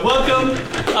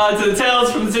welcome to the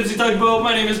Tales from the Tipsy Tugboat.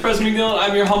 My name is Preston McNeil.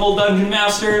 I'm your humble dungeon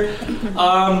master.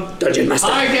 Dungeon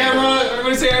master. Hi, camera.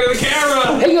 Everybody say hi to the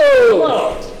camera. Hey, yo.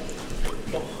 Hello.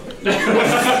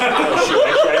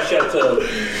 I should have to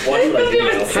watch what I do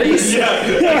now. How do you say?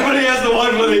 Yeah, everybody has to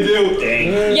watch what they do.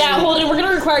 Dang. Yeah, Holden, we're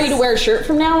gonna require you to wear a shirt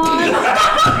from now on. And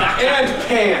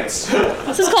pants.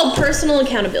 This is called personal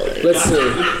accountability. Let's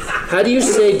see. How do you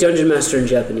say dungeon master in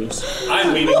Japanese?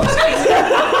 I'm leaving this game.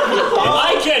 If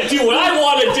I can't do what I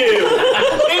want to do,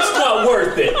 it's not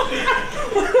worth it.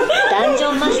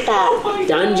 Dungeon master.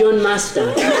 Dungeon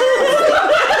master.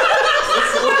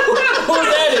 What was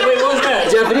that? Wait, what was that?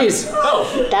 Japanese. Oh.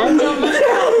 Dungeon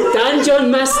master.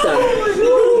 Dungeon master.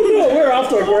 We're off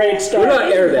to a great start. What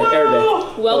about Arabic?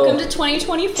 Welcome to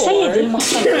 2024.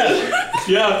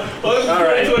 Yeah. Welcome to All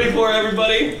right. 2024,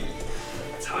 everybody.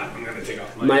 It's hot. I'm gonna take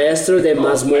off my. Maestro de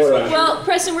Mazmorra. Well,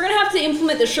 Preston, we're gonna have to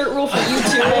implement the shirt rule for you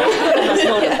too.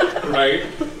 Right.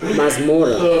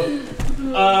 Mazmorra.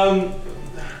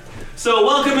 So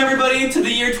welcome everybody to the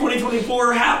year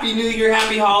 2024. Happy New Year,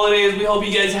 happy holidays. We hope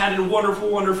you guys had a wonderful,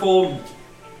 wonderful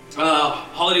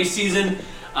holiday season.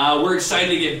 We're excited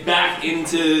to get back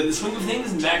into the swing of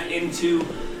things and back into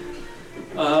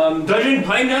playing Dungeons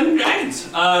and Dragons.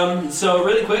 So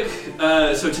really quick,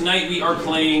 so tonight we are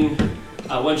playing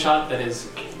one shot that is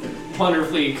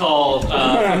wonderfully called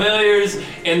Familiars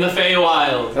in the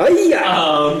FeyWild. Oh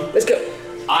yeah. Let's go.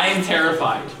 I am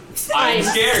terrified. I'm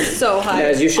scared. So high.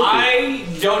 As you should be. I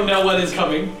don't know what is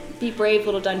coming. Be brave,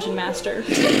 little dungeon master.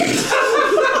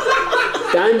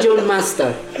 Dungeon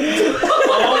master.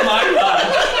 Oh my god.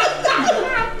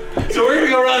 So we're gonna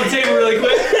go around the table really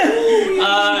quick.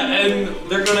 And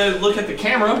they're gonna look at the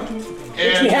camera.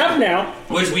 Which we have now.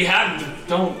 Which we have.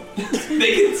 Don't.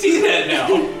 They can see that now.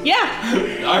 Yeah.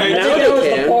 Alright. Now So they That was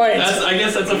can. the point. I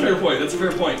guess that's a fair point. That's a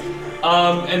fair point.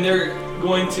 And they're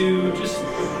going to just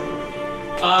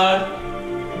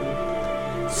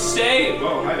say.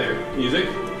 Oh, hi there. Music.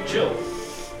 Chill.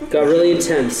 Got really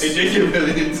intense. It did get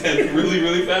really intense,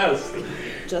 really fast.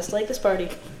 Just like this party.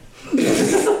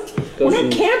 We're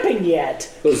not camping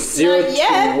yet. Goes 0 Not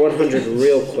yet. to 100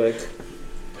 real quick.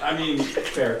 I mean,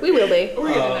 fair. We will be.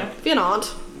 We're getting there. If you're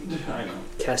not. I know.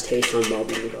 Cast haste on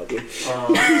Bobby.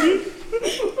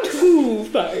 2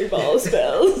 fireball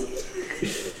spells.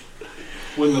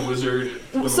 When the wizard.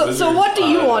 So what do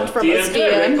you want from us, DM, can I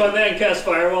DM? click on that and cast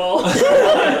Firewall?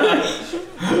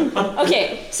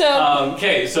 Okay, so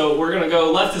Okay, so we're gonna go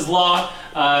left is law.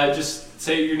 Just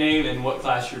say your name and what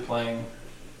class you're playing.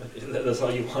 That's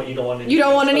all you want? You don't want anything? you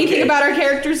don't want anything Okay. about our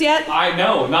characters yet? I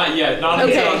know, not yet. Not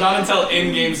Okay. until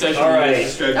in-game session. All you right. guys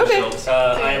describe Okay. yourselves.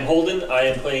 I am Holden. I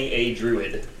am playing a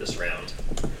druid this round.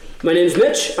 My name's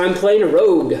Mitch. I'm playing a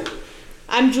rogue.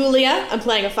 I'm Julia. I'm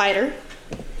playing a fighter.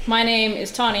 My name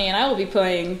is Tawny, and I will be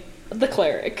playing the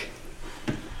cleric.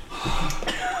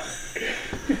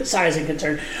 Size and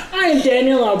concern. I am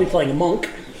Daniel. I'll be playing a monk.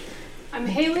 I'm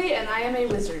Haley, and I am a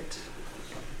wizard.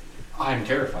 I'm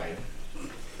terrified.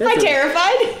 Hi,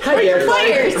 terrified. Hi We're your there.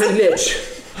 players. I'm Mitch.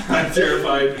 I'm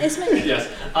terrified. It's me. Yes.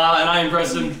 And I am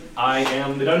Preston. I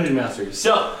am the Dungeon Master.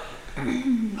 So,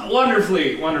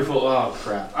 wonderfully wonderful. Oh,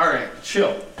 crap. All right,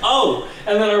 chill. Oh,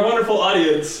 and then our wonderful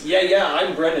audience. Yeah,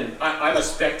 I'm Brennan. I'm a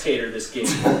spectator this game.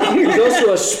 He's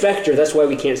also a specter. That's why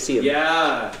we can't see him.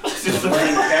 Yeah, I'm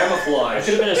wearing I camouflage.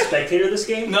 could have been a spectator this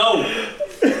game. No.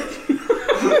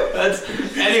 That's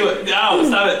anyway. No,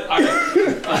 stop it. All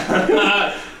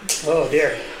right. Oh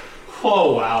dear.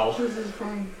 Oh wow. This is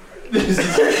fine. This is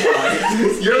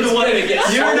fun. You're the one that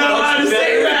gets. You're not allowed to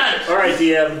say that. All right,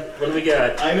 DM. What do we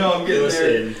got? I know. I'm getting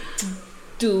there. Listen.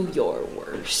 Do your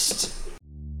worst.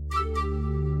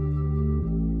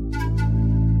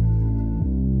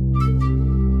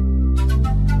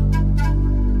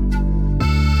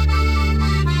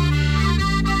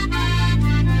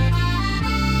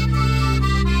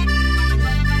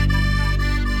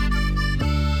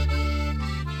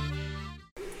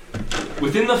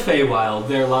 Within the FeyWild,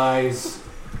 there lies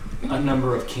a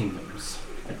number of kingdoms.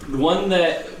 One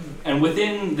that, and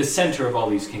within the center of all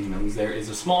these kingdoms, there is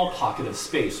a small pocket of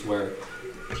space where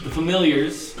the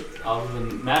familiars of the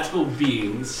magical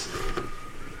beings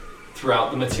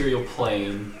throughout the material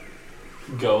plane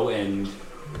go and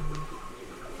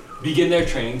begin their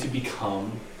training to be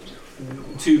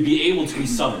able to be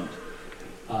summoned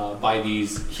by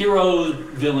these heroes,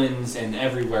 villains, and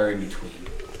everywhere in between.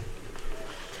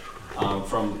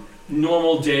 From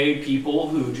normal day people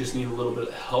who just need a little bit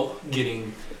of help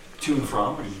getting to and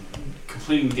from and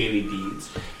completing daily deeds,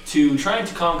 to trying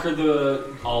to conquer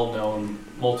the all-known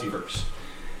multiverse,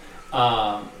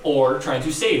 or trying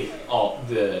to save all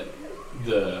the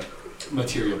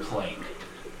material plane.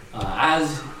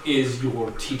 as is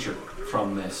your teacher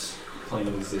from this plane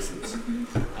of existence.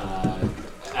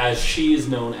 As she is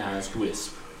known as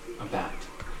Wisp, a bat.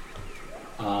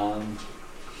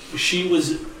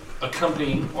 She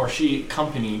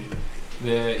accompanied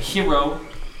the hero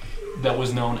that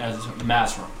was known as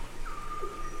Mazrum.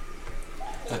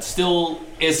 That still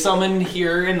is summoned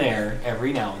here and there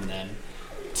every now and then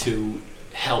to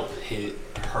help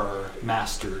her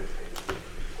master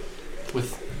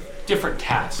with different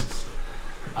tasks.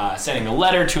 Sending a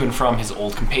letter to and from his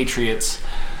old compatriots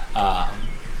and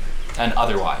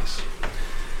otherwise.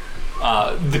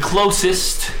 The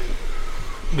closest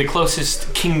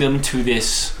kingdom to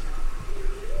this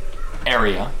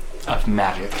area of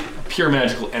magic, pure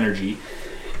magical energy,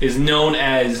 is known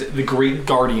as the Great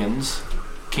Guardian's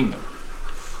Kingdom.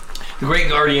 The Great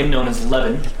Guardian, known as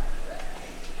Levin,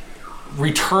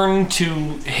 returned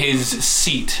to his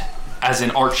seat as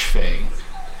an Archfey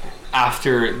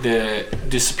after the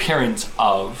disappearance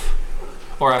of,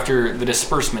 or after the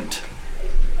disbursement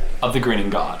of the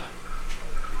Grinning God.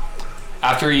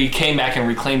 After he came back and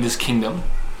reclaimed his kingdom,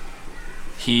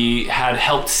 he had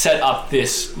helped set up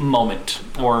this moment,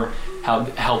 or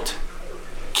helped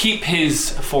keep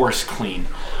his forest clean,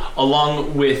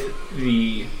 along with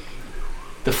the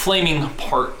flaming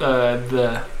part,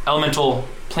 the elemental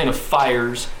plane of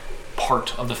fires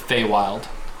part of the FeyWild,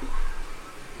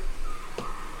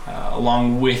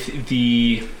 along with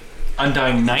the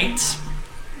Undying Nights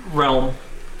realm,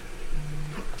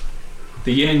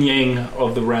 the yin and yang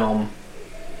of the realm,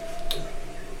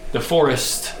 the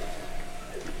forest,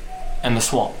 and the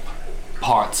swamp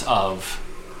parts of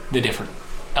the different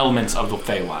elements of the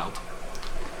FeyWild.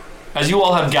 As you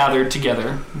all have gathered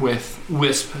together with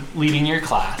Wisp leading your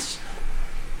class,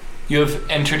 you have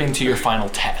entered into your final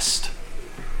test.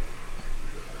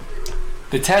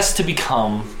 The test to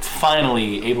become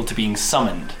finally able to being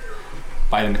summoned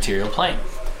by the material plane.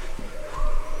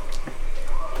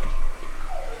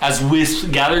 As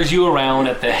Wisp gathers you around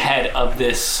at the head of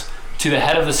this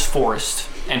forest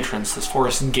entrance, this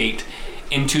forest gate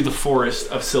into the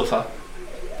forest of Silpha,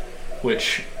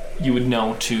 which you would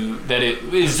know that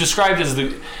it is described as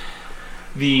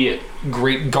the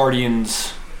Great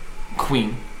Guardian's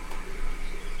Queen.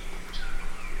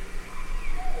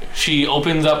 She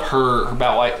opens up her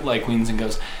bat-like wings and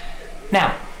goes,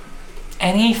 "Now,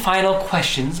 any final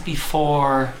questions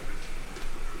before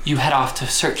you head off to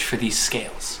search for these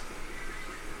scales?"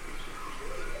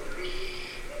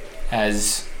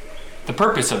 As the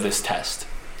purpose of this test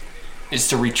is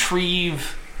to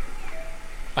retrieve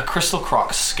a crystal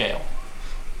croc scale.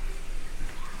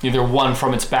 Either one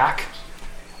from its back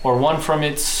or one from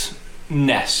its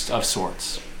nest of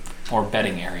sorts, or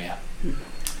bedding area.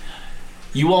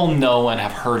 You all know and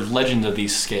have heard legends of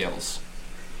these scales,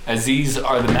 as these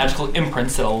are the magical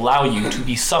imprints that allow you to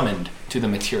be summoned to the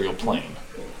material plane.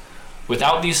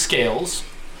 Without these scales,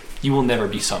 you will never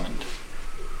be summoned.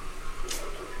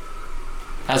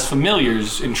 As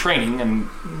familiars in training, and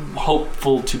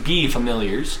hopeful to be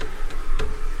familiars,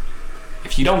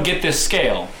 if you don't get this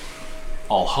scale,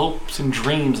 all hopes and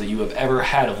dreams that you have ever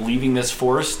had of leaving this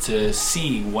forest to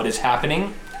see what is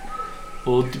happening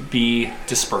will be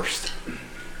dispersed.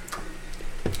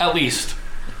 At least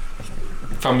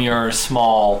from your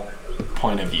small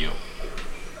point of view.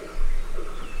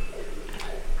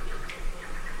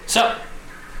 So,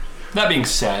 that being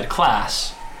said,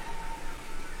 class,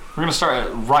 we're going to start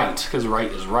at right, because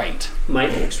right is right.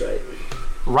 Might makes right.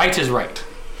 Right is right.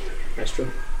 That's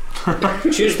true.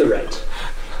 Choose the right.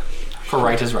 For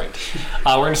right is right.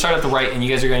 We're going to start at the right, and you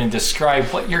guys are going to describe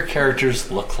what your characters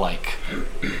look like.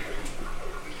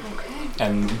 Okay.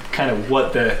 And kind of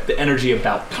what the energy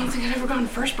about. I don't think I've ever gone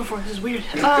first before. This is weird.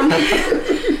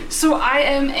 So I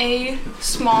am a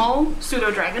small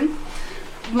pseudo-dragon.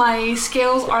 My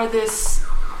scales are this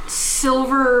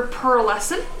silver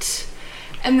pearlescent,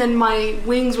 and then my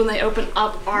wings, when they open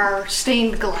up, are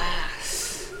stained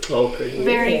glass. Oh, pretty.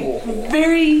 Very,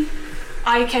 very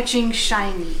eye-catching,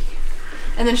 shiny.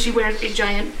 And then she wears a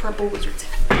giant purple wizard's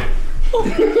hat.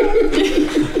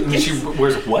 She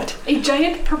wears what? A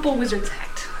giant purple wizard's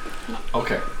hat.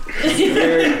 Okay.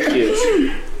 Very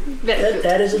cute.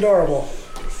 That is adorable.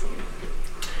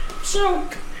 So,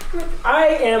 I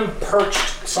am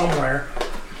perched somewhere,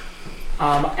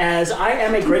 as I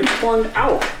am a great horned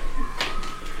owl.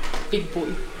 Big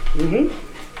boy.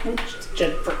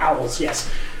 For owls, yes.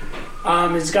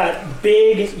 It's got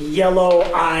big yellow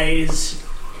eyes.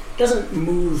 Doesn't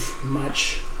move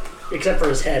much, except for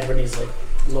his head when he's like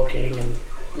looking and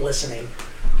listening.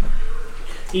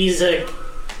 He's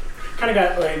kind of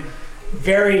got like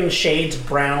varying shades of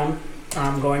brown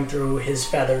going through his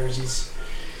feathers.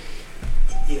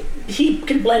 he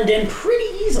can blend in pretty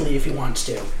easily if he wants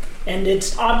to. And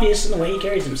it's obvious in the way he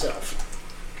carries himself.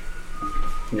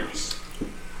 Nice.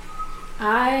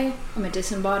 I am a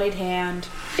disembodied hand.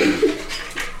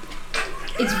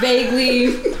 It's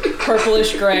vaguely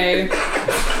purplish gray.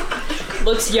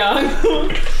 Looks young.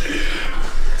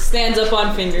 Stands up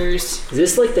on fingers. Is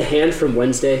this like the hand from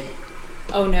Wednesday?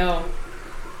 Oh no.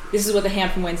 This is what the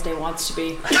hand from Wednesday wants to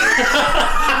be.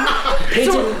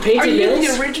 Painted Are you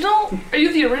nails? the original? Are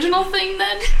you the original thing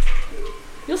then?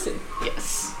 You'll see.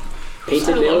 Yes.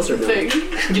 Painted I nails or love the no?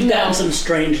 thing. You've gotten some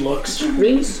strange looks.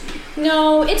 Rings?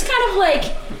 No, it's kind of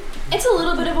like, it's a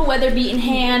little bit of a weather-beaten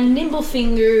hand, nimble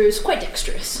fingers, quite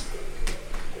dexterous.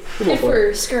 If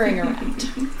we're scurrying around.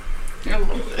 I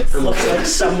love this. Looks like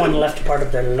someone left part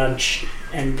of their lunch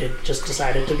and it just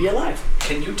decided to be alive.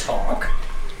 Can you talk?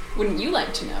 Wouldn't you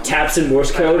like to know? Taps in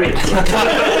Morse code.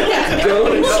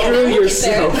 Go and screw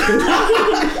yourself.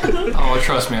 Oh,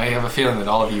 trust me, I have a feeling that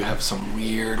all of you have some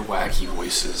weird, wacky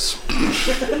voices.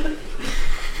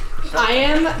 I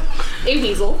am a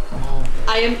weasel.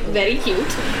 I am very cute.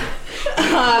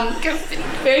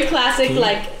 Very classic,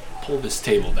 like Pull this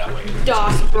table that way.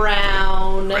 dark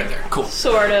brown, Right there. Cool.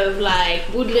 sort of like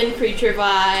woodland creature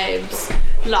vibes.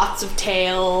 Lots of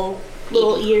tail,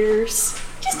 little ears.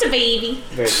 Just a baby.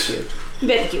 Very cute.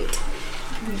 Very cute.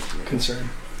 Concern.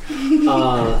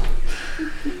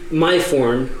 My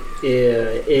form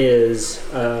is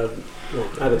well,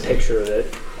 I have a picture of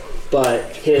it,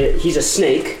 but he's a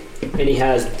snake, and he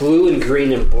has blue and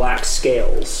green and black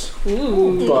scales.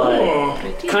 Ooh.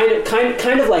 But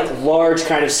kind of like large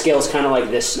kind of scales, kind of like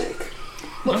this snake.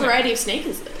 What variety of snake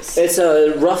is this? It's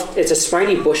a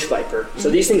spiny bush viper. So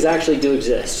these things actually do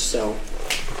exist. So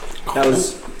that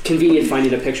was convenient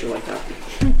finding a picture like that.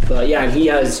 But yeah, and he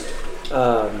has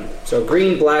so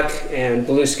green, black, and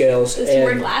blue scales. Does he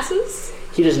wear glasses?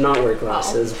 He does not wear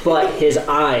glasses, but his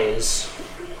eyes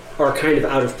are kind of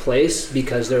out of place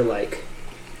because they're like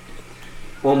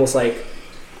almost like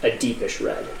a deepish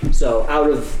red. So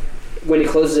when he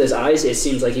closes his eyes, it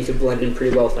seems like he could blend in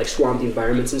pretty well with like swampy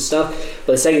environments and stuff.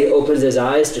 But the second he opens his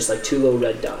eyes, just like two little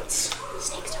red dots.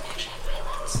 Snakes don't actually have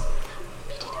eyelids.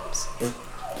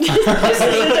 This is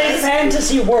a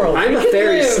fantasy world. I'm a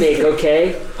fairy snake,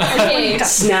 okay? Okay.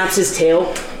 Snaps his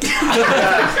tail.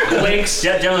 Winks.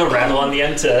 Yeah, generally a rattle on the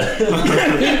end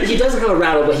to. He doesn't have a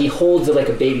rattle, but he holds it like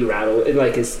a baby rattle in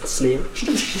like his snail.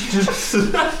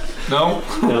 No?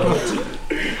 No.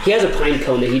 He has a pine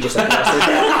cone that he just like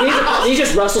rustles. He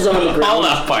just rustles on the ground. All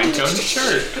that pine cone,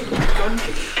 sure.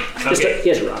 Okay. He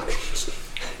has a rock.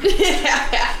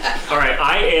 All right,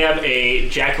 I am a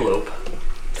jackalope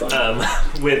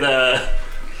with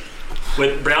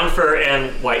brown fur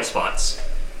and white spots.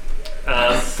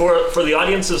 For the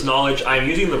audience's knowledge, I'm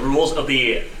using the rules of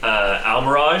the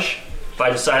Almirage. If I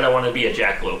decide I want to be a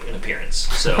jackalope in appearance,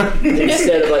 so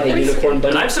Instead of like a unicorn and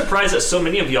bunny. I'm surprised that so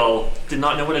many of y'all did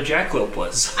not know what a jackalope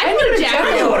was. I know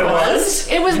exactly what it was.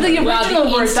 It was the original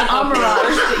word, the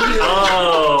Amirage.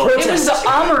 Oh, It was the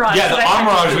Amirage. Yeah, the that I had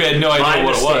Amirage, we had no my idea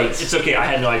what mistake. it was. It's okay. I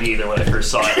had no idea either when I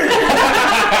first saw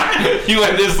it. You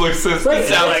let this look so like- I'm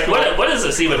sounds like, what does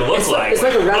this even look like? It's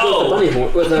like a rabbit with a bunny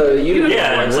horn, with a unicorn.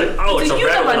 Yeah, it's like, oh, it's a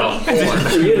rabbit.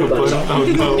 It's a unibunny. Oh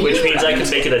no. Which means I can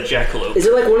make it a jackalope. Is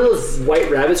it like one of those white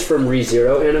rabbits from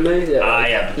ReZero anime that I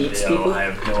like, have eats no, people? I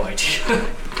have no idea.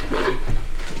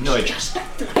 No idea.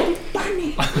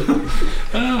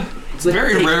 It's like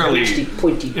Very big, rarely, nasty,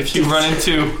 pointy if you run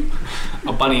into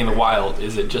a bunny in the wild,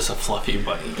 is it just a fluffy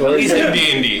bunny? Or At least is in it-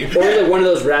 D&D. Or is it one of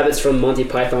those rabbits from Monty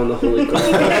Python and the Holy Grail?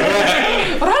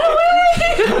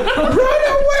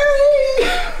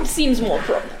 Seems more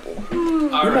probable.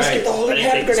 All right. I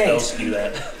didn't think the spells do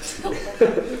that.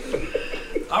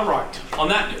 All right. On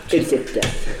that note, Instant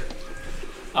death.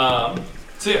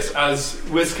 so yes, as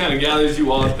Wiz kind of gathers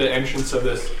you all at the entrance of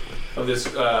this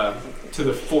to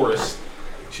the forest,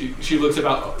 she looks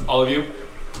about all of you.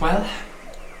 Well,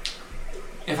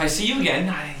 if I see you again,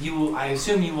 I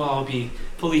assume you will all be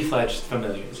fully fledged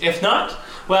familiars. If not,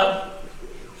 well,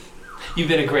 you've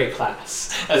been a great class.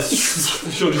 As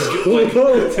she'll just get like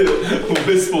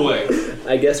wisp away.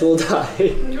 I guess we'll die.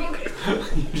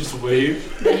 You just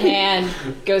wave. The hand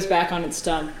goes back on its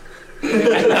stump.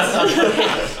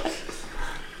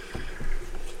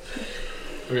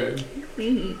 Okay.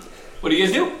 What do you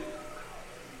guys do?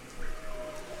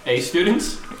 A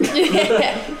students?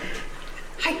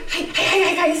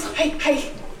 Hi guys.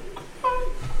 Hi.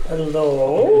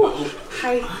 Hello.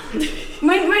 Hi.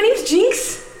 My name's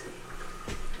Jinx.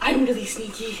 I'm really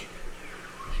sneaky.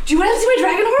 Do you want to see my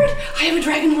dragon horde? I have a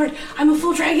dragon horde. I'm a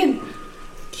full dragon.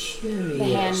 The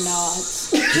hand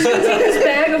nods. She's gonna take this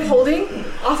bag of holding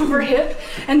off of her hip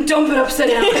and dump it upside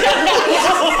down. And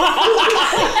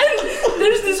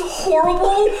there's this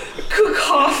horrible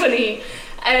cacophony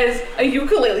as a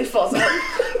ukulele falls out.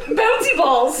 Bouncy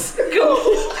balls go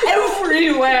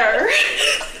everywhere.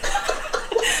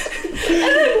 And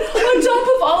then on top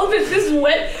of all of it, this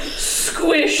wet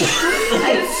squish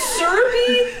and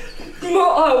syrupy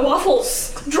waffles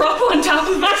drop on top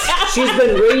of it. She's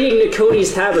been raiding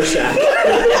Nicode's haversack. I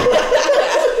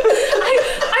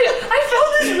found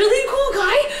this really cool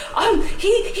guy.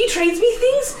 He trades me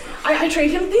things. I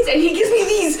trade him things, and he gives me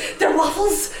these. They're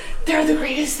waffles. They're the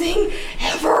greatest thing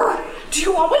ever. Do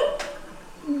you want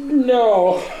one?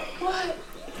 No. What?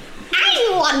 I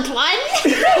want one.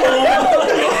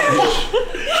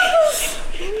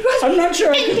 I'm not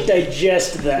sure I could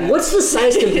digest that. What's the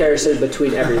size comparison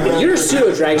between everyone? You're a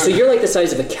pseudo-dragon, so you're like the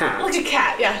size of a cat. Like a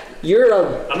cat, yeah.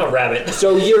 I'm a rabbit.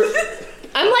 So you're...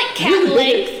 I'm like cat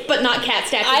length, but not cat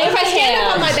stature. I If I stand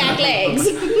up on my back legs.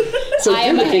 So I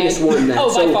you're am the a biggest hand. one then.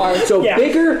 Oh, by far. So Yeah.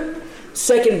 bigger,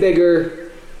 second bigger,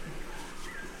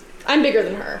 I'm bigger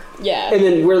than her. Yeah. and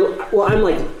then I'm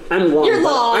long. You're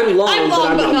long. I'm long,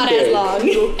 but not big. as long.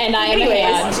 And I am a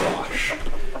Anyways. hand.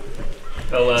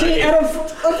 Well, See, out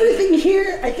of everything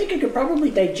here, I think I could probably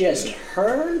digest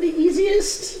her the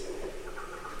easiest,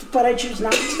 but I choose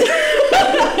not to.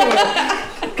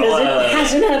 Because it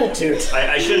has an attitude.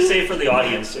 I should say for the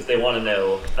audience, if they want to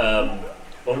know,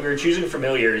 when we were choosing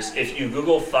familiars, if you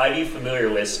Google 5e familiar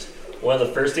list, one of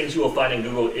the first things you will find in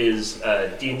Google is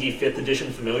D&D 5th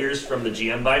edition familiars from the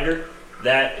GM binder.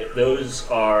 Those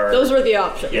were the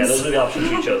options. Yeah, those are the options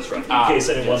we chose from. In case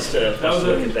anyone wants to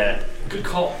look at that. Good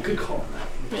call. Good call on that.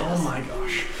 Yes. Oh my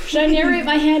gosh. Should I narrate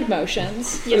my hand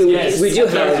motions? Yes, we do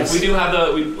have. We do have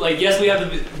the. Yes, we have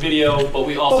the video, but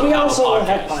we also have a podcast.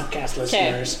 Have podcast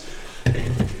listeners.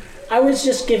 I was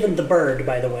just given the bird,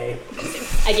 by the way.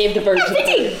 I gave the bird to the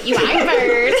bird. You are a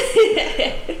bird.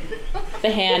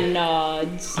 The hand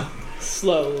nods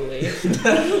slowly.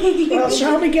 Well,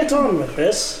 shall we get on with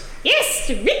this? Yes,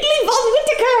 Ridley von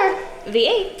Whittaker, the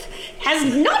ape, has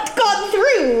not gone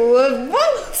through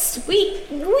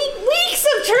weeks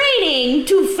of training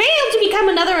to fail to become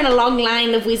another in a long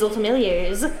line of weasel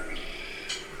familiars. Your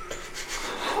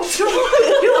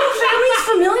whole family's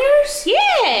familiars?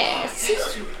 Yes.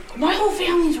 My whole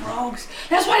family's rogues.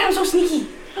 That's why I'm so sneaky.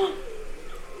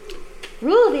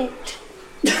 Rule of it.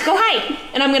 Go hide.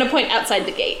 And I'm going to point outside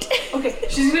the gate. Okay,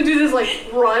 she's gonna do this like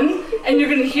run, and you're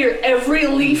gonna hear every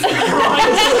leaf cry.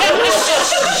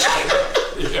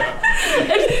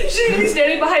 And she's gonna be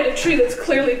standing behind a tree that's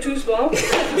clearly too small.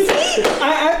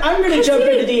 I'm going to jump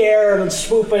into the air and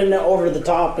swoop in over the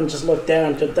top and just look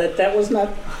down. Because that was not.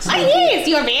 Ah, yes,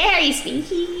 you're very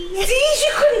sneaky. See, she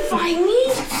couldn't find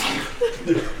me.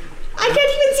 I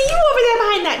can't even see you over there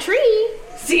behind that tree.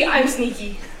 See, I'm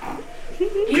sneaky.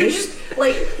 You're just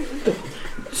like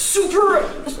super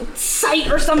sight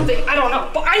or something. I don't know,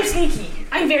 but I'm sneaky.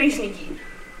 I'm very sneaky.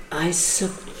 I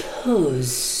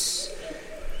suppose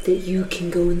that you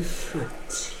can go in the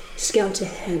front. Scout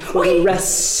ahead for the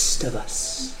rest of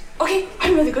us. Okay,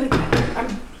 I'm really good at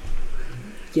that.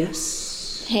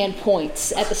 Yes? Hand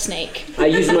points at the snake. I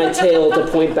use my tail to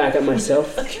point back at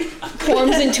myself.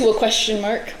 Forms into a question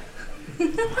mark.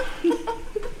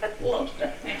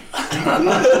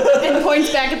 And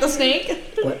points back at the snake.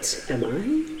 What am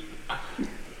I?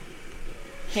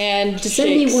 Hand Does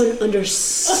shakes. anyone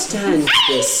understand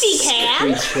this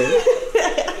creature?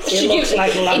 It looks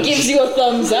like It lunch. gives you a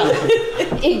thumbs up.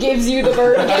 It gives you the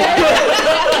bird again.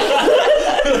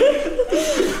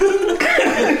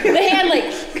 The hand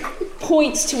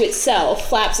points to itself,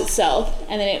 flaps itself,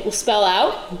 and then it will spell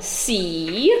out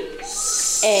C-A-R-L.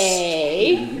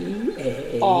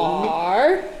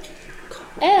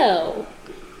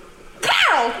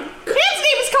 Carl! His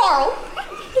name is Carl!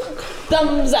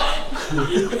 Thumbs up.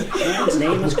 His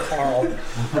name is Carl.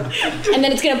 And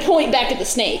then it's going to point back at the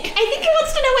snake. I think he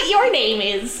wants to know what your name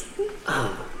is.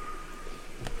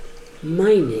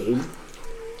 My name,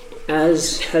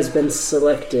 as has been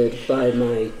selected by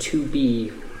my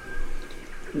to-be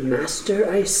master,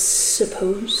 I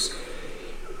suppose,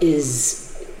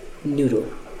 is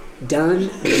Noodle. Dan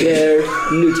der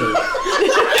Noodle.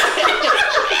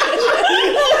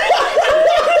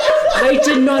 I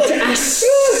did not ask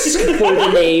for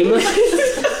the name,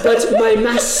 but my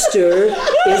master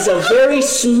is a very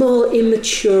small,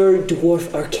 immature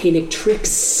dwarf arcanic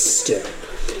trickster.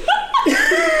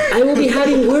 I will be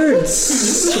having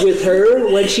words with her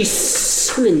when she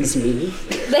summons me.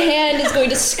 The hand is going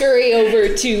to scurry over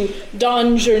to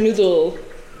Don Jernoodle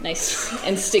Nice.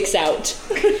 And sticks out.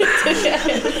 But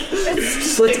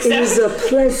it is a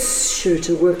pleasure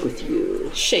to work with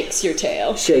you. Shakes your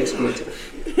tail. Shakes my tail.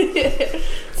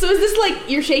 So is this like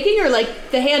you're shaking or like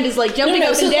the hand is like jumping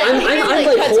up and down? I'm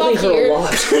like holding her a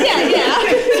lot. Yeah.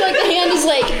 So like the hand is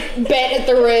like bent at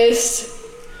the wrist,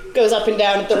 goes up and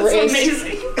down at the wrist.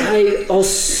 Amazing. I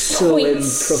also am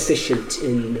Points. proficient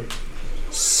in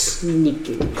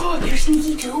sneaking. Oh, you're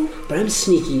sneaky too. But I'm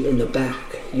sneaky in the back.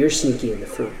 You're sneaky in the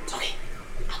front. Okay.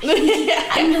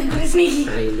 I'm really good at sneaky.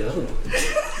 I know.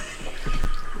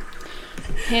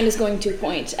 Hand is going to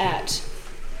point at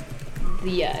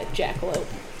the jackalope.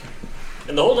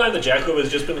 And the whole time the jackalope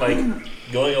has just been like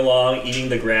going along, eating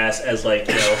the grass as like,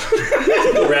 you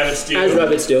know, rabbits do. As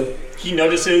rabbits do. He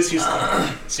notices, he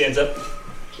stands up.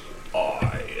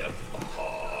 I am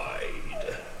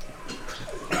Hyde.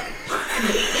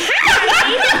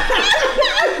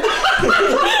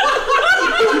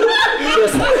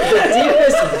 Just the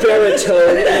deepest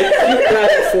baritone in a cute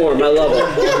rabbit form. I love it.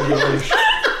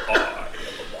 I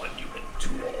monument to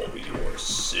all your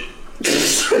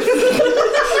sins.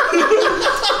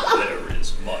 There is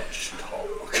much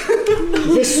talk.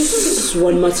 This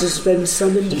one must have been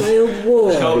summoned by a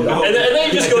war. And then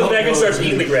he just goes back and starts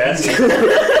eating the grass.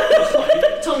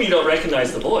 Tell me you don't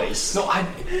recognize the voice. No,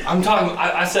 I'm talking.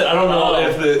 I said I don't know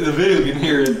if the video can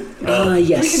hear it.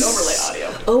 Yes. We can overlay audio.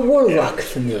 A warlock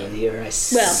familiar, I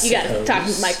suppose. Well, you gotta talk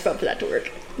to the microphone for that to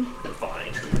work.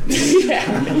 Fine.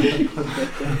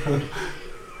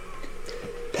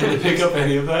 Did they pick up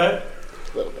any of that?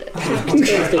 A little bit.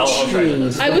 I'll try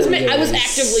this. I was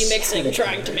actively mixing,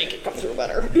 trying to make it come through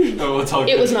better. Oh, it's all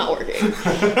good. It was not working.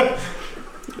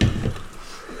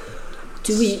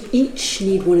 Do we each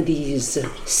need one of these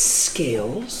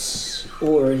scales,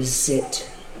 or is it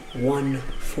one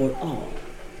for all?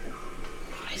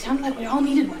 It sounded like we all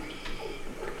needed one.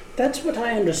 That's what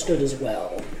I understood as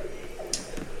well.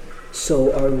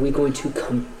 So are we going to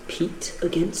compete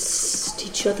against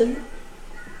each other?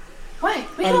 Why?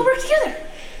 We can all work together.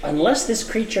 Unless this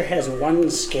creature has one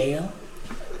scale,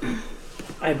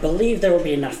 I believe there will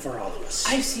be enough for all of us.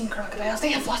 I've seen crocodiles.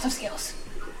 They have lots of scales.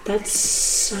 That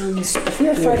sounds... If we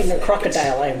are fighting a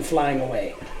crocodile, I am flying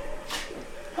away.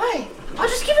 Why? I'll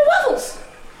just give it waffles.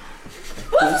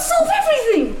 Waffles solve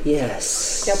everything.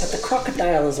 Yes. Yeah, but the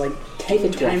crocodile is like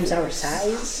 10 times our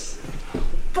size.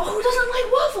 But who doesn't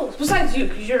like waffles? Besides you,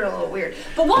 because you're a little weird.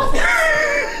 But waffles.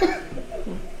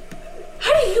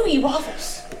 How do you eat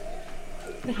waffles?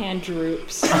 The hand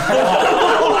droops. Kind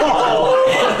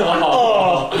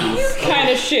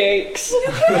of shakes. You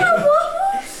can have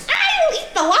waffles. I'll eat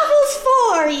the waffles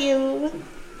for you.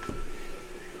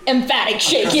 Emphatic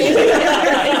shaking.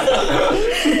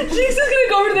 She's just gonna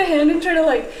go over to the hand and try to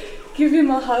like give him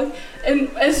a hug.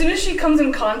 And as soon as she comes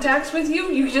in contact with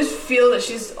you, you just feel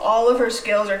that all of her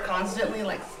scales are constantly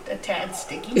like a tad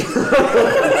sticky.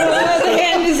 The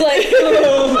hand is like.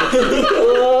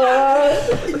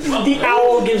 The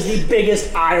owl gives the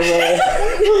biggest eye roll.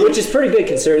 Which is pretty good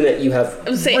considering that you have...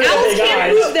 I'm saying Pretty owls big can't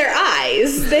eyes. move their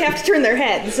eyes. They have to turn their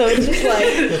head, so it's just like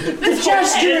The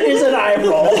gesture is an eye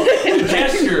roll.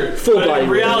 Gesture. Full But body in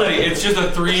reality, it's just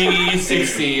a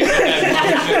 360.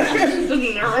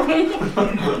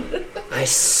 I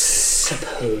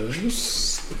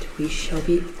suppose that we shall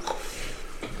be off.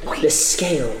 The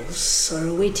scales are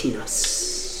awaiting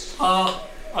us. I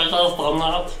just I'm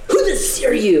not. Who this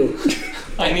are you?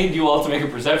 I need you all to make a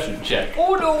perception check.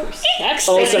 Oh no.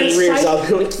 All of a sudden rears up.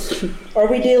 Are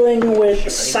we dealing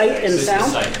with sight and This is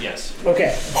sound? sight, yes.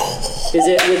 Okay. Is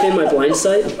it within my blind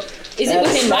sight? Is it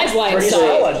within my blind Pretty sight?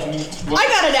 solid. I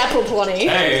got a natural 20.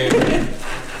 Hey.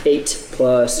 8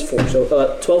 plus 4, so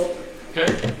 12.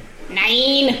 Okay. 9.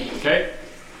 Okay.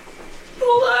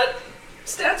 Hold on.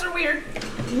 Stats are weird.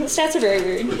 Stats are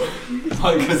very weird.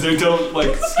 Because they don't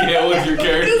like scale with your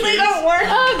character. They don't work.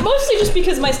 Mostly just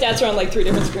because my stats are on like 3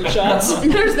 different screenshots.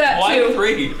 There's that Why too.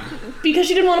 3? Because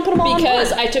you didn't want to put them all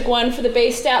Because on one. I took one for the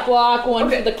base stat block, one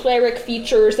Okay. for the cleric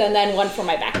features, and then one for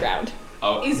my background.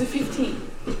 Oh. He's a 15.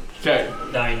 Okay.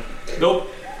 9. Nope.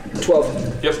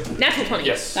 12. Yep. Natural 20.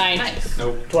 Yes. 9. Nice.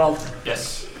 Nope. 12.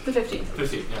 Yes. The 15.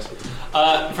 15. Yes.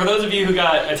 For those of you who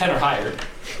got a 10 or higher,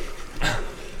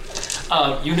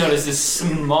 you notice this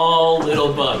small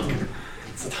little bug.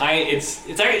 It's a tiny. It's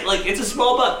actually like it's a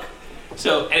small bug.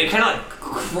 So and it kind of like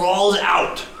crawls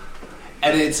out,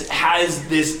 and it has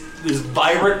this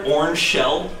vibrant orange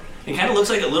shell. It kind of looks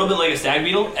like a little bit like a stag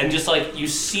beetle, and just like you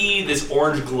see this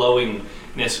orange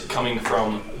glowingness coming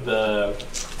from the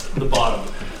bottom.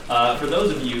 For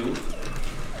those of you,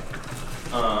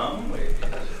 where is it?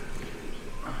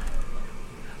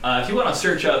 If you want to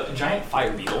search up giant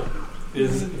fire beetle,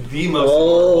 is the most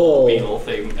adorable beetle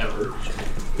thing ever.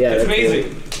 Yeah, it's that's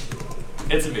amazing.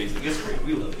 It's amazing. It's great.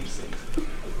 We love these things.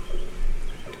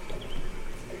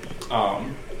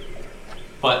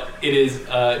 But it is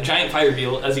a giant fire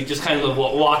beetle as he just kind of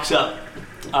walks up,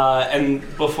 and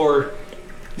before.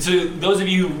 So those of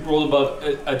you who rolled above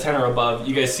a 10 or above,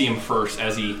 you guys see him first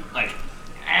as he like.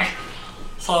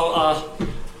 So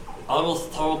I was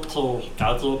told to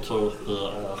guide you to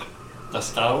the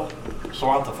scale. So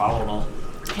I want to follow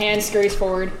me. Hand scurries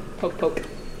forward. Poke, poke.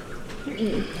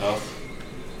 Oh.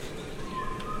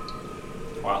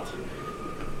 What?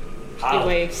 He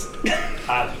waves.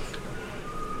 Hi.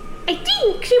 I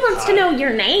think she wants to know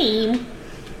your name.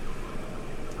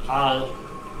 Hi.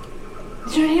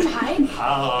 Is your name Hi?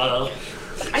 Hi.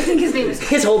 I think his name is.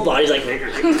 His whole body's like.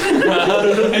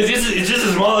 It's just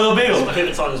a small little beetle.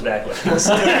 It's on his back.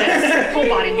 Whole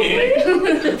body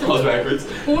movement. Falls backwards.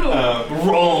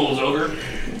 Rolls over.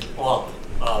 Well,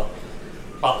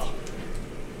 but.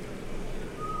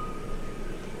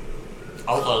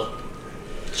 Okay.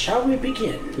 Shall we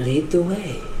begin? Lead the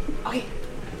way. Okay.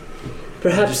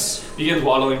 Perhaps Begins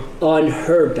waddling. on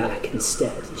her back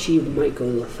instead. She might go a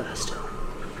little faster.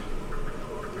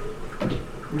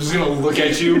 I'm just gonna look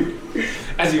at you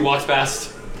as he walks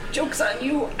past. Joke's on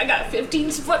you. I got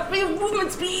 15 foot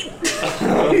movement speed.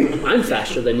 I'm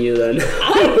faster than you then.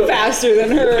 I'm faster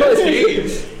than her.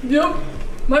 Yep.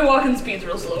 My walking speed's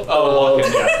real slow. Oh,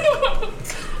 walking.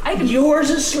 Yeah. Yours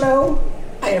is slow.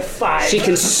 I have 5. She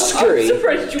can I'm scurry.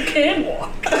 surprised you can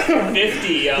walk.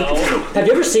 50, yo. Have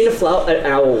you ever seen an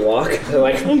owl walk? They're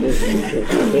like.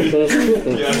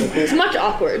 It's much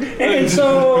awkward. And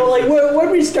so, like,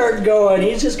 when we start going,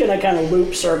 he's just gonna kind of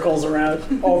loop circles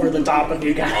around over the top of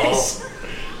you guys.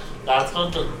 That's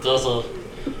what does a.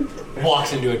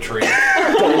 Walks into a tree.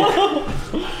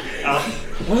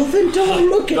 Well, then don't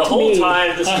look at me. The whole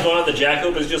time this is going on, the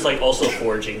jackalope is just like also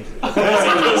foraging.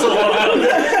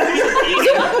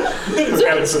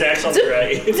 Grabbing snacks on the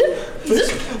right.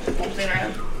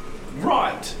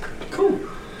 Right. Cool.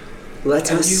 Let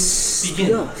And us you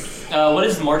begin. stuff. What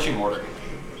is the marching order?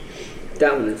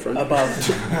 That one in front. Above.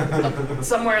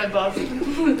 Somewhere above.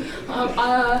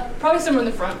 Probably somewhere in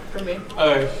the front for me.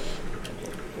 Okay.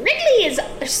 Wrigley is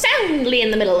soundly in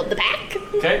the middle of the pack.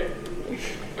 Okay.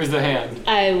 Where's the hand?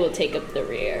 I will take up the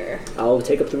rear. I'll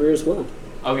take up the rear as well.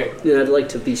 Okay. And I'd like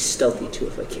to be stealthy too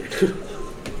if I can.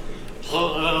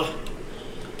 So,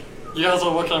 you guys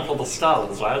are looking for the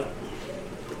skulls, right?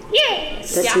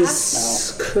 Yes. That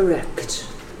is correct.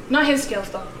 Not his scales,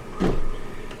 though.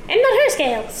 And not her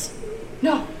scales.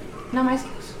 No, not my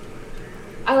scales.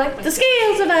 I like my The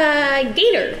scales of a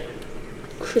gator.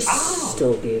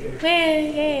 Crystal gator. Well,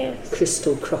 yes.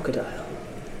 Crystal crocodile.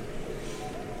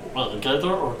 What, a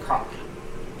gator or a croc?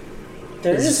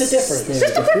 There is a difference. there a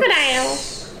Crystal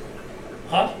difference?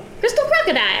 crocodile. Huh? Crystal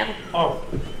crocodile. Oh,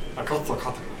 a crystal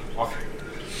crocodile. Okay.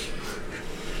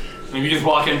 And he begins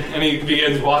walking, and he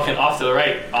begins walking off to the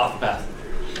right, off the path.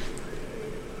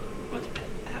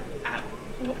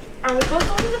 Are we both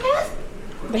on the path?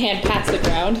 The hand pats the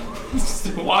ground.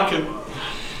 Walking.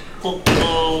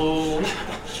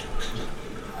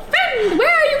 Friend, where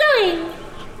are you going?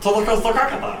 To the crystal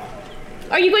crocodile.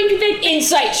 Are you going to the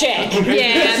Insight check.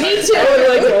 Yeah, me I too. would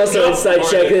like to also inside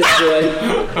check this way.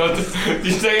 Did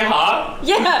you say ha?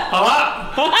 Yeah.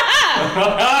 Ha?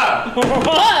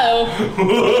 Whoa.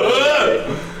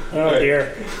 Oh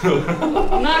dear.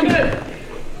 Not good.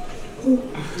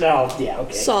 No, yeah,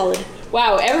 okay. Solid.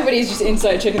 Wow, everybody's just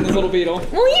inside checking this little beetle.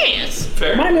 Well, yes.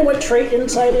 Fair. Remind me what trait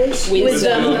insight is?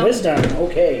 Wisdom. Wisdom,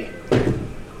 okay.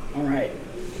 Alright.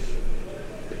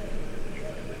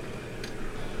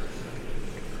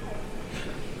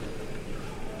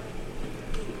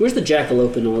 Where's the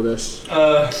jackalope in all this?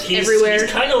 Everywhere.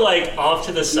 He's kind of like off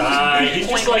to the side. He's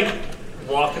just like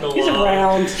walking along. He's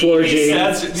around. Foraging.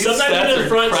 These Sometimes stats in the are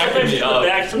front, cracking sometimes me in the up.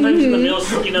 back, sometimes in the middle.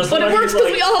 You know, But it sometimes works he's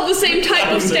because we all have the same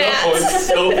type of I know, stats. it's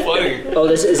so funny. Oh,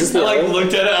 is this I the like owl?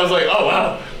 looked at it, I was like, oh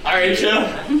wow. Alright, chill.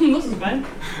 This is fine.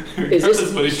 Is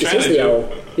this, what he's is trying this to the do.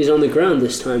 owl? He's on the ground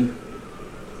this time.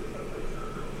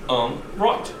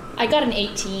 Right. I got an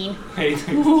 18. Hey,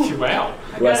 wow.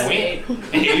 Less Wait.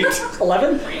 8,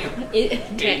 11?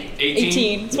 18,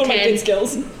 18. It's one of my good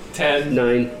skills. 10,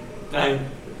 9.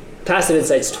 9. Passive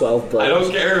insight's 12, but I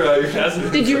don't care about your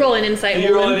passive. Did you roll an insight? Did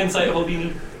you roll an insight,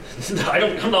 Houdini?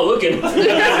 I'm not looking.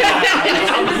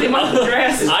 They must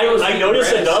dress. I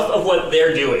notice enough of what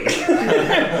they're doing.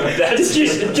 That's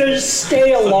Just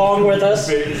stay along with us.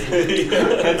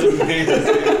 That's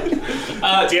amazing.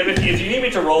 Damn it, if you need me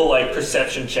to roll like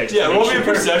perception checks. Yeah, to roll make me a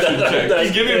sure perception check. that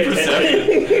Just give me a I- perception.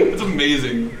 It's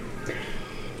amazing.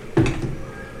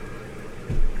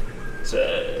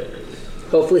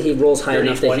 Hopefully he rolls high Dirty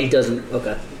enough that 20. he doesn't.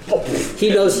 Okay. He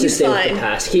knows to He's stay with fine. the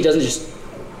past. He doesn't just.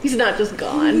 He's not just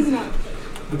gone.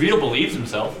 The beetle believes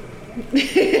himself.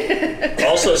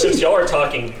 Also, since y'all are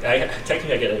talking,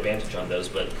 technically I get an advantage on those,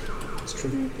 but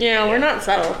Yeah, we're not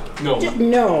subtle. No.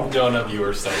 No. None of you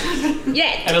are subtle.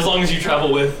 Yet. And as long as you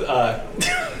travel with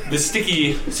the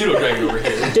sticky pseudo dragon over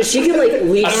here. Does she get like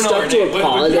leaves I don't know stuck her to name. a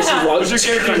paw as she walks? What's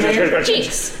your character's name?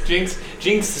 Jinx.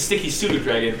 Jinx, the sticky pseudo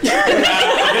dragon.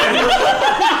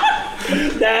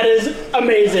 That is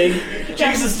amazing.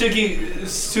 Jinx, the sticky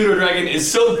pseudo dragon is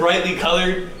so brightly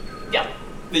colored. Yep.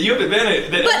 That you have advantage.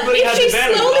 That But everybody if has she's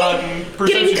advantage slowly on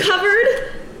perception. getting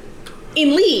covered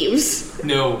in leaves.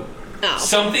 No. Oh.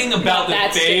 Something about the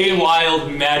That's sticky.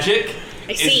 FeyWild magic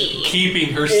I is see.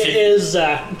 keeping her It sticky is.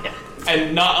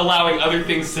 and not allowing other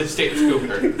things to scoop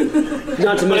her.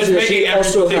 Not to mention that she making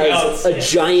also everything has else. a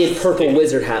giant purple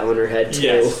wizard hat on her head too.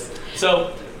 Yes.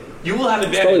 So you will have It's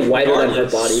advantage. probably wider than her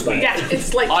regardless body, but Yeah,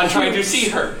 it's like on trying to see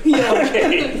her.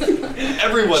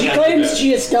 Everyone She has claims advantage.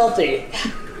 she is stealthy.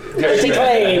 It's a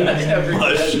claim.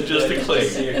 Just a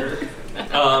claim.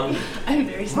 I'm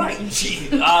very Right. sneaky.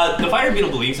 The fire beetle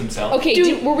believes himself.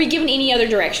 Okay, were we given any other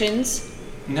directions?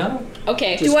 No.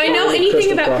 Okay. Just Do I know follow anything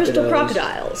crystal about crystal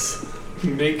crocodiles. crocodiles?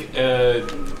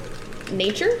 Make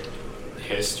Nature?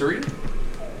 history.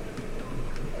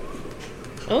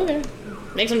 Okay.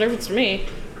 Makes some difference to me.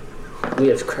 we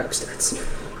have crap stats.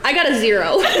 I got a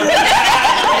 0.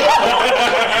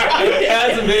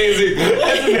 That's amazing.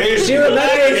 That's amazing. She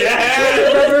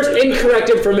remembers incorrect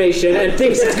information and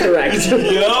thinks it's correct.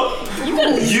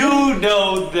 You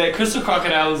know that crystal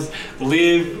crocodiles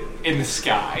live in the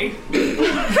sky.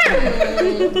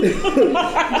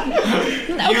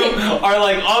 You are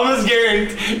like almost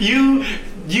guaranteed.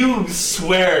 You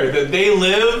swear that they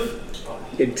live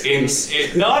In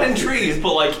trees. not in trees,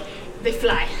 but like They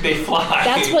fly. they fly.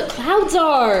 That's what clouds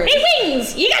are. Hey,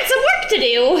 Wings! You got some work to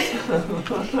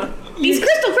do! These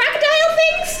crystal crocodile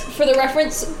things? For the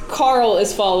reference, Carl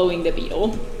is following the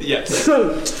beetle. Yes.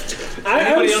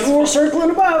 I'm circling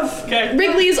above. Okay.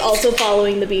 Wrigley is also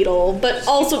following the beetle, but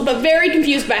very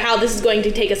confused by how this is going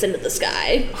to take us into the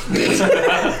sky.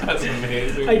 That's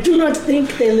amazing. I do not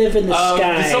think they live in the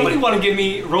sky. Does somebody want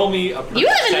to roll me a You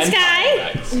live in the percentile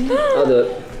sky! dice? I'll do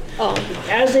it. Oh.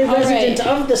 As a resident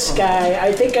of the sky,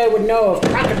 I think I would know if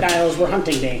crocodiles were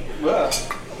hunting me.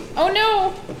 Oh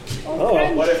no!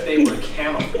 Oh, What if they were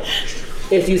camouflaged?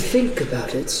 If you think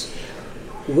about it,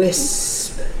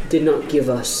 Wisp did not give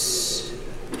us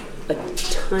a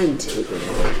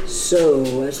timetable.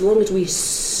 So as long as we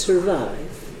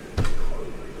survive,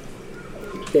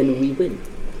 then we win.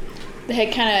 The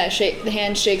head kind of the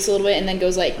hand shakes a little bit and then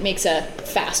goes makes a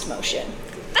fast motion.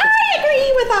 I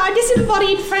agree with our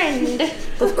disembodied friend.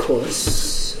 Of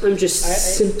course, I'm just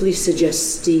simply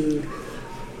suggesting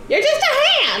You're just a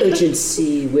hand!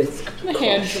 urgency with The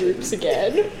hand droops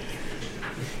again.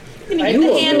 I'm gonna give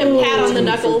the hand a pat on the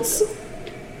knuckles.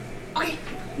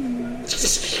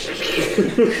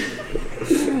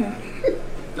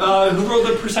 Who rolled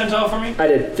the percentile for me? I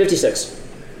did 56.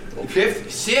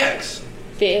 56.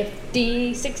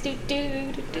 56.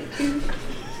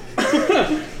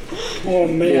 oh More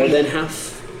man. than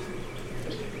half.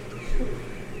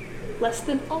 Less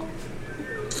than all.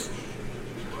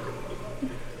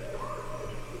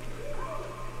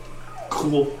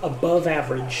 Cool. Above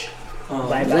average.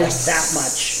 By Less. that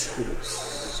much.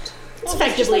 It's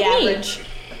effectively average.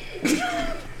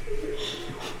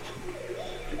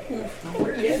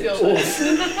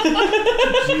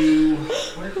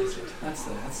 That's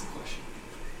the question.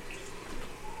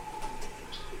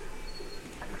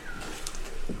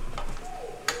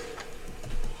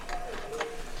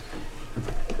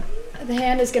 The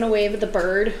hand is gonna wave at the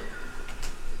bird.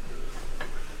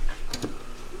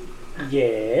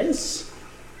 Yes.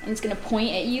 And it's gonna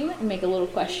point at you and make a little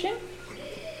question.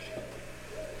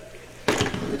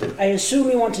 I assume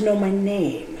you want to know my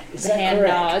name. Is The that hand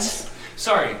correct? nods.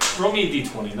 Sorry, roll me a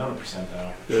d20, not a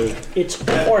percentile. It's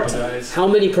Horton. Guys. How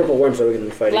many purple worms are we going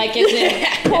to be fighting? Like isn't it?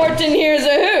 Horton here's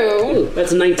a who? Ooh,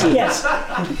 that's 19. Yes.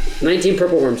 19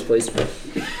 purple worms, please.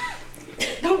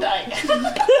 Don't die.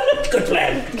 Good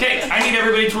plan. Okay, I need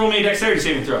everybody to roll me a dexterity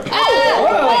saving throw.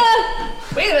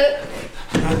 Wait a minute.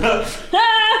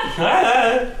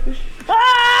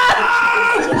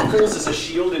 Pulls as a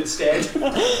shield instead.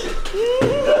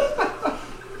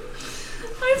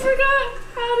 I forgot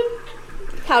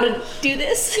how to do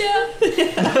this. Yeah.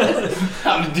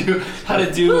 How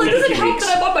to do Well, it doesn't help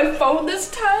that I'm on my phone this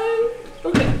time.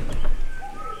 Okay.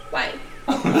 Why?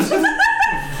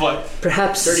 what?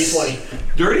 Perhaps. Dirty 20.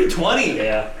 Dirty 20.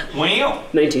 yeah. Wow.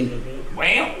 19.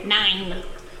 Wow. 9.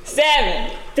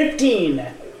 7. 15.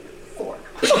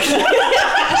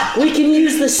 We can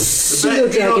use the pseudo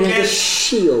dragon as a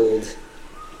shield.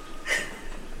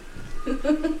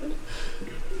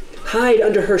 Hide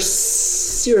under her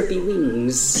syrupy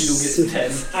wings. Beetle gets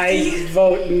 10. I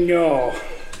vote no.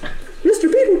 Mr.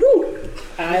 Beetle, no.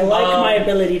 I like my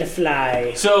ability to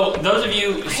fly. So those of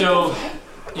you,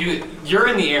 you're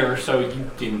in the air, so you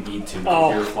didn't need to.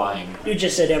 You're flying. You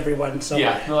just said everyone, so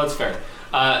Yeah, no, that's fair.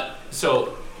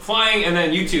 So flying, and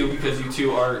then you two, because you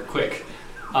two are quick.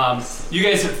 You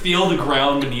guys feel the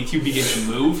ground beneath you begin to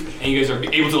move, and you guys are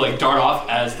able to like dart off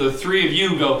as the three of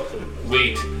you go.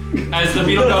 Wait. As the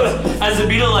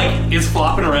beetle like is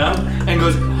flopping around and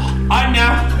goes, I'm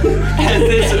now. As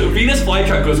this Venus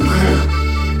flytrap goes.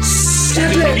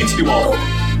 You two all.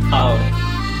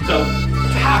 So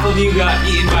half of you got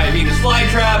eaten by a Venus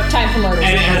flytrap. Time for murder.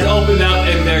 And it has opened up,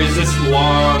 and there's this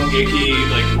long, icky,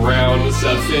 like brown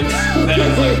substance that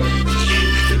is like,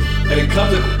 and it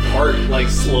comes apart like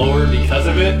slower because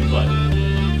of it, but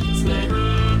it's there.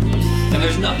 And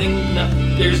there's nothing.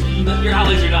 Your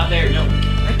allies are not there. No.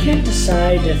 I can't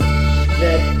decide if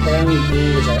that brown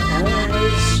beings are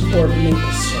allies or being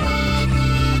concerned.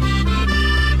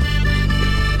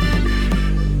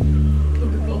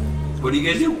 What do you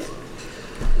guys do?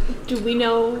 Do we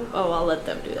know? Oh, I'll let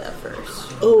them do that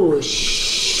first. Oh,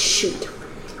 shoot.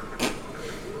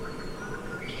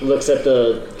 Looks at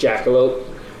the jackalope.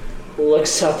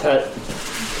 Looks up at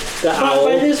the owl.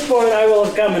 By this point, I will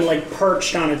have come and like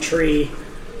perched on a tree.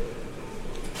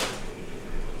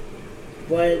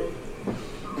 What?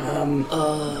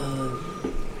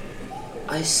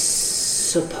 I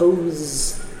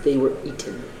suppose they were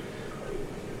eaten.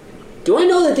 Do I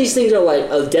know that these things are like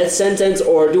a death sentence,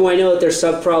 or do I know that they're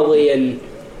probably in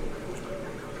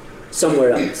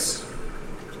somewhere else?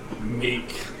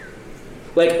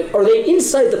 Like, are they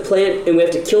inside the plant and we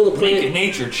have to kill the plant? Make a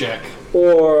nature check.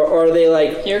 Or are they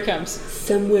like... Here it comes.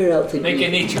 Somewhere else. Make a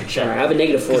nature check. Right, I have a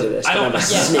 -4 to this. I don't know.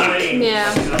 Snake.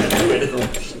 Yeah. Oh,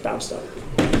 bounced up.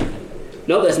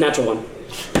 Nope, that's a natural one.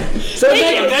 So -3.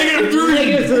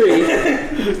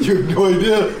 You have no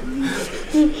idea.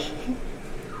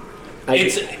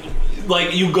 It's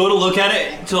like you go to look at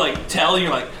it to like tell, and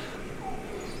you're like,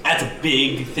 that's a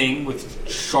big thing with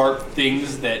sharp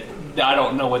things that I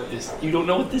don't know what this. You don't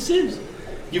know what this is.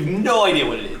 You have no idea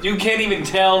what it is. You can't even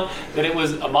tell that it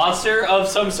was a monster of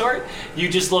some sort. You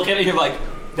just look at it, and you're like,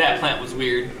 that plant was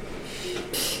weird.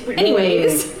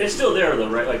 Anyways, It's still there though,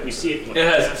 right? Like we see it. It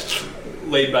has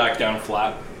laid back down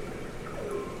flat.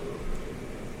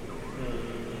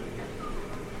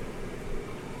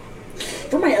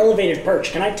 For my elevated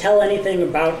perch, can I tell anything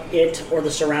about it or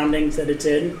the surroundings that it's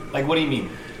in? Like, what do you mean?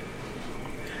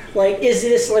 Like, is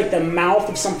this like the mouth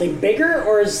of something bigger,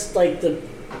 or is like the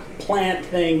plant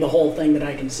thing the whole thing that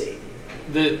I can see?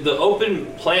 The open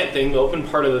plant thing, the open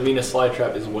part of the Venus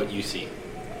flytrap is what you see.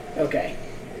 Okay.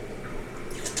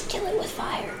 Kill it with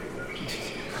fire.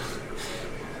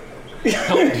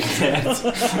 Don't do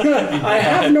that. I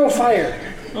have no fire.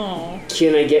 Oh.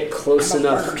 Can I get close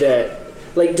enough that...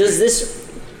 Like, does this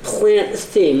plant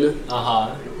thing...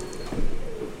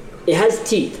 It has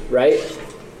teeth, right?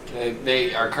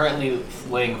 They are currently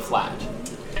laying flat.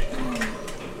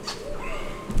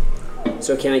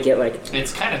 So can I get like...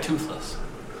 It's kind of toothless.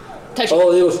 Touch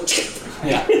Oh, it was...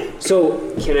 Yeah. So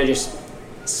can I just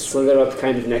slither up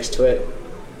kind of next to it?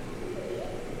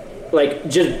 Like,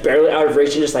 just barely out of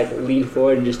reach and just like lean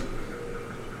forward and just...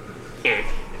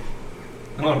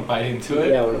 I want to bite into it.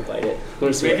 Yeah, I want to bite it.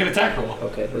 Let's make an attack roll.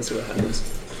 Okay, let's see what happens.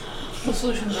 The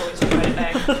solution's always to fight it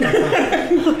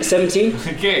back. 17?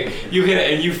 Okay, you hit it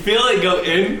and you feel it go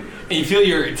in, and you feel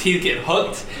your teeth get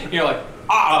hooked. And you're like,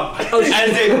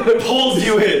 as it pulls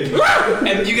you in,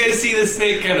 and you guys see the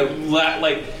snake kind of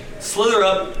like slither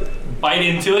up, bite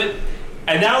into it,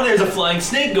 and now there's a flying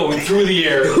snake going through the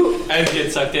air as you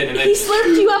get sucked in. And he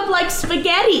slurped you up like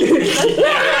spaghetti.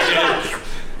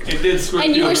 It did slurp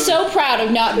And you were up. so proud of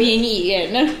not being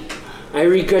eaten. I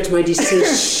regret my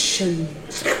decision.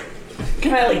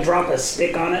 Can I like drop a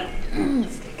stick on it?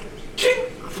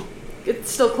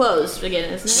 It's still closed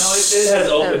again, isn't it? No, it has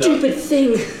opened up. Stupid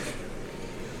thing.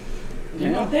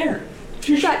 You're not there.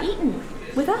 You got eaten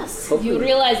with us. You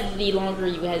realize that the longer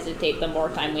you hesitate, the more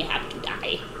time we have to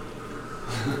die.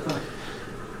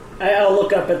 I'll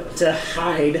look up at to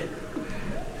hide.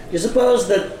 You suppose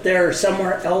that they're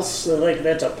somewhere else, like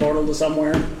that's a portal to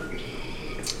somewhere?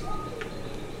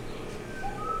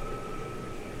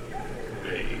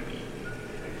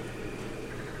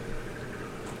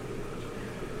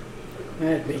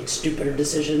 I've made stupider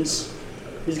decisions.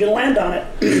 He's gonna land on it.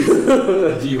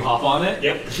 Do you hop on it?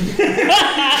 Yep.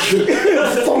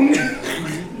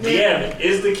 DM,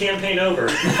 is the campaign over?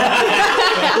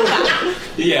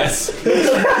 Yes.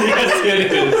 Yes,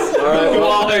 it is. All right, You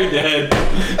all are dead.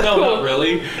 No, not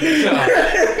really.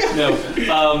 No.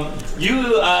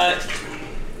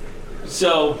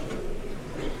 So,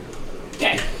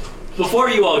 okay. Before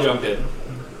you all jump in,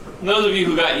 those of you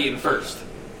who got eaten first,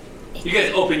 you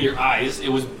guys open your eyes. It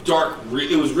was dark.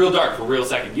 It was real dark for a real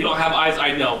second. You don't have eyes,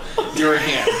 I know. You're a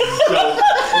hand. So,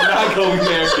 we're not going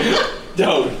there.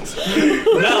 Don't.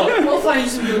 No. We'll find you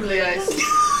some googly eyes.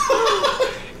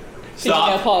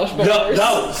 Stop.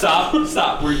 No, stop. Come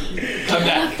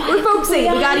back. We're focusing.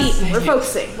 We got eaten. We're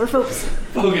focusing.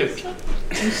 Focus.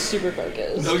 I'm super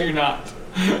focused. No, you're not.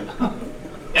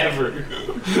 Ever.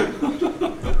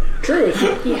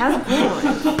 Truth. He has a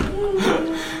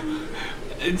point.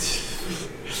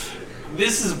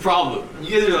 This is a problem.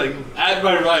 You guys are like at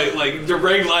my right, like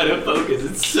direct line of focus.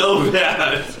 It's so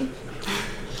bad.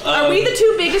 Are we the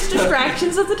two biggest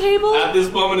distractions at the table? At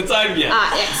this moment in time, yes.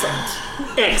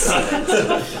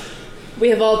 Excellent. We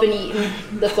have all been eaten.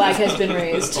 The flag has been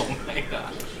raised. Oh my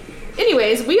god.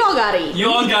 Anyways, we all got eaten. You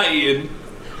all got eaten.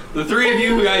 The three of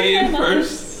you who got eaten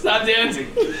first, stop dancing.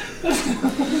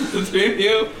 The three of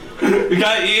you who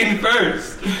got eaten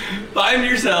first, find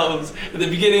yourselves at the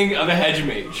beginning of a hedge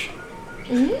mage.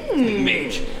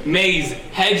 Maze.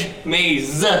 Hedge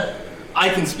maze. I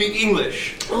can speak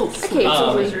English. Oh, okay. It's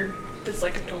a wizard. It's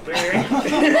like a topiary.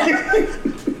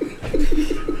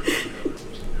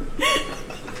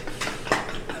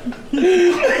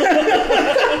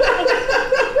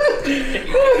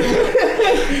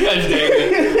 Gosh dang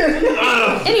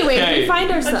it. Anyway, Okay. we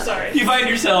find ourselves. I'm sorry. You find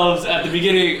yourselves at the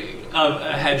beginning of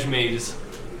a hedge maze.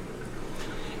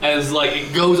 As like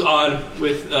it goes on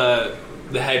with the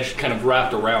hedge kind of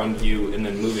wrapped around you and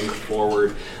then moving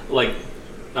forward. Like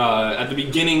at the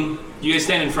beginning, you guys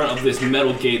stand in front of this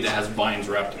metal gate that has vines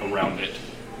wrapped around it.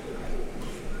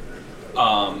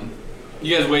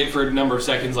 You guys wait for a number of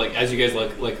seconds, like as you guys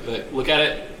look at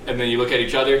it, and then you look at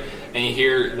each other, and you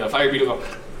hear the fire beetle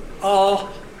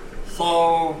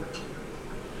go,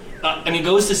 and he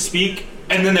goes to speak,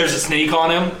 and then there's a snake on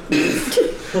him,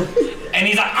 and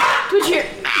he's like, Good year.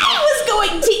 I was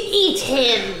going to eat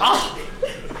him.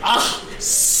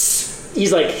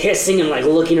 He's like hissing and like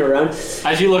looking around.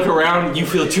 As you look around, you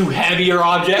feel two heavier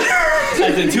objects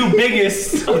as the two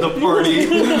biggest of the party.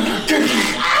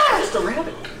 It's a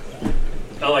rabbit.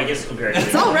 Oh, I guess compared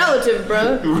It's to all relative,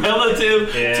 bro.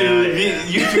 Relative to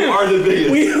you two are the biggest.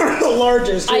 We are the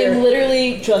largest I here. am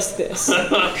literally just this.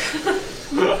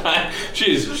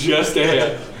 She is just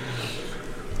ahead.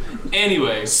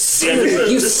 Anyway, this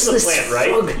is a plant,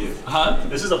 right? huh?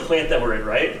 This is a plant that we're in,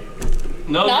 right?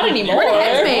 No, Not anymore. We're in a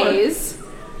hedge maze.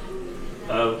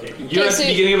 Okay. You're at so the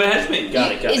beginning of a hedge maze.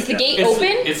 Got it. Is the gate It's open?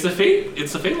 It's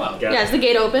the FeyWild. Got Yeah, is the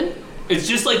gate open? It's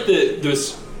just like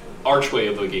this archway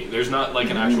of a gate. There's not like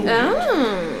an actual gate.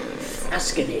 Oh.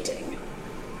 Fascinating.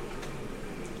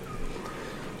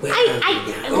 Where are we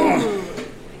now?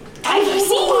 I've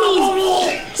seen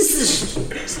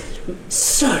these.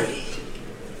 Sorry.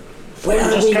 Where He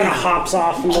are just we kind of now? hops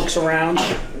off and looks around.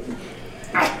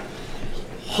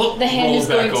 The hand Rolls is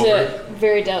going back over. to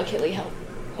very delicately help.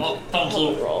 Well, thank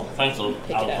Help you. roll. Thank you.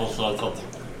 Pick it up.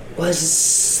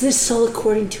 Was this all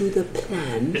according to the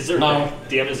plan? Is there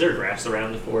DM? Is there grass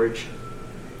around the forge?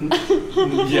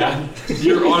 Yeah,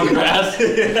 you're on grass.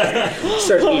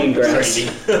 Start eating grass.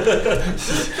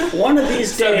 One of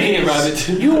these Stop being a days, rabbit.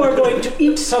 you are going to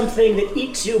eat something that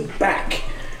eats you back.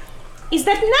 Is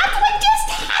that not what just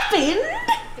happened?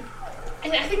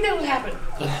 I think that would happen.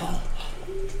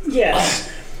 Yes.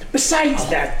 Besides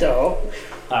that, though,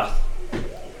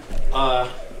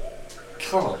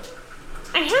 Carl.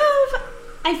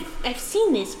 I've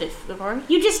seen this before.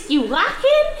 You walk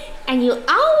in and you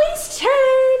always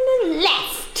turn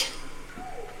left.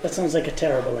 that sounds like a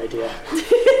terrible idea.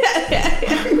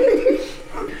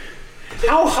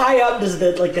 How high up does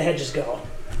the hedges go?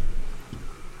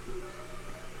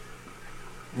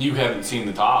 You haven't seen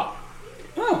the top.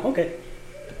 Oh, okay.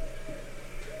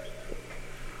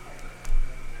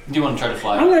 Do you want to try to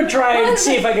fly? I'm gonna try and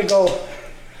see if I can go.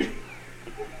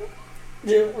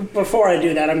 Before I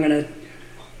do that, I'm gonna.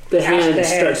 The hand the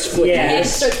hand. starts flicking. Yeah. And it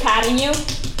starts patting you,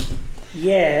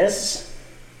 Yes.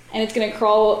 and it's gonna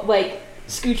crawl, like,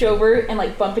 scooch over and,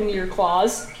 like, bump into your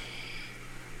claws.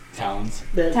 Talons.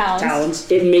 The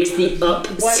Talons. It makes the up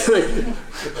What? sign.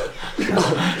 The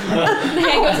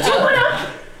hand goes, oh, what up?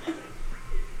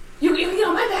 You can get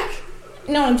on my back.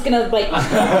 No, it's gonna, like,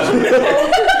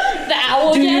 the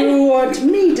owl Do again. you want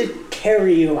me to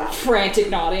carry you out? Frantic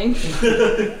nodding.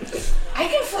 I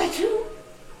can fly too.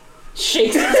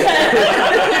 Shakes his head.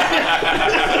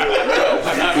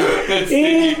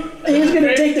 He's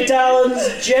gonna take the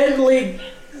talons, gently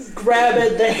grab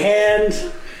at the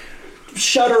hand,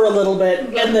 shudder a little bit,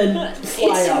 and then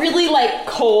fly It's up. really like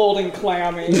cold and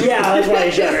clammy. Yeah, that's why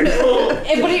he shuddered.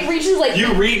 But it reaches like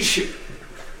You reach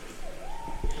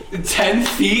 10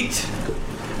 feet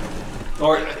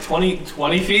or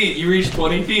 20 feet. You reach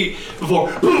 20 feet before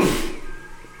poof.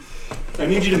 I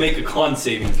need you to make a con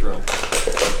saving throw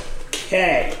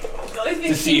Okay.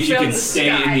 to see if you can stay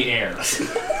in the air.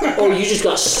 Oh, you just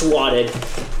got swatted.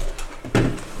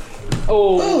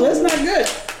 Oh, that's not good.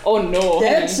 oh no.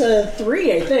 That's a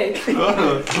 3, I think.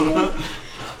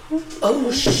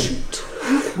 Oh, shoot.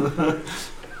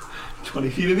 20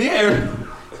 feet in the air.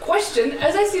 Question: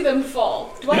 as I see them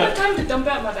fall, do I have time to dump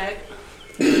out my bag?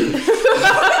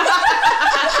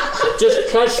 Just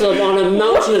catch them on a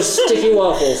mountain of sticky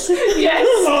waffles. Yes.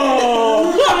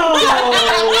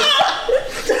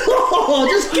 Oh,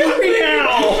 just kill me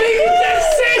now.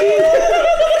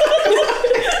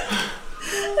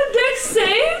 Dex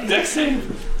save? Dex save.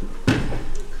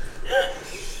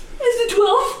 Is it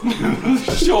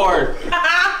 12? Sure.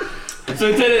 So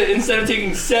instead of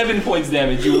taking 7 points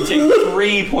damage, you will take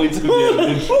 3 points of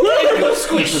damage.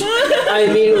 I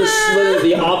immediately slither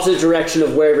the opposite direction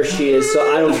of wherever she is,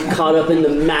 so I don't get caught up in the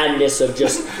madness of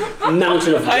just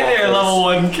mountain of waffles. Hi there, level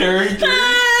 1 character.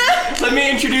 Let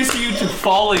me introduce you to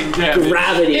falling damage.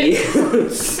 Gravity.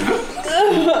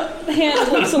 The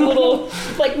hand looks a little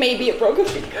like maybe it broke a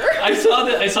finger. I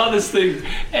saw this thing,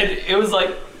 and it was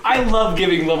like, I love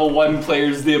giving level 1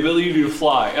 players the ability to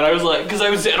fly, and I was like, because I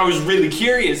was really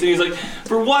curious, and he's like,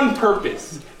 for one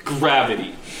purpose,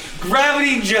 gravity.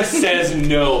 Gravity just says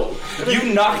no.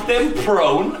 You knock them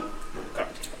prone,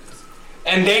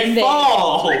 and they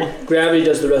fall. Gravity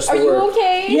does the rest Are of the you work.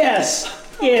 okay? Yes.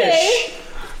 Okay. Ish.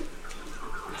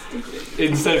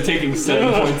 Instead of taking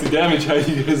 7 points of damage, how are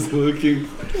you guys looking?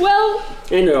 Well,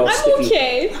 And they're all I'm sticky.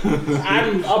 okay.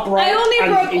 I'm upright. I only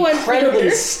I'm broke one incredibly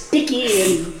finger. sticky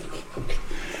and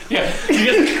Yeah, you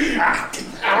just,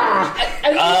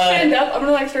 I'm gonna stand up, I'm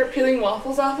gonna like start peeling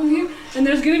waffles off of you, and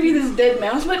there's gonna be this dead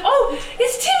mouse. I'm like, oh,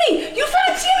 it's Timmy! You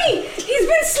found Timmy! He's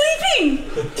been sleeping!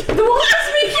 The waffles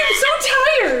make him so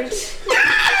tired!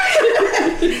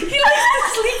 He likes to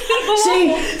sleep in the waffles.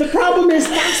 see, the problem is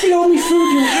that's the only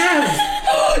food you have.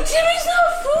 Timmy's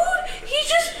not food! He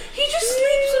just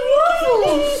sleeps in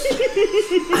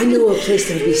waffles! I know a place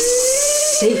that would be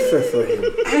safer for him.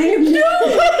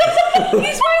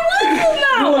 He's my waffle You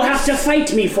now! will have to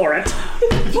fight me for it.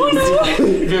 if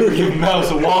you ever give a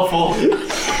mouse a waffle, if you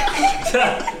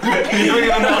ever give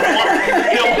a mouse a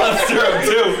waffle, he'll have syrup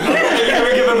too. If you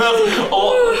ever give a mouse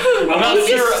You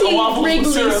syrup, a see waffle Wrigley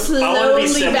with syrup. slowly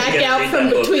seven back again, out read from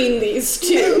that book. between these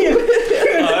two.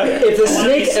 If the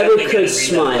snake ever could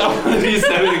smile, He's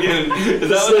 7 again. Is the that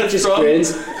what snake that's just from?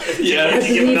 grins. Yeah. I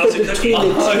You give a believe mouse that a between cookie.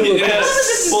 the two of yes.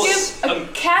 us, Well, Give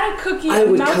a cat a cookie, I a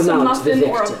would mouse come a out muffin, the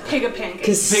or a victor. pig a pancake.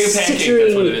 Pig a pancake,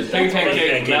 that's what it considering is. Pig a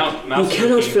pancake, You mouse you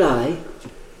cannot cookie. fly,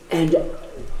 and,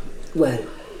 well,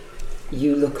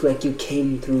 you look like you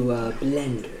came through a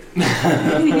blender. A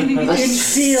It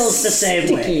feels the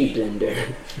same way. sticky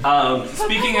blender.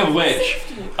 Speaking of which,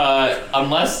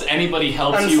 unless anybody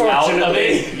helps you out of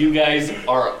it, you guys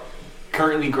are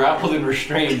currently grappled and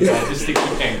restrained by the sticky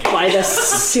pancake. By the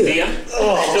suit.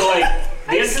 So like,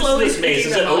 the entrance to this maze,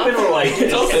 is it open or like?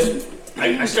 It's open.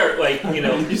 I start like,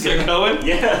 You start going.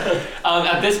 yeah.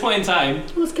 At this point in time,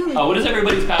 what is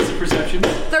everybody's passive perception?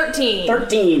 13.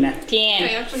 13. I 10.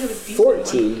 actually have a decent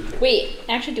 14. Wait,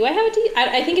 actually, do I have a D?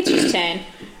 I think it's just 10.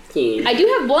 15. I do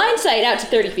have blind sight out to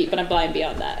 30 feet, but I'm blind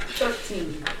beyond that.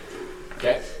 13.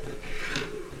 Okay.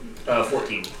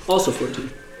 14. Also 14.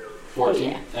 14.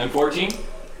 yeah. And 14?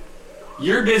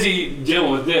 You're busy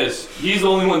dealing with this. He's the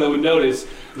only one that would notice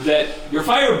that your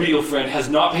fire beetle friend has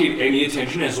not paid any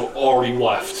attention and has already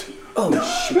left. Oh,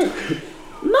 shoot.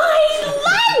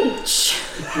 My lunch!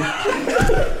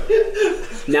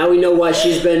 Now we know why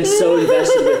she's been so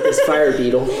invested with this fire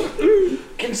beetle.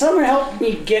 Can someone help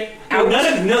me get out?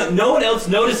 No one else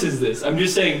notices this. I'm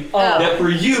just saying that for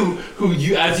you,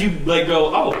 as you like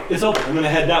go, oh, it's open, I'm gonna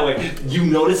head that way. You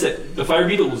notice that the fire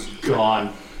beetle was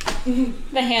gone.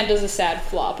 The hand does a sad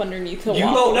flop underneath the You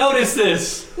wall. won't notice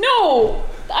this. No!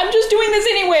 I'm just doing this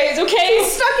anyways, okay?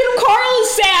 Carl is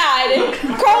sad!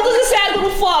 Carl does a sad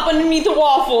little flop underneath the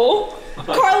waffle.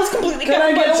 Carl is completely Could I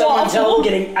covered by get the someone's help waffle.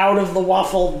 getting out of the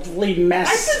waffle I've mess?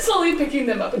 been slowly picking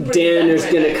them up and putting Dan them is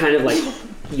back gonna right kind of like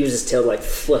use his tail to like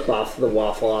flip off the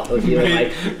waffle off of you and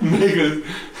like Make a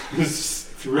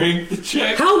Strength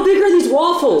check. How big are these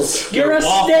waffles? You're a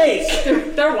waffles.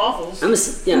 snake. They're waffles. I'm a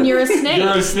And you're a snake.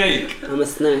 You're a snake. I'm a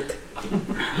snack.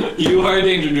 You are a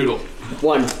danger noodle.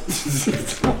 1.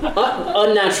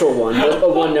 Unnatural 1, but a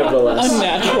 1 nevertheless.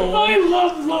 Unnatural. I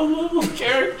love low-level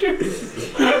characters.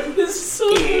 This is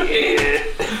so weird.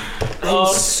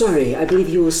 I'm sorry, I believe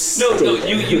you will stay. No,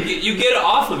 there. you get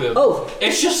off of him. Oh.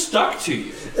 It's just stuck to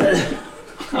you.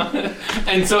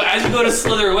 And so as you go to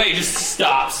slither away, it just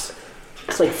stops.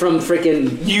 It's like from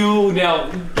freaking. You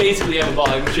now basically have a ball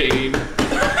and chain.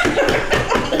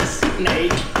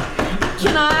 Snake.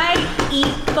 Can I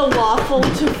eat the waffle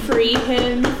to free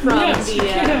him from you the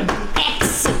can.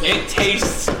 Excellent. It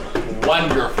tastes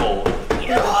wonderful.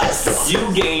 Yes. You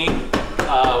gain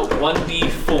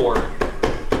 1d4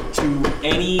 to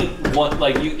any one.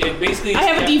 Like you, it basically. I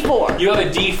have a D4. You have a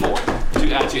d4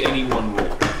 to add to any one roll.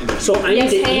 So I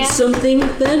Yes, need to eat Hannah? something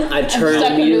then? I've turned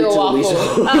stuck you under a into waffle. Lisa.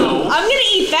 I'm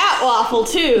gonna eat that waffle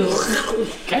too.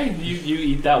 Okay, you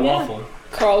eat that waffle.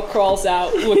 Carl crawls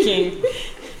out looking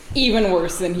even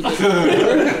worse than he did before.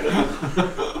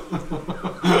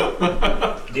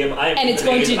 And it's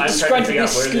going to I'm trying to figure out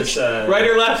disgruntledly where this Right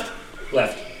or left?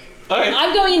 left. Okay.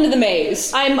 I'm going into the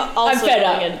maze. I'm also fed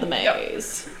going up. into the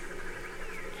maze.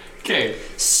 Okay.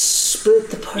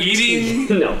 Split the party.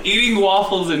 Eating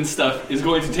waffles and stuff is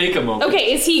going to take a moment.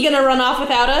 Okay, is he gonna run off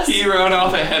without us? He ran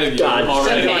off ahead of you God.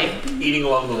 already. Okay. Eating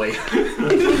along the way.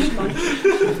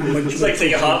 It's like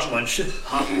taking a hop munch.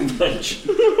 Hop munch.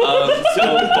 So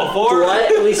before Do I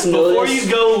at least know before this?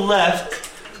 you go left,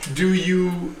 do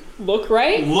you Look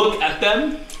right. look at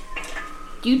them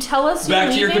You tell us back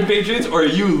you're to your leaving? compatriots, or are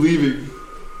you leaving?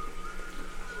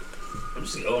 I'm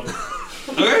just going.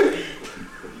 Okay.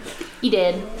 He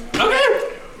did.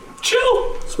 Okay.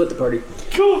 Chill. Split the party.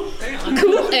 Cool.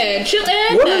 Cool and chill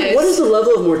and What is the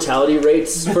level of mortality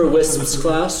rates for Wisp's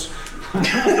class?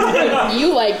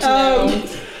 you like to know?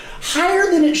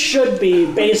 Higher than it should be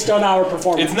based on our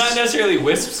performance. It's not necessarily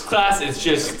Wisp's class. It's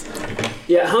just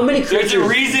Yeah, how many there's creatures? a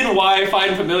reason why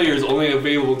Find Familiar is only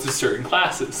available to certain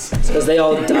classes. Because they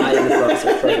all die in the process.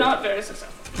 They're Right? not very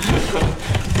successful.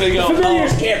 They go.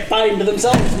 Familiars can't find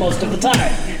themselves most of the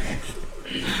time.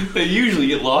 They usually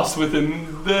get lost within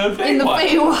the In the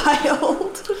Feywild.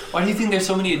 Feywild. Why do you think there's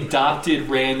so many adopted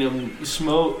random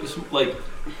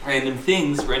random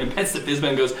things, random pets that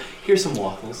Bizman goes, here's some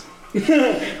waffles.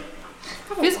 Fizban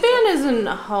isn't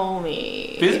a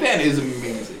homie. Bizman is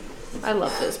amazing. I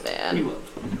love Fizban.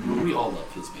 We all love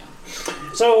Bizman.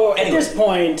 So at this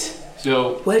point,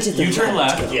 So Where did the you turn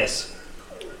rat left. go? Yes.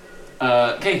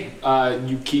 Okay,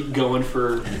 you keep going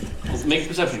for. Make a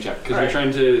perception check because you're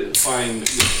trying to find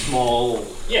this small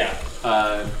Yeah.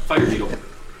 fire beetle.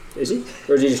 Is he?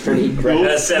 Or is he just trying to eat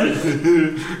crap?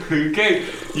 7. Okay,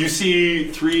 you see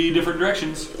 3 different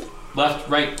directions: left,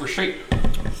 right, or straight.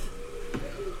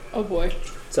 Oh boy.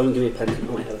 Someone give me a pen.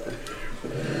 Oh, I have a pen.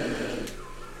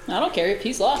 I don't care if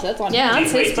he's lost. That's on Yeah, him.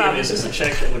 that's his Wait, problem. is this a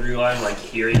check that would rely on like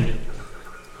hearing,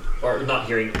 or not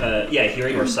hearing?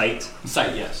 Hearing or sight.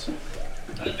 Sight, yes.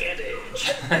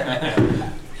 Advantage.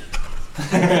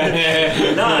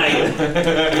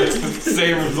 9.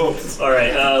 Same results. All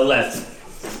right. Left.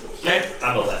 Okay,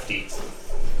 I'm a lefty.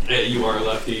 yeah, you are a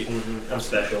lefty. I'm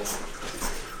special.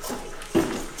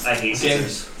 I hate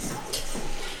scissors.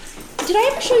 Did I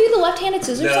ever show you the left-handed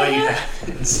scissors No, I you have?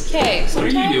 haven't. Okay, What are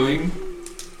you sometime. doing?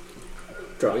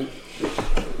 Drawing.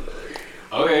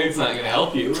 Okay, it's not gonna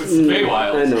help you. It's I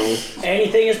Feywild. know.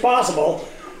 anything is possible.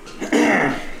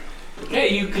 Okay,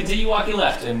 you continue walking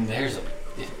left, and there's a.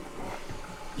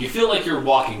 You feel like you're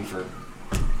walking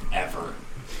forever.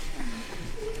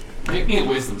 Make me a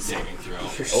wisdom saving throw.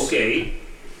 Okay.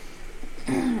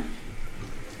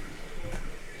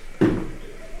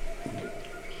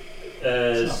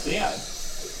 Not bad.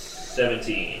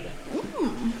 17.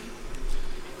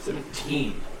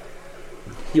 17.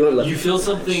 You want left? You feel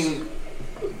something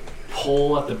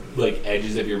pull at the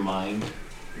edges of your mind.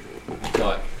 You're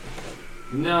like,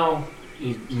 no.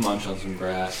 You munch on some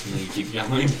grass and then you keep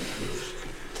going.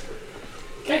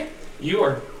 Okay, you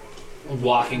are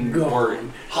walking or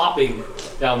hopping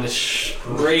down this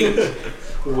straight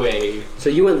way. So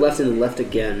you went left and then left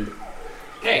again.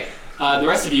 Okay, the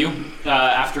rest of you,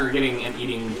 after getting and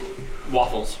eating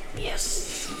waffles,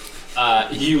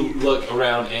 you look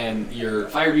around and your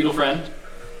fire beetle friend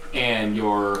and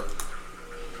your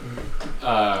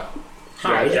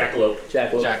Jackalope.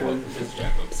 Jackalope. It's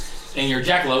jackalope, and your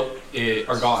jackalope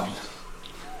are gone.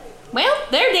 Well,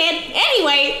 they're dead.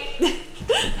 Anyway.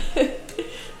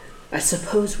 I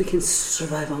suppose we can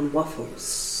survive on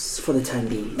waffles for the time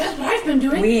being. That's what I've been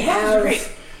doing. We have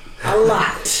A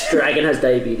lot. Dragon has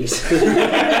diabetes. Dragon.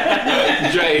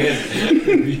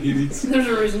 There's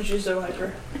a reason she's so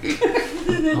hyper.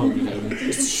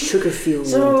 It's sugar-fueled.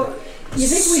 So, you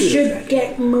think we should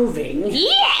get moving?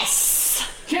 Yes!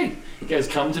 Okay, you guys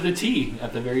come to the T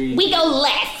at the very... We go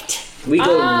left. We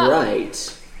go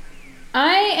right.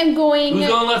 I am going Who's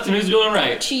going left and who's going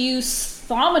right? to use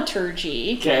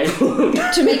thaumaturgy Okay.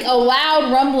 to make a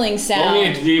loud rumbling Roll me a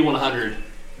sound. D100.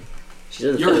 She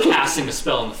You're casting a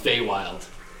spell in the FeyWild.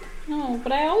 No,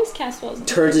 but I always cast spells.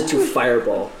 turns into a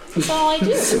fireball. That's all I do.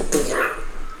 That's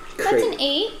Great. an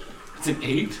 8. It's an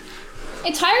 8?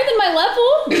 It's higher than my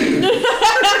level.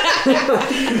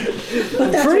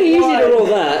 Pretty easy to roll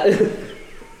that.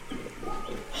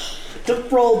 To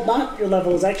roll not your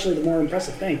level is actually the more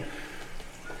impressive thing.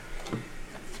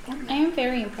 I am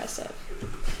very impressive.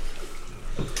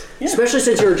 Yeah. Especially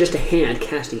since you're just a hand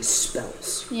casting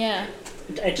spells. Yeah.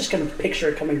 I just kind of picture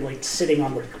it coming like sitting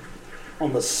on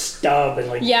the stub and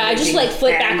like. Yeah, I just like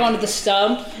flip back onto the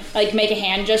stub, like make a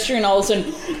hand gesture, and all of a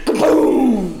sudden,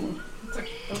 kaboom!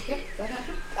 Okay, that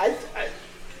happened.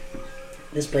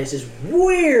 This place is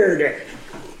weird.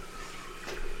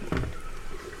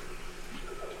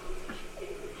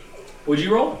 Would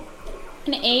you roll?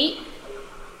 An 8.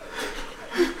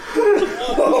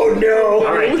 Oh no!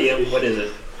 All right, DM, what is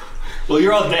it? Well,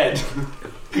 you're all dead.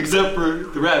 Except for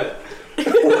the rabbit.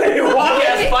 Wait, You what?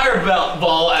 cast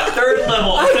Fireball at 3rd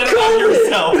level and set it on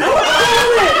yourself.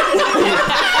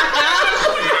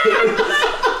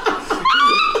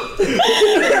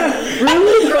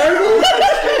 Really, Fireball?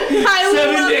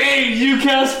 7 to 8, you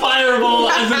cast Fireball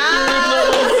as a 3rd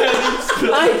level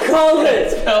spell. I called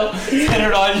it! Spell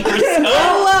centered on yourself.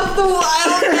 I love the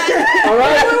wild cat.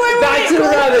 Alright, back to the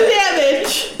rabbit.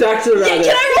 Damage. Back to the rabbit.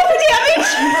 Can I roll for damage?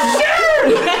 Sure.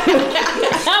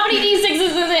 How many d6s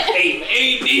is it?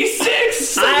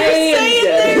 8d6. I am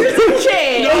dead. There's a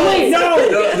chance. No, wait, no!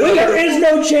 There is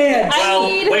no chance. Well,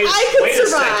 need- wait, I could wait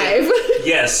survive. a second.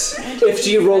 Yes, If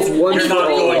she rolls one you're not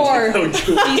Three going more. to go do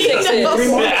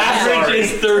D6s. The average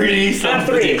is 30 Not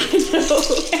something. 3.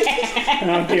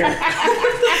 Oh dear.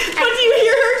 But do you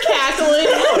hear her cackling?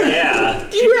 Yeah.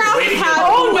 Do you hear how Waiting how-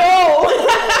 for- Oh no!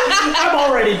 I'm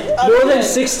already. more than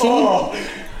 16? Oh.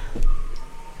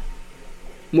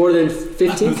 More than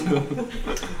 15?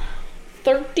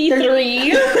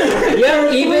 33.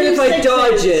 Yeah, even if I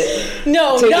dodge it.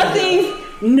 No, Take it nothing.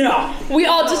 No. We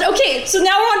all just okay. So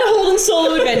now we're on to Holden's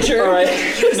solo adventure. Alright.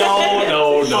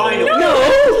 No. No!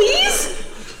 Please.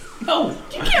 No.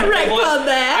 You can't wreck on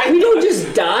that. We don't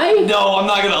just die? No, I'm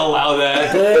not gonna allow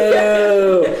that.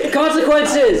 Boo!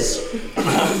 Consequences!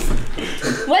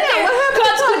 What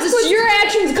consequences to your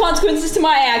actions? Consequences to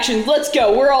my actions. Let's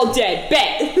go. We're all dead.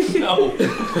 Bet. No.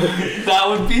 That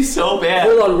would be so bad.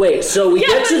 Hold on, wait. So we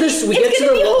get to this. We get to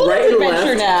the right and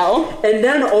adventure left, now. and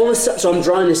then all of a sudden. So I'm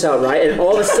drawing this out, right? And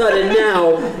all of a sudden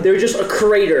now there's just a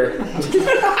crater, and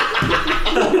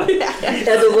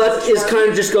the left is kind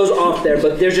of just goes off there,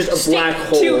 but there's just a black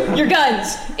hole. To your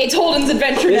guns. It's Holden's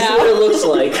adventure This is now. what it looks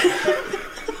like.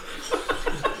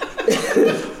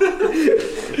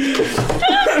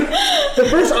 The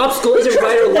first obstacle isn't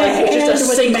right or left; it's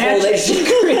just a sinkhole that she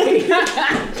created.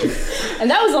 And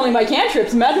that was only my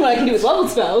cantrips. Imagine what I can do with level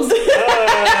spells. Not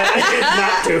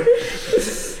to.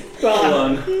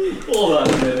 Hold on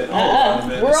a minute.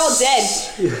 We're all dead.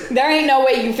 There ain't no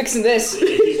way you fixing this.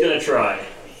 He's gonna try.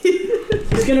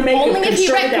 He's gonna make Only a if he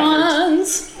concerted effort.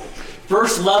 retcons.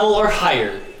 First level or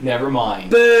higher. Never mind.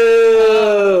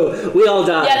 Boo! We all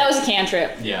died. Yeah, that was a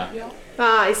cantrip. Yeah.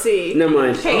 Ah, I see. Never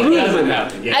mind. Hey. That doesn't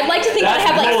happen. Yeah. I'd like to think I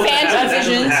have like phantom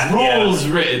visions. Rules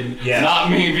written, Yeah. not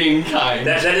me being kind.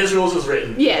 That is rules as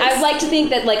written. Yes. I'd like to think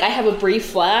that like I have a brief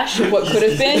flash of what could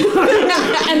have been,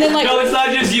 and then like No, it's not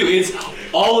just you. It's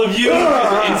all of you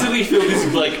instantly feel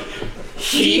this like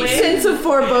heat sense of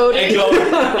foreboding. and go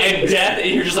and death, and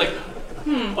you're just like,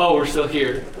 oh, we're still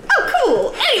here. Oh,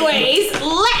 cool. Anyways,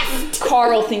 left.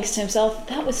 Carl thinks to himself,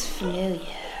 that was familiar.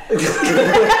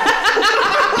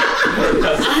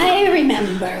 I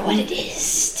remember what it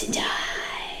is to die.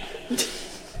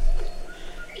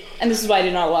 And this is why I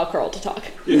did not allow Carl to talk.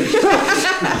 Okay,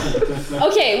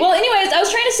 well, anyways, I was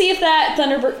trying to see if that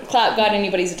thunderclap got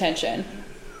anybody's attention.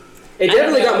 It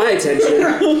definitely got my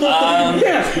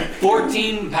attention.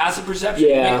 14 passive perception.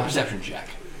 Yeah. Make a perception check.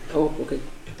 Oh, okay.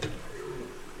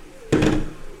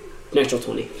 Natural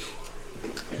 20.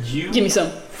 You, Give me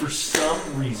some. for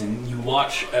some reason, you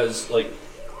watch as like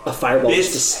A fireball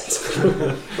Bits. just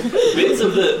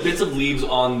descends. bits of leaves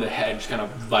on the hedge kind of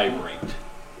vibrate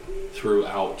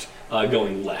throughout,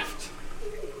 going left.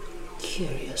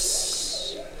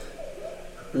 Curious.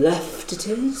 Left it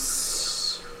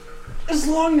is. As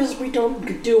long as we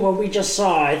don't do what we just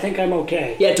saw, I think I'm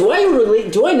okay. Yeah, do I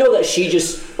know that she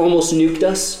just almost nuked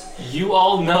us? You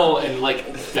all know and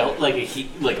like felt like a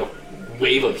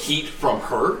wave of heat from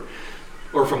her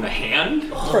or from the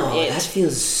hand. From it. That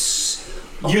feels.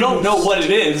 You don't know what it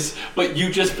is, but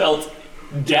you just felt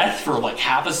death for like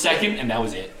half a second, and that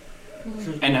was it.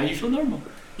 And now you feel normal.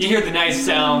 You hear the nice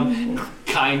sound,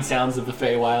 kind sounds of the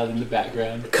FeyWild in the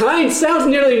background. Kind sounds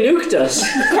nearly nuked us.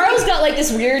 Carl's got like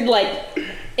this weird, like,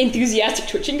 enthusiastic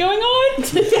twitching going on,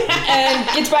 and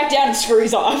gets back down and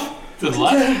scurries off. To the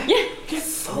left? Yeah.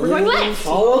 We're going left.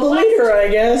 Follow the leader, I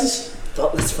guess.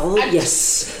 Let's follow.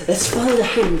 Yes, let's follow the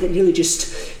hand that nearly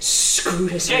just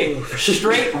screwed us Okay, over.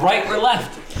 straight, right, or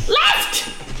left? Left!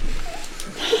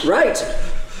 Right.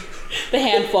 The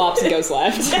hand flops and goes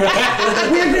left.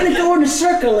 We're gonna go in a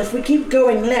circle if we keep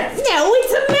going left. No,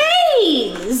 it's a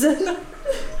maze.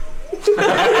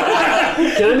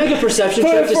 Can I make a perception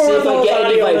check to see if I get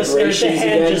any vibrations the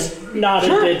hand again? just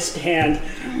nodded its hand.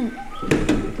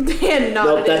 And not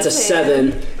Nope, that's a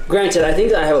 7. Granted, I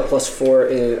think that I have a +4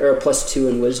 or a +2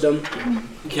 in wisdom.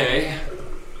 Okay.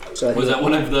 So I think Was that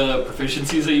one of the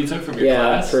proficiencies that you took from your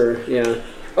yeah, class?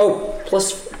 Oh,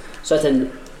 plus. So that's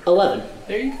an 11.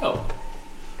 There you go.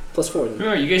 +4 then.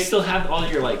 Remember, you guys still have all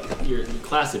your your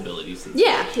class abilities.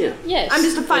 Yeah. Yeah. Yes. I'm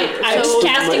just a fighter. I'm so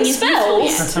casting these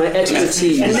spells. That's my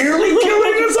expertise. Nearly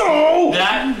killing us all!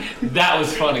 That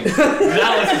was funny.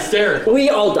 That was hysterical. We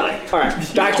all die.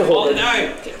 Alright, back to All the Holden.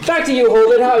 time. Back to you,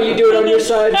 Holden. How are you doing on your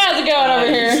side? How's it going over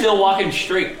You're here? still walking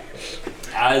straight,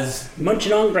 as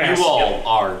Munching on grass. you all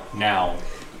are now.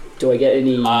 Do I get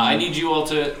any. I need you all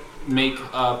to make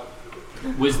a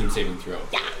wisdom saving throw.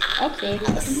 Okay.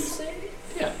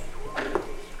 Yeah.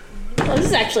 Well, this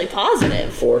is actually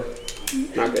positive. 4.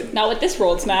 Not good. Not with this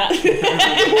roll, it's not. Not with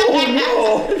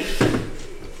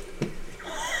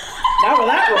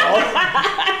that roll.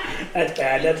 That's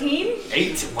bad. That's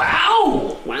 8.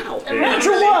 Wow. Wow.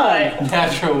 natural 1.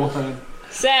 Natural 1.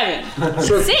 7.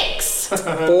 6.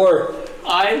 4.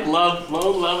 I love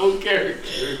low-level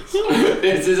characters.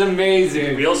 This is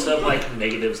amazing. We also have like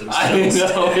negatives and I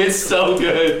stuff. know, it's so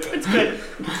good. It's good.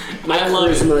 My I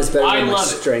love charisma is better I than my love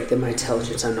it. strength and my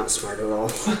intelligence. I'm not smart at all.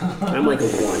 I'm like a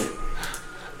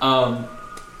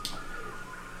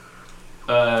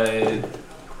 1.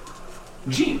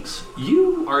 Jinx,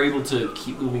 you are able to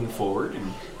keep moving forward,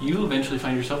 and you eventually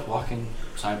find yourself walking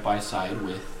side by side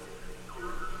with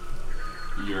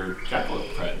your jackalope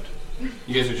friend.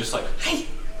 You guys are just like, hey!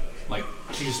 Like,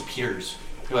 she just appears.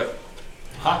 You're like,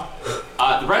 huh?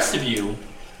 The rest of you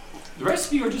are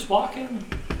just walking.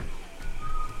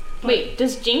 Wait,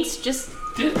 does Jinx just...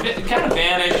 Kind of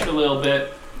vanish a little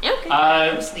bit.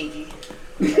 Okay. Sneaky.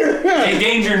 A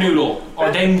danger noodle.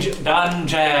 Or danger Noodle.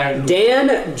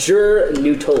 Danger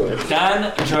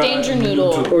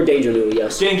noodle. Or danger noodle,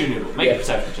 yes. Danger noodle. Make a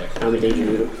perception check. I'm a danger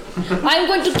noodle. I'm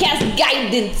going to cast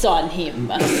guidance on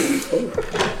him.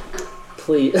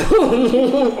 Please.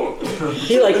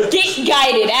 He like Get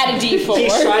guided, add a d4. he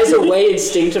shies away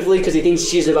instinctively because he thinks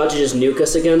she's about to just nuke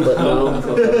us again, but no.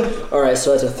 Alright,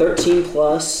 so that's a 13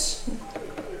 plus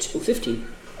 15.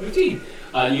 15.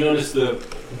 You notice the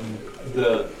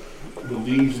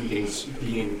leaves and things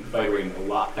vibrating a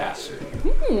lot faster.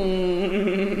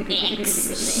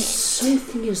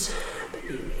 Something is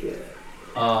happening here.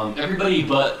 Everybody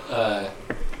but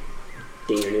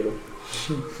Danger noodle.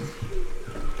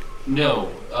 no,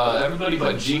 everybody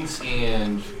but Jinx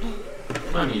and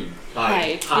I mean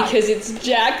Hi, because it's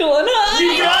Jackal and I.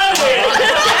 You got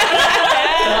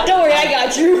it! Don't worry, I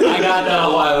got you. I got that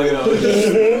a while ago.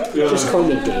 Just call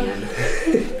me Dan.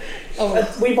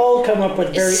 We've all come up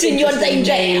with very Senor interesting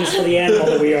Danger. names for the animal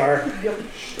that we are.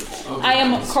 I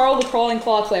am Carl the Crawling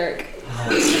Claw Cleric.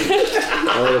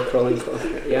 Oh, crawling claw.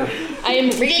 Yeah. I am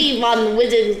really von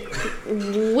Whitaker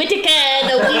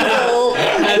the Weasel.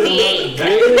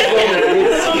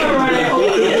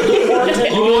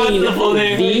 You want the full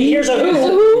name? Here's a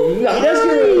who. He does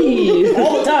hear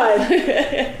all the time.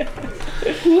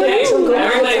 Hey,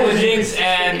 everybody with Jinx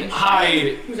and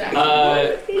Hyde,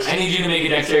 I need you to make a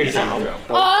dexterity saving throw.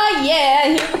 Oh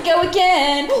yeah, here we go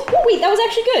again. Oh wait, that was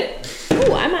actually good.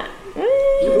 Ooh, I'm gonna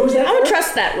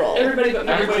trust that roll. Everybody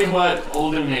but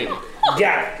Olden and Hayden.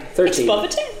 Yeah. 13. Above a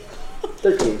 10.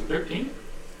 13. 13?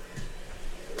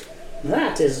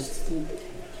 That is.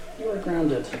 You are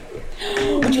grounded.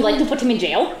 Would you like to put him in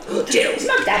jail? Jail. It's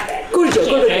not that bad. Go to jail.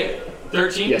 Go to jail. Okay,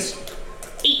 13? Yes.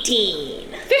 18.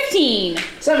 15.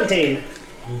 17.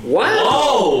 Wow.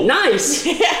 Whoa! Nice.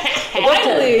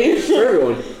 Finally. For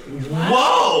everyone.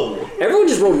 Whoa! Everyone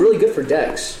just rolled really good for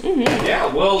Dex. Yeah,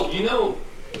 well,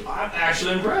 I'm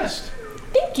actually impressed.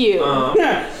 Thank you.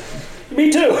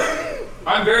 Me too.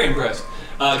 I'm very impressed,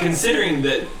 considering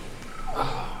that.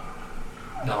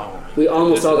 No, I won't. We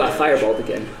almost all got fireballed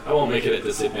again. I won't make it a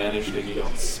disadvantage because you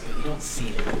don't see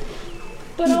me.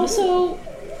 But also,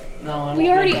 we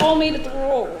already all made it the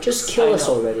roll. Just kill us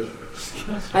already.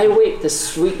 I await the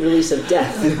sweet release of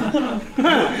death.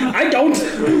 I don't.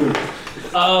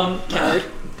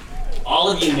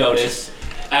 All of you notice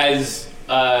as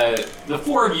the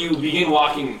four of you begin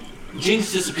walking,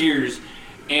 Jinx disappears,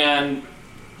 and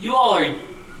you all are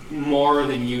more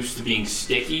than used to being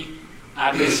sticky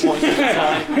at this point in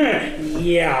time.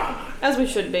 Yeah. As we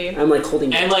should be. I'm like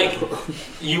holding. And like,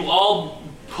 you all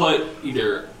put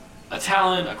either a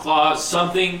talon, a claw,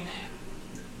 something,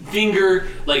 finger,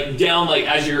 like down, like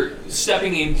as you're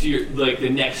stepping into your, like the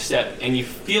next step, and you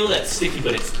feel that sticky,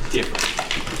 but it's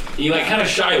different. And you like kind of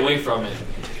shy away from it,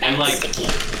 and like,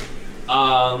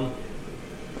 all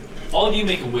of you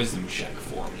make a wisdom check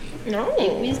for me. No.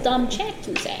 A wisdom check,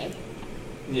 you say?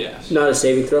 Yes. Not a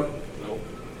saving throw. Nope.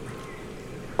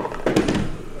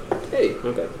 Hey,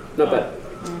 okay, not bad.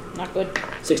 Not good.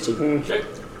 16. Okay.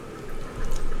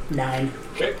 9.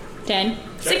 Okay. 10.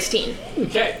 16.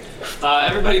 Okay.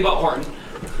 Everybody but Horton.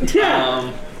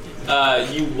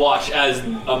 You watch as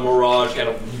a mirage kind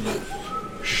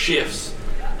of shifts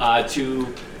to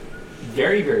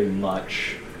very, very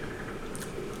much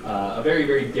a very,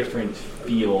 very different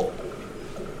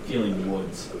feeling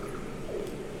woods.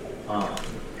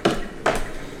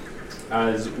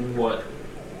 As what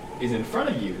is in front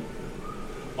of you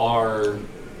are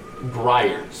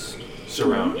briars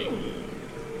surrounding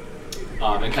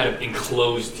and kind of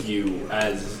enclosed you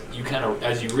as you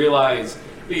realize,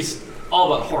 at least all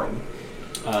but Horton,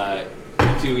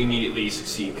 to immediately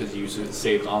succeed because you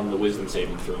saved on the wisdom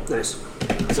saving throw. Nice.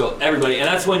 So everybody, and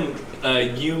that's when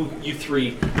you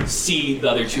three see the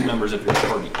other two members of your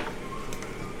party.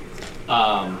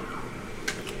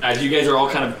 As you guys are all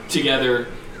kind of together,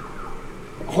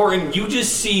 Horton, you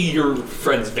just see your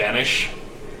friends vanish.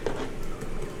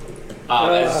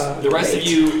 As the rest of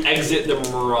you exit the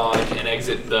mirage and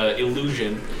exit the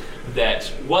illusion that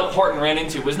what Horton ran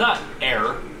into was not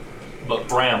air, but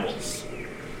brambles,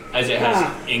 as it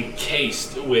has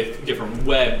encased with different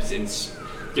webs and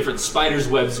different spiders'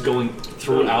 webs going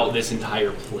throughout this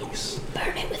entire place.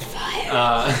 Burn it with fire.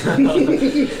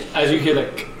 As you hear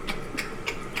the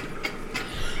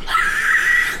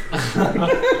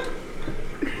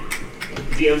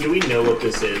DM, do we know what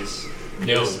this is?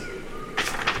 no.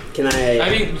 Can I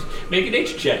mean, make a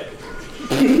nature check.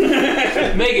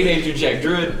 Make a nature check,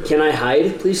 Druid. Can I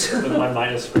hide, please? With my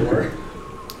 -4.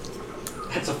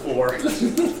 That's a 4.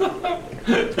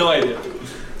 No idea.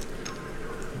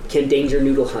 Can Danger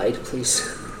Noodle hide, please?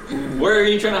 Where are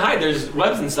you trying to hide? There's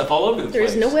webs and stuff all over the place.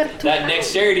 There's nowhere to That hide.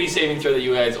 dexterity saving throw that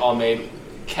you guys all made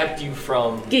kept you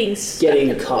from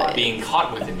Getting caught. being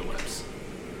caught within the webs.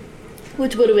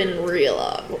 Which would have been real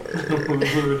awkward.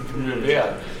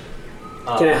 Yeah.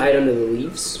 Can I hide under the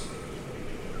leaves?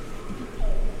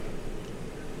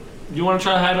 You want to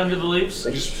try to hide under the leaves?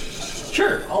 Like,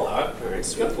 Sure. I'll allow it. Alright, Go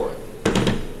sweet. for it.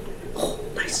 Oh,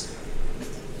 nice.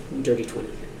 Dirty 20.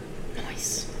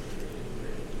 Nice.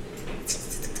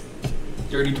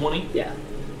 Dirty 20? Yeah.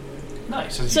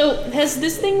 Nice. As So, has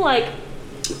this thing, like,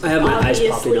 I have my eyes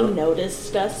popping obviously up.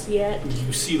 noticed us yet?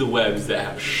 you see the webs that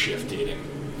have shifted and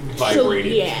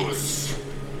vibrated. yes.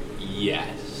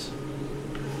 Yes.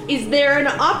 Is there an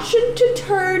option to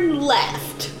turn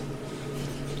left?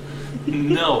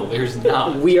 No, there's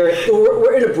not. We're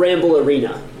in a bramble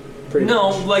arena. Pretty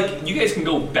No, much. like, you guys can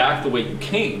go back the way you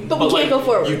came. But we can't like, go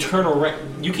forward. You turn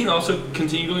around. You can also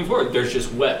continue going forward. There's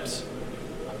just webs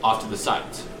off to the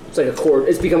sides. It's like a corridor.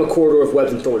 It's become a corridor of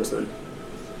webs and thorns then.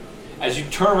 As you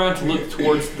turn around to look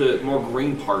towards the more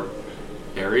green part,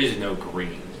 there is no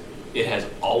green. It has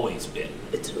always been.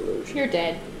 It's an illusion. You're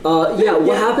dead. Yeah,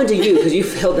 what happened to you? Because you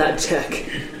failed that check.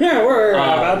 Yeah, we're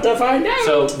about to find out.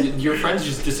 So your friends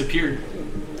just disappeared.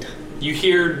 You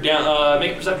hear down.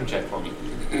 Make a perception check for me.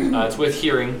 It's with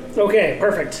hearing. Okay,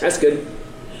 perfect. That's good.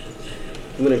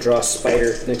 I'm gonna draw a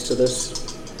spider next to this.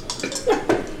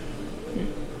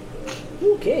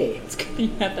 Okay. It's good you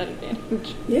had that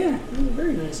advantage. Yeah,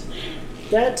 very nice.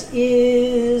 That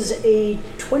is a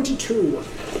 22.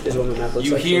 Is what my map looks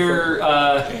You like.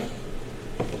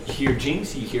 hear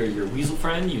Jinx. You hear your weasel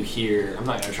friend. You hear. I'm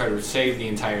not gonna try to say the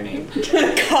entire name.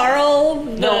 Carl?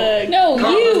 No. No,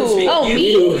 Carl doesn't speak. Oh, You-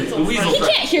 me? The weasel He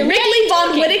friend. can't hear me. Wrigley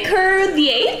Von Whitaker the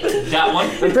 8th? That one.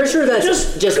 I'm pretty sure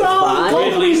that's just Call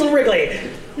five. Weasel Wrigley.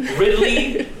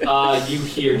 Ridley, you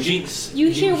hear Jinx. You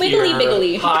hear Wiggly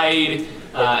Biggly. Hyde,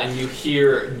 and you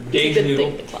hear Deja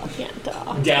Noodle Can't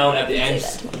talk. down at the end.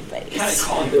 Say that to my face. Kind of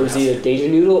calling It was either Deja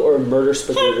Noodle or Murder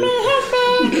Spaghetti.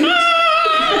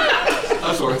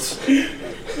 of sorts.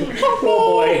 Oh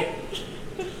boy.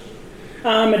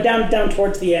 Down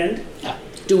towards the end.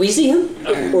 Do we see him?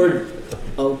 Or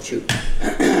oh shoot.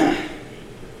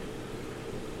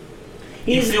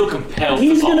 You feel compelled.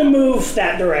 He's to gonna follow. move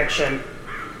that direction.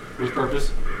 With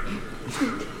purpose.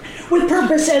 With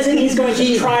purpose as in he's going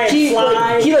to try and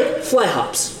fly. He fly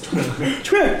hops.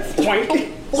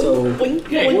 Boink. So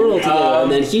Okay. we're all together,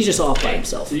 and then he's just off by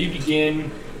himself. So you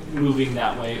begin moving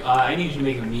that way. I need you to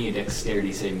make a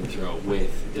dexterity saving throw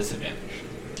with disadvantage.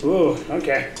 Ooh,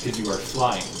 okay. Because you are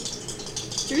flying.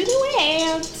 Through the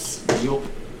waves. Yup.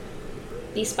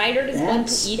 The spider is going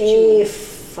That's to eat a you.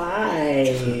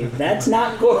 5. That's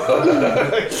not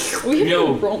good. We have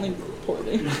No. been rolling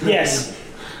poorly. Yes.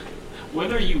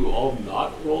 When are you all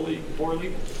not rolling poorly?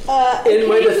 In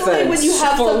my defense, When you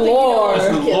have For something lore. you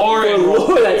know. Lauren.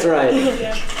 oh, that's right.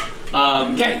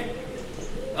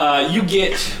 Okay. You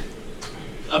get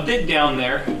a bit down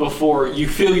there before you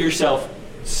feel yourself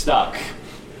stuck.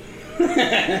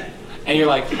 And you're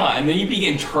like, huh, and then you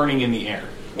begin turning in the air.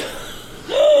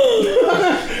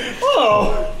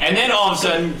 Oh. And then all of a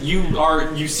sudden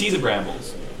you see the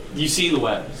brambles. You see the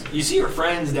webs. You see your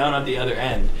friends down at the other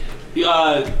end.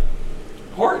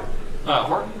 Horton,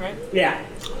 right? Yeah.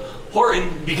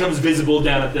 Horton becomes visible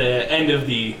down at the end of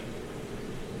the...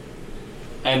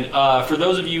 And for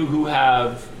those of you who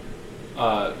have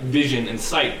vision and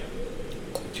sight,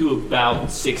 to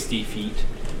about 60 feet.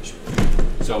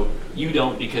 So you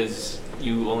don't because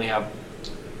you only have...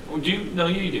 Oh, do you? No,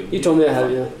 you do. You told me I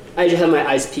have, yeah. I just have my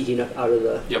eyes peeking up out of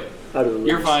the Yep. out of the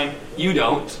You're lens. fine. You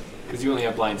don't because you only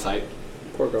have blind sight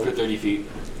Poor girl. for 30 feet.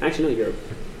 Actually, no, you're.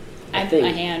 I'm thing.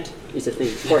 a hand. It's a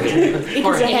thing. Poor hand.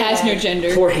 Poor It has no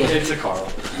gender. Poor hand. It's a Carl.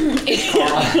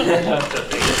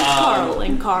 Carl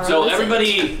and Carl. So is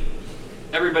it?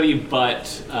 everybody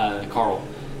but Carl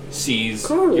sees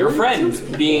Carl, your what friend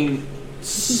sounds- being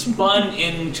spun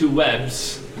into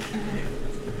webs.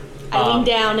 I lean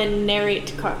down and narrate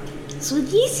to Carl. So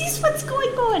this is what's going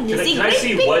on. Can I- There's a can I great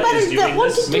see big what is butter doing that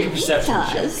wanted this? to Make a eat perception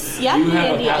check. us. Yeah, You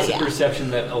have a yeah, passive yeah. perception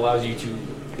that allows you to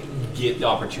get the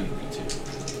opportunity to.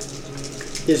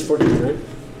 There's 14, right?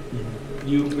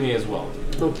 You may as well.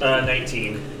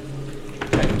 19.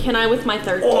 Can I with my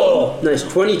 13? Oh. Nice.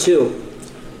 22.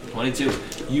 22.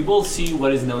 You will see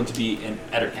what is known to be an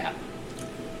ettercap.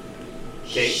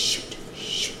 Okay.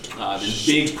 There's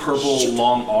big purple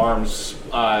long arms,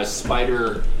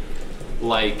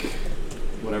 spider-like,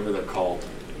 whatever they're called.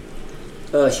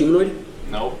 Humanoid?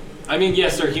 No. I mean,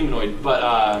 yes, they're humanoid,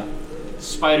 but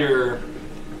spider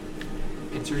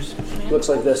pincers? Looks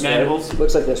like this, Mandibles. right?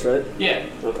 Looks like this, right? Yeah.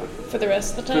 Okay. For the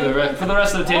rest of the For time. the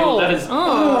rest of the table, that is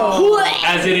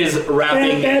as it is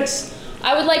wrapping. That's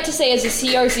I would like to say, as a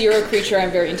CR0 creature, I'm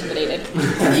very intimidated.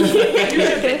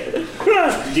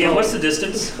 DM, what's the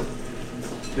distance?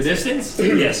 The distance?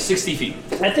 Yes. 60 feet.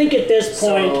 I think at this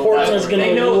point, So, Horton is going they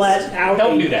to know- let out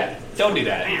Don't a do that. Don't do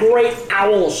that. great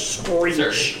owl screech,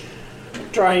 Sir.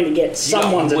 trying to get You got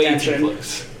someone's way too attention.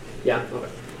 close. Yeah. Okay.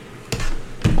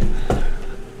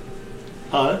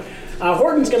 Huh?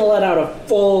 Horton's going to let out a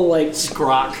full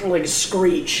Scrock.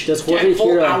 screech. Does Horton full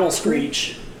hear a? owl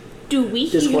screech. Do we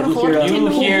Does hear Horton hear a- You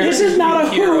hear. This is not a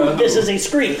you hear hoot. This is a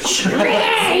screech.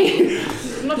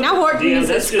 Now Horton DM, is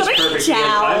a that's just perfect. screech Because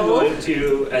I'm owl. going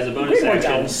to, as a bonus Great ones,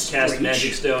 action, owls. cast Screech.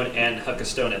 Magic Stone and Huck a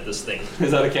Stone at this thing.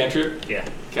 Is that a cantrip? Yeah.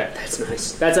 Okay. That's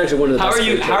nice. That's actually one of the How best. are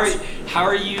you? cantrips. How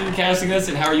are you casting this,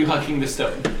 and how are you hucking the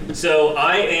stone? So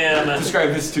I am Describe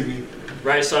this to me.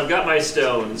 right. So I've got my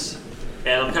stones,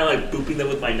 and I'm kind of like booping them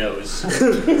with my nose.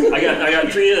 I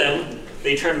got 3 of them.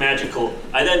 They turn magical.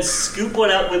 I then scoop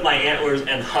one out with my antlers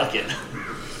and huck it.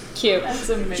 Cute. That's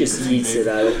amazing. Just yeets it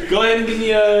out. Go ahead and give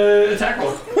me a attack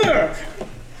roll.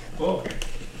 Whoa.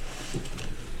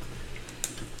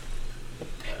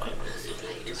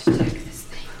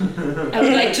 I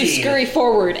would like to scurry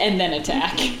forward and then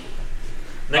attack.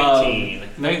 19.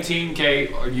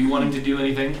 19K. Are you wanting to do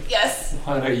anything? Yes.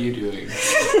 What are you doing?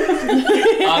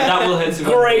 That will hit.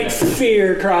 Great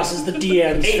fear crosses the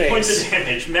DM's 8 points face. of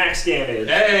damage, max damage.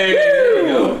 Hey, there we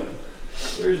go.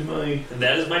 Where's my? And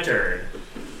that is my turn.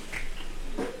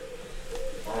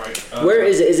 All right. Where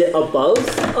is it? Is it above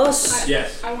us?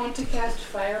 Yes. I want to cast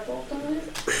Firebolt on it.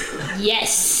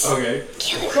 Yes. Okay.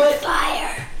 But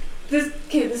Fire.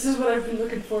 this is what I've been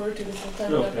looking forward to this whole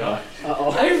time. Oh god.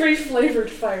 Uh-oh. I've reflavored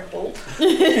Firebolt.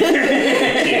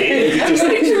 I'm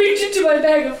going to reach into my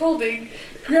bag of holding,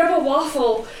 grab a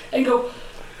waffle, and go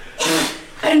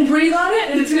and breathe on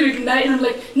it, and it's going to ignite. And I'm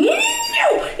like, no,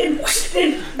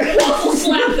 Waffle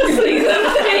slap this thing in the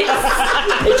face.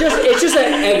 It's just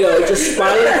an Eggo just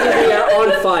spiraling through the air on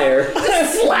fire.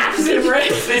 Slaps him right.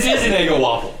 This is an Eggo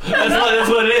waffle. That's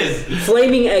what it is.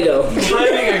 Flaming Eggo.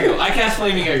 Flaming Eggo. I cast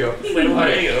Flaming Eggo. Flaming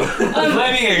Eggo.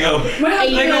 Flaming Eggo. My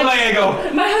husband, Eggo my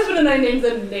Eggo. my husband and I named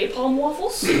them napalm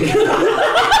waffles.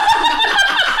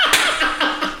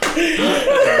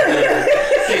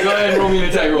 Okay, go ahead and roll me an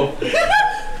attack roll.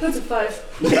 That's a 5.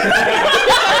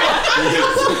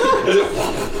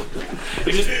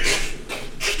 It just...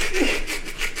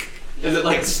 As it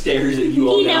like stares at you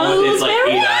all He now knows with its like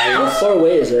very 8 How eyes. far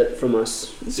away is it from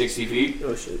us? 60 feet.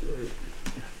 Oh shit.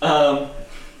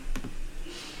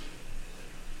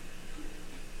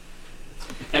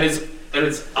 And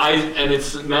its eyes and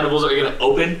its mandibles are gonna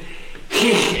open.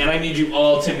 And I need you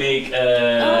all to make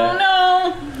Oh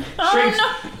no. strength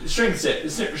check.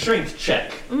 Strength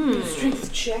check.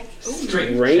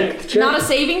 Strength Rank check. check? Not a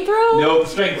saving throw? No,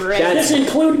 strength. That's This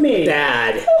include me.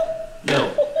 bad.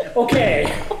 No.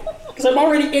 Okay. Because I'm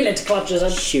already in its clutches.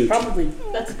 I'm Shoot. probably.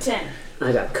 That's a 10.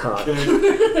 I got caught.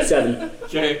 7.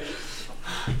 Okay.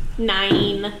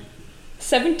 9.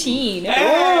 17.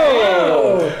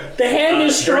 Oh! The hand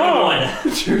is strong.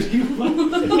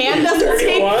 31. Hand doesn't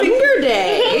skip 31. finger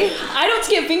day. I don't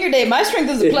skip finger day. My strength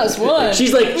is a +1.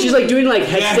 She's like doing like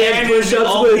headstand push-ups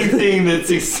only with. thing that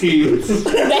succeeds.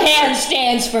 The hand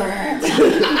stands firm.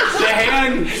 The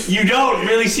hand, you don't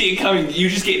really see it coming. You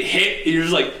just get hit. And you're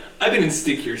just like, I've been in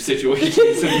stickier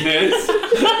situations than this.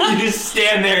 You just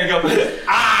stand there and go,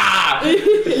 ah!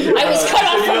 I was cut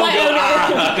off from my owner.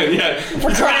 Ah! Yeah. For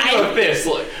trying to do a fist.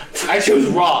 Look, I chose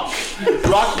rock.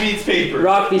 Rock beats paper.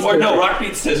 Rock beats or no, paper. rock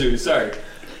beats scissors. Sorry.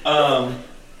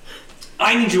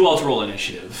 I need you all to roll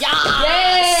initiative.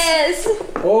 Yes.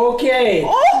 Okay.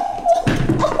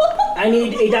 I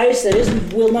need a dice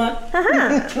that will not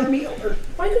turn me over.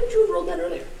 Why couldn't you have rolled that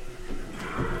earlier?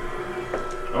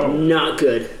 Not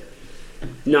good.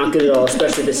 Not good at all,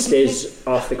 especially if it stays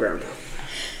off the ground.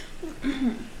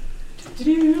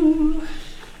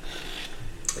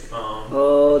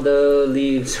 Oh, the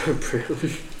leaves are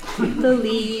brown. The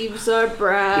leaves are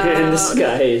brown. And the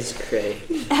sky is gray.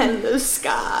 And the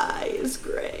sky is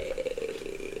gray.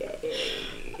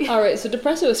 All right, so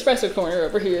Depresso Espresso Corner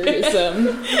over here is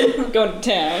going to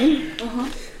town.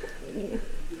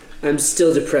 I'm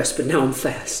still depressed, but now I'm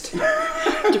fast.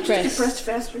 Depressed. Pressed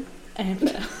faster. And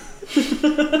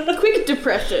Quick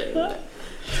depression.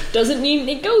 doesn't mean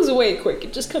it goes away quick.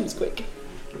 It just comes quick.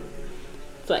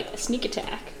 It's like a sneak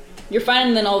attack. You're fine,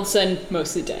 and then all of a sudden,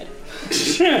 mostly dead.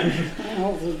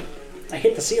 Well, I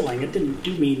hit the ceiling. It didn't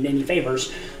do me any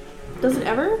favors. Does it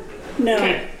ever?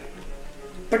 No.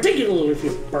 Particularly if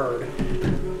you're a bird.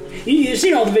 You've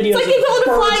seen all the videos It's like you of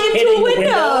flying into birds a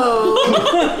window.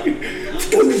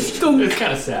 hitting the It's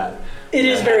kind of sad. It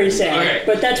is very sad, Okay.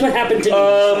 but that's what happened to me.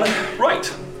 Right.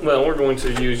 Well, we're going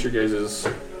to use your guys'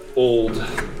 old.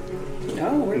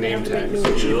 No, we're going to have to make new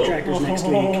tags. initiative trackers next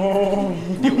week.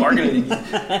 You are gonna.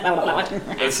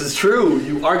 This is true.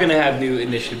 You are gonna have new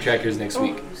initiative trackers next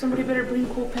week. Somebody better bring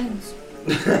cool pens.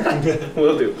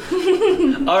 Will do.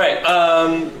 All right.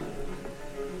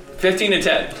 15 to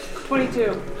 10.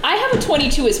 22. I have a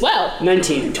 22 as well.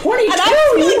 19. 22! And I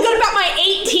was really good about my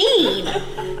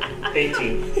 18.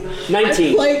 18.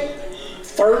 19. Like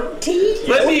 13?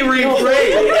 Let me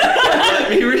rephrase. Let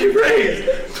me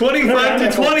rephrase. 25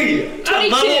 to 20. At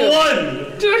 22. level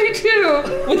 1. 22.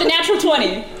 With a natural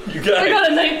 20. You got I it.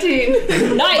 got a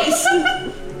 19. Nice.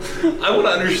 I want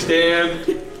to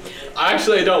understand.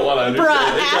 Actually, I don't want to understand.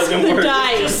 Bruh, It ask doesn't the work.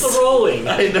 Just dice. the rolling.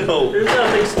 I know. There's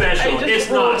nothing special. I just It's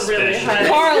not rolled really special. high.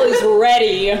 Carl is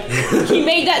ready. He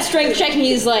made that strength check and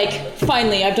he's like,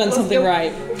 finally, I've done something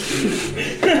right.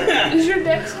 Is your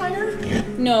dex higher?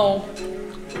 No.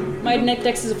 My net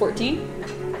dex is a 14.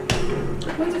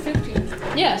 Mine's a 15.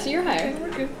 Yeah, so you're higher.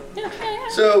 We're good. Yeah.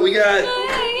 So we got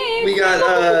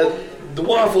the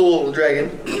waffle dragon.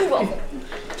 The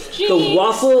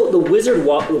waffle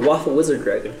wizard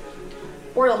dragon.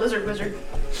 Or a lizard wizard.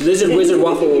 Lizard wizard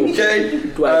waffle. Okay.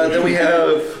 Then we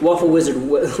have Waffle wizard.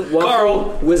 Waffle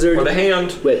Carl wizard. for the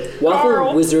hand. Wait. Waffle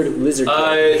Carl. wizard lizard.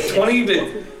 dragon. 20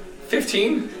 to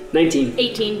 15. 19.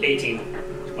 18. 18.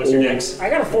 What's your dex? I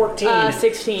got a 14.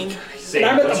 16. Same.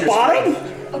 and I'm at What's the your bottom?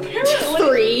 strength?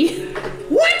 Apparently. 3.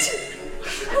 What?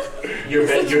 You're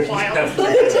wild.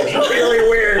 Really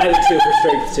weird. I have a 2 for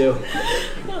strength too.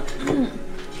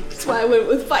 That's why I went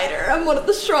with fighter. I'm one of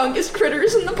the strongest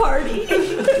critters in the party.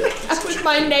 With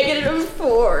my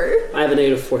 -4. I have a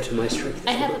 -4 to my strength.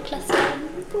 I have a +1.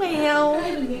 Well.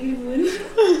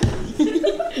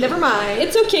 Never mind.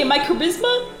 It's okay, my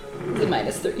charisma is a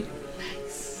 -3.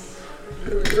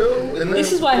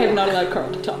 This is why I have not allowed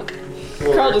Carl to talk.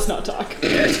 Carl does not talk.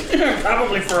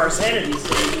 Probably for our sanity's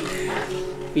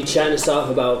sake. Be chatting us off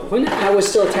about when I was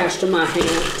still attached to my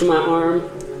hand, to my arm.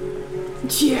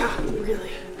 Yeah, really.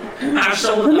 I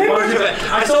sold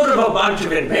a bunch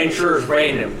of adventurers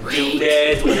random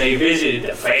dudes when they visited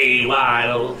the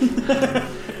FeyWild.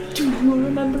 Do you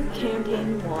remember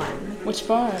campaign 1? Which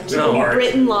part? No, Mark.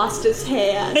 Britain lost his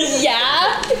hand.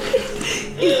 Yeah?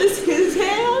 Is this his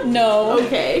hand? No.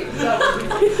 Okay.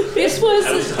 This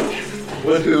was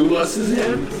What? Who lost his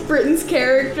hand? Britain's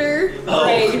character. Oh.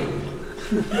 Right.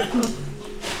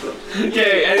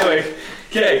 Okay, anyway.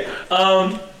 Okay,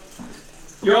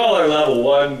 you all are level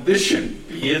 1. This shouldn't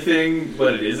be a thing,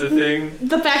 but it is a thing.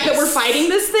 The fact that we're fighting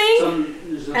this thing?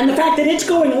 And the fact that it's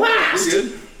going last. You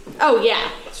good? Oh, yeah.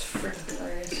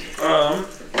 Um,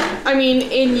 I mean,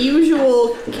 in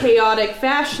usual chaotic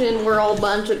fashion, we're all a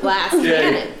bunch of glass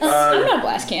cannons. I'm not a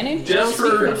glass cannon. Just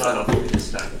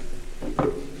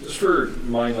for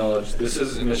my knowledge, this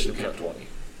is initiative count 20.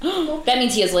 That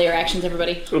means he has layer actions,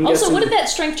 everybody. I'm Also, guessing- what did that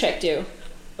strength check do?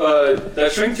 That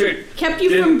strength check Kept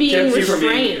you from being kept you from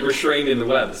being restrained. restrained in the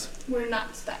webs. We're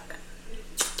not stuck.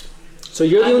 So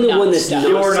you're the I'm only not one that's stuck. not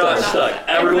you're not stuck. stuck.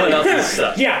 Everyone else is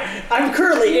stuck. Yeah, I'm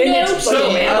currently in No it. So,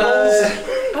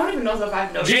 I don't even know if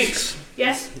I've noticed. Jinx,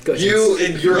 Yes. Go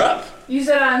ahead. You're up. You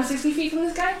said I'm 60 feet from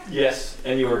this guy? yes,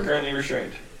 and you are currently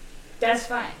restrained. That's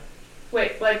fine.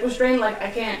 Wait, like restrained, like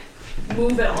I can't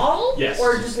move at all? Yes.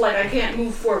 Or just like I can't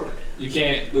move forward? You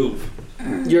can't move.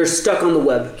 You're stuck on the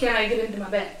web. Can I get into my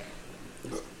bag?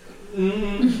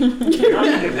 You're not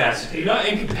incapacitated. You're not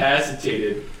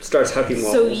incapacitated. Starts hucking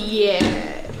So, waffles.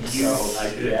 yeah. So I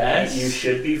guess You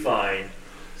should be fine.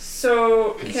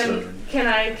 So Considering. can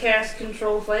I cast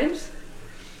control flames?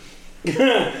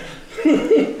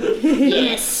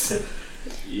 Yes.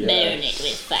 Burn it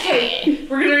with fire. Okay,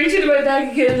 we're gonna reach into my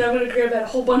bag again and I'm gonna grab that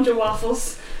whole bunch of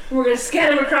waffles and we're gonna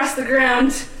scatter them across the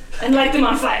ground and light them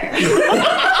on fire.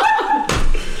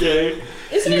 Okay.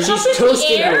 Isn't You're it just up in the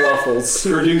toasting your air? waffles.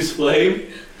 Produce flame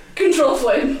Control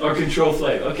flame. or control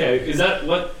flame. Okay. Is that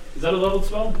what? Is that a leveled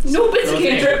spell? Nope, it's a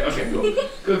Okay, cantrip. okay,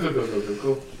 cool.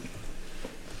 Cool.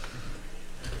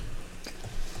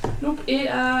 Nope,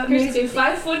 it makes a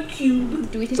 5-foot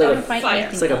cube. Do we think It's like I a would fight fire.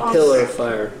 anything? It's like a pillar of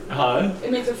fire. Huh?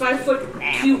 It makes a 5-foot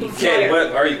cube of Okay.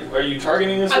 fire. What are you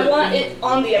targeting this? I with? want it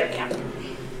on the air cap.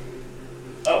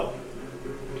 Oh,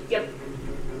 Yep.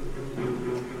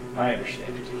 I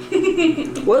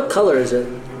understand. What color is it?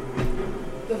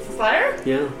 The fire?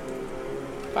 Yeah.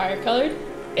 Fire colored?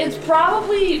 It's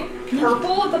probably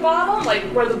purple at the bottom, like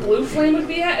where the blue flame would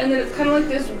be at, and then it's kind of like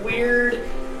this weird,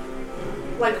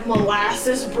 like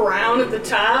molasses brown at the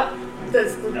top.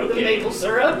 That's the Okay. maple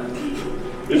syrup.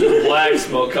 There's just black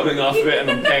smoke coming off of it, and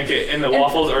the pancake and the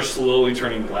waffles are slowly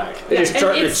turning black. It is And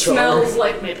starting it to char. smells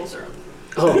like maple syrup.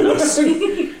 Oh, nice.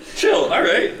 Chill. All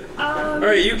right. All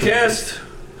right. You cast.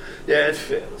 Yeah, it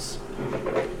fails.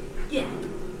 Yeah.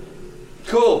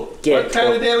 Cool. Get what kind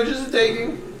it. of damage is it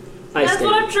taking? Ice That's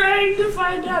what damage. I'm trying to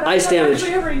find out. Ice I've damage.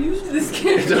 actually ever used this It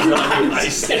kit. does not do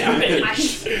ice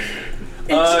damage.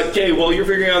 Okay. Well, you're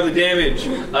figuring out the damage.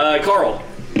 Carl,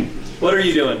 what are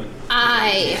you doing?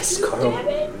 Yes, Carl.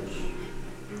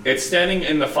 It's standing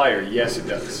in the fire. Yes, it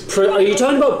does. Are you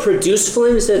talking about produce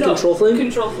flame instead of No, control flame?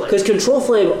 control flame. Because control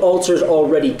flame alters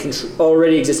already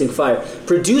existing fire.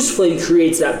 Produce flame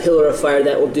creates that pillar of fire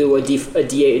that will do a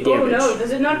D8 Oh damage. no,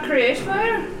 does it not create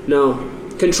fire? No.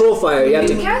 Control fire. You have You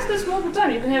can to. cast this multiple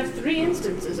times. You can have 3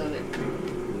 instances of it.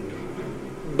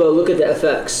 But look at the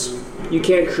effects. You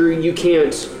can't create. You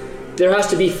can't. There has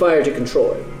to be fire to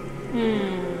control it.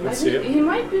 Let's see it. He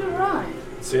might be right.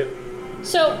 Let's see it.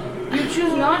 So, You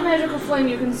choose non-magical flame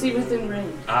you can see within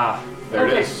range. Ah, there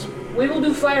it Okay. is. We will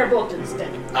do firebolt instead.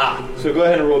 Ah, so go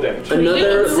ahead and roll damage.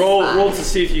 Another Roll to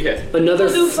see if you hit. another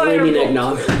We'll do flaming firebolt.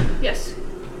 eggnog. Yes.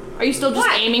 Are you still just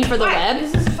aiming for the web?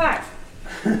 This is 5.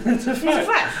 It's a It's a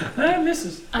 5. Ah,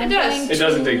 misses. I'm does. going It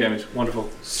doesn't to take damage. Wonderful.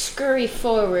 scurry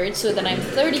forward so that I'm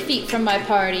 30 feet from my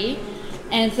party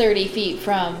and 30 feet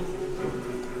from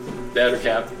Better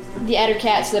cap. the adder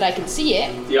cat so that I can see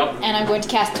it. Yep. And I'm going to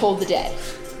cast Toll the Dead.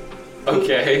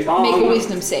 Okay. Make a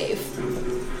wisdom save.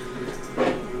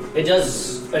 It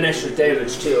does an extra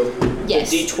damage too.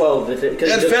 Yes. D12 if it.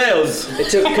 It fails. It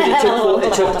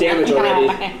took damage already.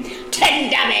 10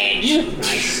 damage!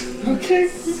 Okay.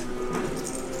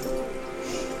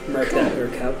 Mark that air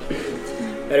cap.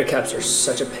 Air caps are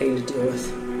such a pain to deal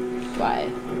with. Why?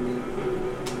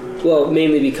 Well,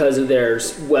 mainly because of their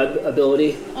web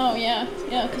ability. Oh, yeah.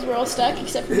 Yeah, because we're all stuck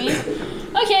except for me.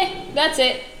 Okay, that's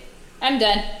it. I'm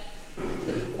done.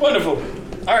 Wonderful.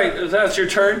 All right, that's your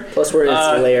turn. Plus we're in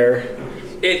its lair.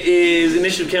 It is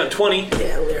initiative count 20.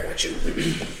 Yeah, layer action.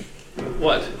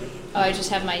 What? Oh, I just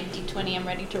have my d20. I'm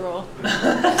ready to roll.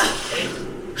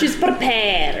 She's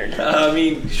prepared. I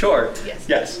mean, sure.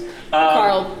 Yes.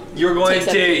 Carl. You're going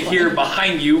takes to up hear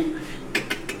behind you.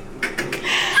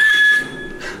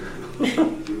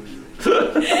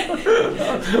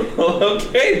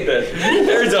 Okay then.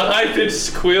 There's a high-pitched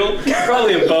squeal,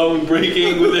 probably a bone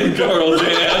breaking within Carl's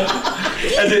hand,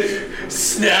 as it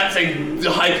snaps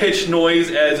a high-pitched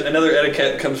noise as another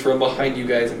etiquette comes from behind you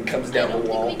guys and comes down the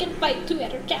wall. We can fight two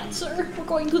other cats, sir. We're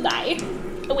going to die.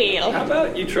 Well, How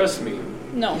about you trust me?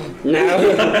 No.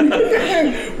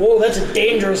 Whoa, that's a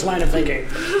dangerous line of thinking.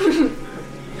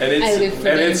 And I live for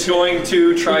it's going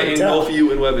to try and Tell. engulf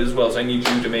you in web as well. So I need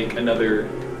you to make another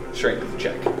strength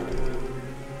check.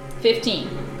 15.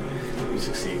 You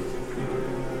succeed.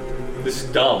 This is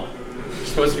dumb. You're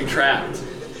supposed to be trapped.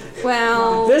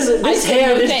 well. This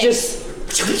hand is thanks. just.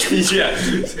 Yeah.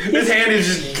 This hand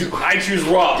is just. I choose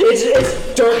rock.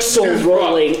 It's Dark Soul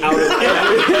rolling out of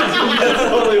every. That's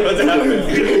totally what's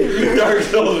happening. Dark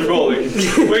Soul's rolling.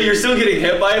 Wait, you're still getting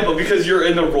hit by it, but because you're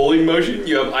in the rolling motion,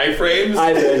 you have iframes.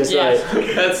 That's Yeah.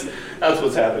 right. That's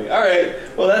what's happening. All right.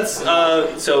 Well, that's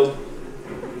so.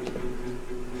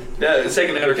 The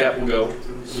second ender cap will go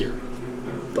here.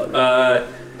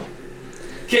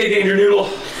 Okay, Danger Noodle.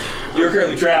 You're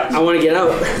currently trapped. I want to get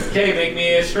out. Okay, make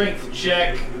me a strength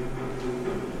check.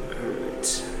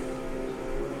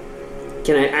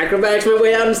 Can I acrobatics my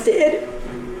way out instead?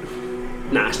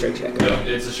 Nah, strength check. No,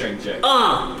 it's a strength check.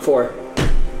 4.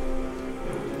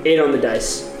 8 on the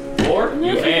dice. 4?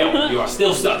 You fail. You are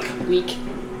still stuck. Weak.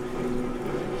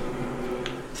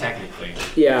 Technically.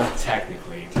 Yeah.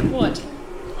 Technically. What?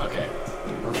 Okay.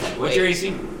 What's your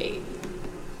AC? 8.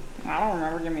 I don't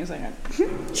remember. Give me a second.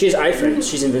 She has iframes.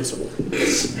 She's invincible.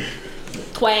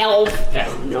 12. Yeah.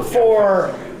 No.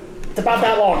 For it's about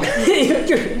that long.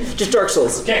 Just Dark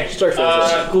Souls. Okay. Just Dark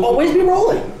Souls. Cool. Always be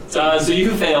rolling. So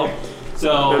you fail.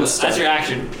 So I'm that's stuck. your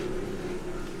action.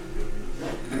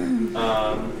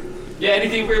 Yeah,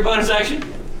 anything for your bonus action?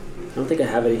 I don't think I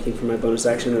have anything for my bonus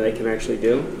action that I can actually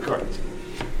do. Correct.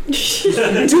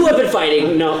 2-weapon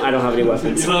fighting. No, I don't have any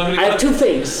weapons. You don't have any I have 2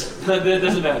 things. That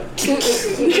doesn't matter.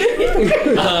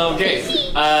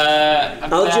 Okay.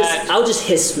 I'll just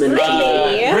hiss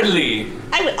menacingly. Ridley.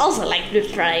 I would also like to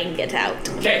try and get out.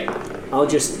 Okay. I'll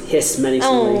just hiss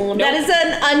menacingly. Oh, that is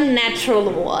an unnatural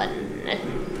one.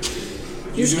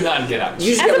 You do not get out.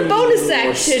 You just As got a bonus more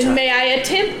action, stuff. may I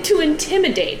attempt to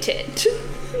intimidate it?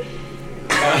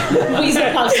 Weasel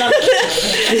pops up.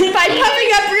 By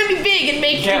puffing up really big and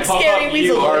making Can't pop scary up.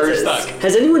 weasel You are noises. stuck.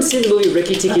 Has anyone seen the movie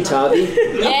Rikki Tikki Tavi?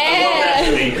 Yeah.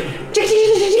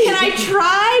 Can I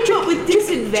try, but with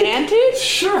disadvantage?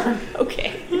 Sure.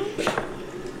 Okay.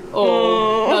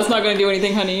 Oh, that's not gonna do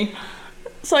anything, honey.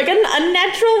 So I got an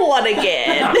unnatural one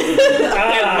again.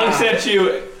 It looks at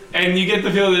you, and you get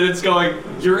the feeling that it's going,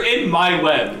 you're in my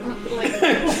web. Like,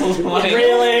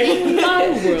 Really? My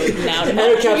world now.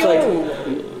 Endercap's like,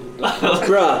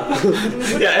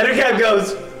 bruh. yeah, Endercap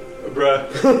goes, bruh.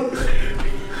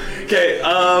 Okay,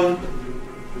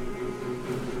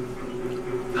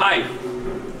 hi.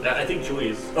 I think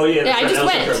Julie's. Oh yeah, Yeah, I that's just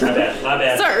right, that was went. her turn. My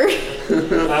bad. Sir.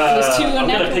 There's 2 I'm gonna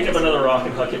unnatural pick up ones. another rock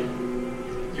and huck it.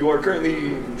 You are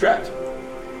currently trapped.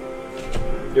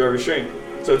 You are restrained.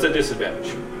 So it's a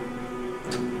disadvantage.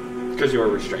 Because you are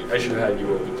restrained. I should have had you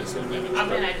roll with disadvantage. I'm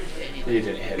but gonna you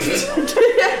didn't hit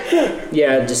it.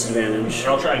 Yeah, disadvantage.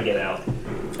 I'll try and get out.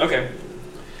 Okay.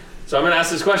 So I'm going to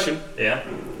ask this question. Yeah.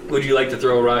 Would you like to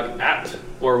throw a rock at,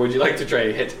 or would you like to try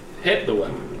to hit the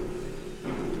web?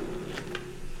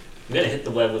 I'm gonna hit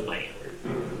the web with my antler.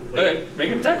 Okay,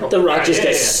 make an attack roll. The rock just Yeah,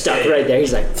 gets yeah, stuck yeah. right there.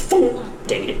 He's like,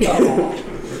 dang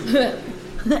it.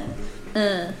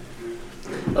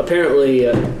 Apparently,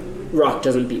 rock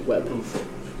doesn't beat web.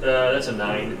 That's a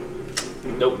 9.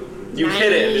 Nope. You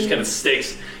hit it, it just kind of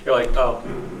sticks. You're like, oh,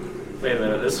 wait a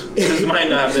minute, this might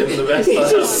not have been the best He's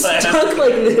just plan. stuck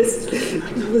like this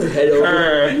with his head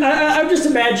over. I'm just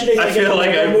imagining I like feel in like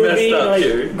a I movie, messed up like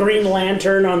here. Green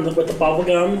Lantern with the bubble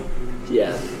gum.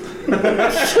 Yeah.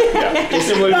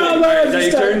 Jason, what No, is that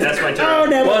your turn? That's my turn. Oh,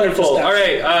 no. Wonderful. All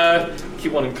right.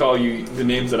 Keep wanting to call you the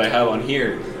names that I have on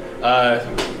here.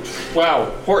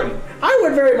 Wow, Horton. I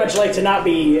would very much like to not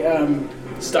be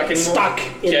Stuck in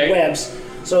in webs.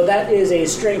 So that is a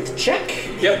strength check.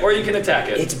 Yep, or you can attack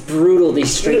it. It's brutal,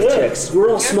 these strength checks. We're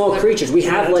all small creatures. We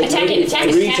have like Attack it, maybe attack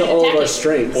it, 3 attack to it, all of attack our it.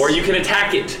 strengths. Or you can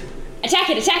attack it.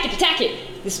 Attack it, attack it, attack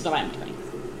it. This is what I'm doing.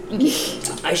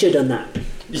 I should have done that.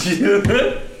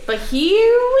 But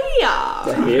here we are.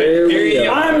 Here Here we you go.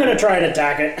 go. I'm gonna try and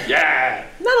attack it. Yeah.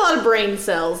 Not a lot of brain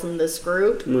cells in this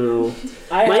group. No.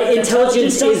 I My have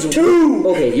intelligence is 2.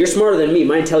 Okay, you're smarter than me.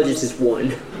 My intelligence is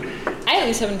 1. I at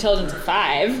least have intelligence of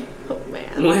 5. Oh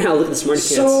man. Wow, look at the smarty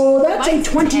pants. So that's a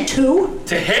 22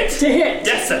 To hit? to hit.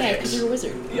 Yes, that Yeah, because hits. you're a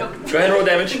wizard. Go ahead and roll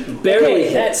damage. Barely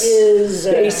Okay, that hits. is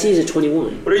The AC is a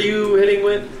 21. What are you hitting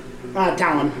with?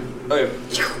 Talon. Okay.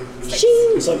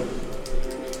 So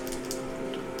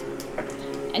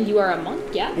And you are a monk,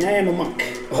 yeah? I am a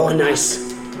monk. Oh, nice.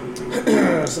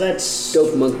 So that's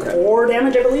Dope monk crap. 4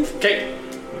 damage, I believe. Okay.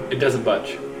 It doesn't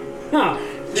budge. Huh.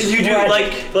 You do Right.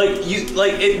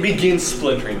 like it begins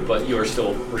splintering, but you are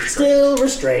still restrained. Still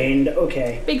restrained.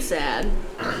 Okay. Big sad.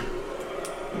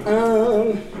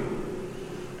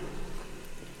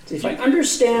 If I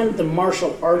understand the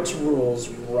martial arts rules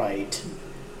right,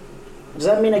 does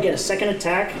that mean I get a second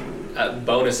attack?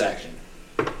 Bonus action.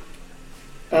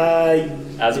 Uh,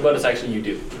 As a bonus action, you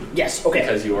do yes. Okay.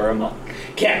 because you are a monk.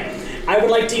 Okay. I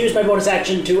would like to use my bonus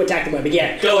action to attack the web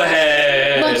again. Go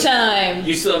ahead. Lunchtime!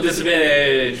 You still have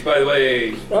disadvantage, by the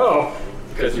way, Oh,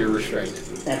 because you're restrained.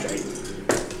 that's right.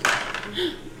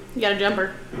 You got a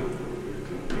jumper.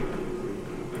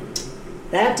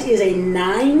 That is a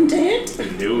 9 to hit.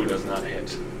 No, does not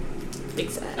hit. Big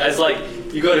sad. As like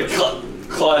you go to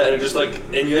claw it and just like,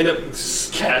 and you end up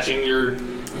catching your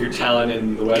talon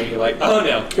in the web. And you're like, oh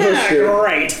no,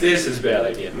 Great. this is a bad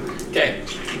idea. Okay,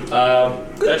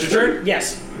 that's your turn.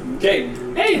 Yes. Okay,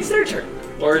 hey, it's their turn,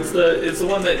 or it's the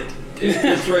one that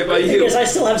is right by you. Because I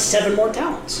still have 7 more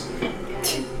talents.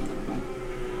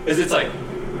 Is it's like,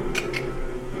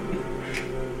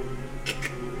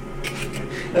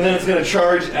 and then it's gonna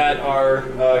charge at our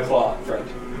claw friend.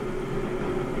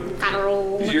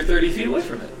 Ow. You're 30 feet away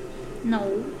from it.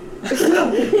 No.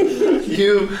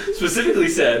 You specifically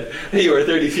said that you are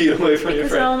 30 feet away from your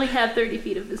Because I friend. only have 30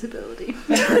 feet of visibility.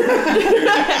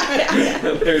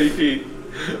 30 feet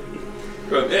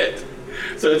from it.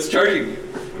 So it's charging you.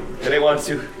 And it wants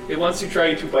to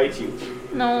try to bite you.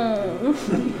 No.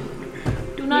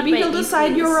 Do not Maybe bite he'll me, decide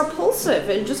please. you're repulsive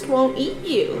and just won't eat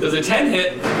you. Does a 10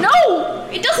 hit? No!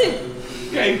 It doesn't!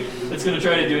 Okay. It's gonna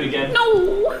try to do it again.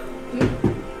 No!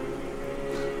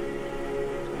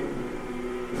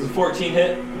 Does a 14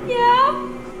 hit? Yeah?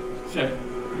 Sure.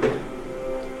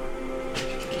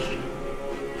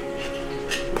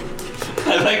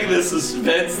 I like the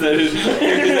suspense that is at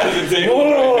the table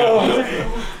right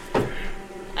now.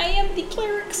 I am the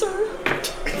cleric, sir.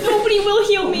 Nobody will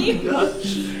heal me.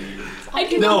 I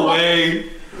do No not want- way.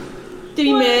 Did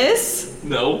he miss?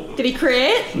 No. Did he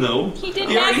crit? No. He did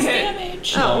You already max hit.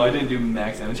 damage. No, I didn't do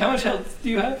max damage. How much health do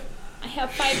you have? I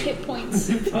have 5 hit points.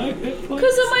 5 hit points.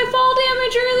 Because of my fall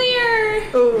damage earlier.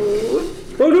 Oh.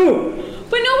 Oh no!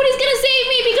 But nobody's gonna save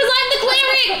me because I'm the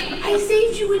cleric! I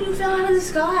saved you when you fell out of the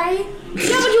sky. Yeah,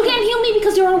 but you can't heal me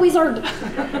because you're a wizard.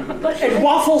 And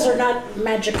waffles are not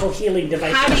magical healing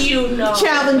devices. How do you know?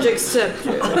 Challenge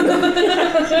accepted. Am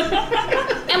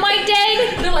I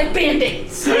dead? They're like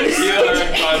band-aids. You are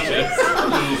unconscious.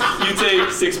 You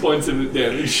take 6 points of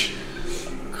damage.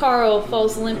 Carl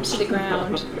falls limp to the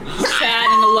ground, sad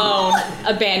and alone,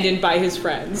 abandoned by his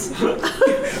friends.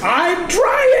 I'm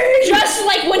trying! Just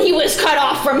like when he was cut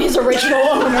off from his original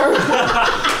owner.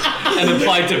 And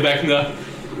applied to Vecna.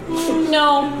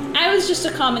 No, I was just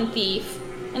a common thief.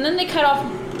 And then they cut off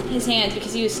his hand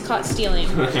because he was caught stealing.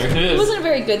 There it He is. wasn't a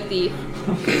very good thief.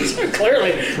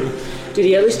 Clearly. Did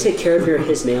he at least take care of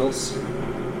his nails?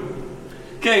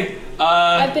 Okay,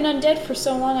 I've been undead for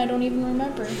so long I don't even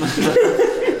remember.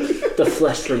 The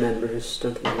flesh remembers,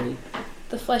 don't they? Really?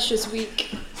 The flesh is weak.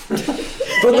 For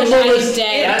the And I'm moment,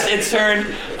 dead. that's its turn.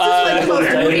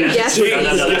 Yes. No,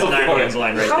 that's 9 hands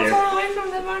line right How there. far away from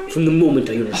them are we? from the moment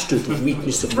I understood the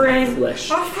weakness of my Brain. flesh.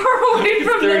 How far away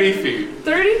from 30 them? feet.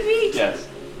 30 feet? Yes.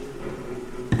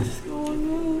 Oh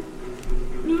no.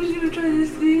 Who's gonna try this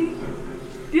thing?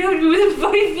 You have to be within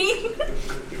 5 feet.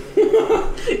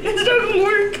 It doesn't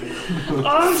work.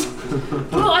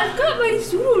 Well, I've got my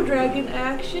pseudo dragon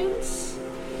actions.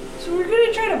 So we're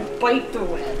gonna try to bite the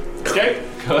web. Okay,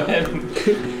 go ahead.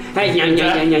 Hey, nya,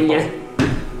 nya, nya, nya, nya.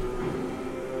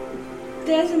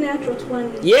 That's a natural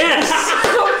 20. Yes!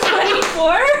 So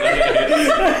 24?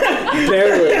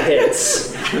 Barely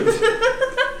hits.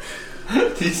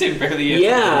 Did you say barely hit?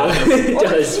 Yeah, it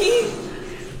does.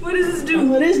 What does this do?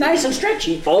 Well, it is nice and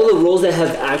stretchy. All the rolls that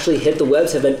have actually hit the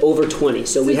webs have been over 20,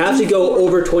 so we have to go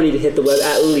over 20 to hit the web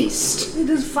at least. It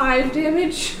does 5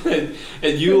 damage. And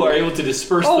you are able to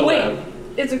disperse Oh the wait, web.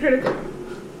 it's a critical.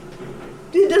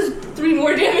 It does 3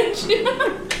 more damage.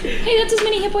 Hey, that's as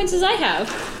many hit points as I have.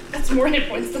 That's more hit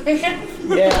points than I have.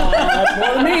 Yeah, that's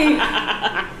more than me.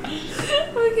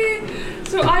 Okay,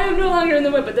 So I am no longer in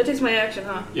the whip, but that takes my action,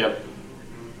 huh? Yep.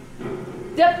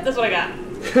 Yep, that's what I got.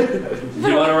 Do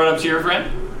you want to run up to your friend?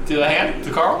 To the hand?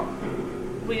 To Carl?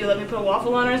 Will you let me put a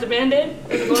waffle on her as a band-aid?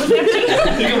 As a bonus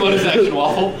action? You can bonus action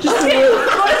waffle. Okay,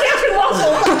 bonus action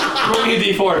waffle! Roll me a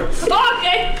d4.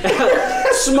 Okay!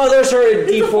 Smothers her in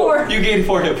D4. You gain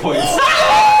 4 hit points.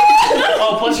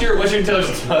 Oh, plus what's your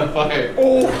intelligence modifier?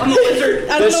 Oh, I'm a wizard.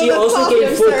 Does she also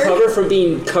gain full cover from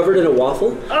being covered in a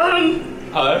waffle? Huh?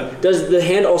 Does the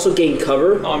hand also gain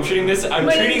cover? Oh, I'm treating this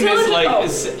like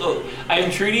I'm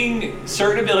treating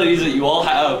certain abilities that you all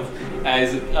have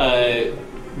as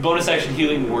bonus action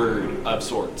healing word of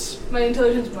sorts. My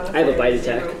intelligence modifier. I have a bite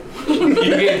attack. You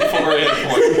gain 4 hit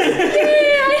points.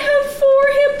 Yay, I have 4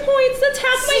 hit points. That's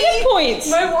half my hit points.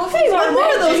 My waffles are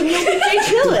One of those and you'll be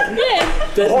chilling. Yeah.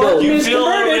 No, You feel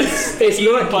it's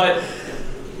not. but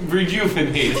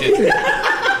rejuvenated.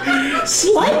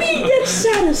 Slimy yet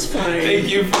satisfying. Thank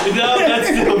you. No, that's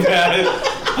still bad.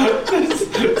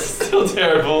 That's still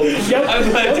terrible. Yep. I'm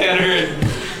glad Tanner and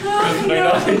Chris are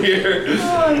not here.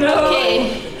 Oh no.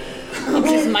 Okay.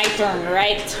 This is my turn,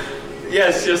 right?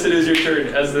 Yes, it is your turn.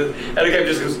 As the Edicap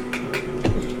just goes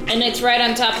And it's right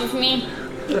on top of me.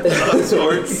 of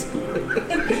sorts.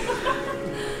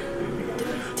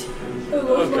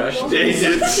 Oh gosh, dang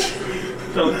it.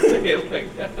 Don't say it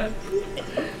like that.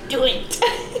 Do it.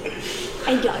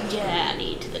 I got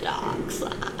journey to the dark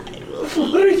side.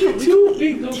 What are you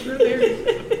doing over there?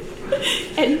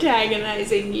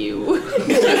 Antagonizing you.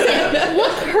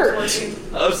 What hurt?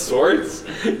 Of sorts?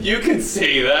 You can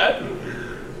say that.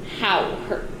 How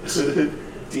hurt?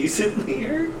 Decently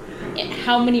hurt? And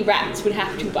how many rats would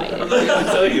have to bite I'm it? not gonna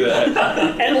tell you that.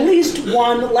 At least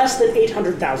one less than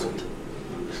 800,000.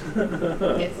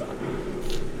 Yes.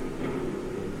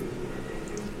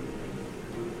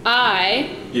 I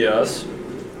Yes.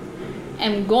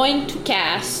 am going to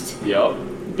cast Yep.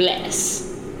 Bless.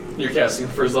 You're casting a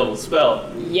first level spell.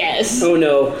 Yes. Oh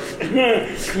no. Roll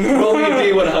me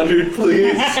a D100,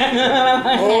 please.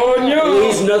 Oh no!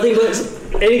 Please, nothing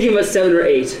but anything but 7 or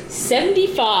 8.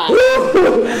 75. You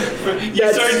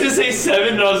started to say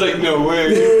 7, and I was like, no way.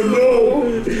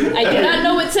 I do not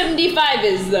know what 75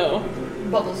 is, though.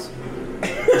 Bubbles.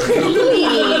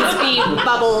 Please be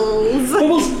bubbles.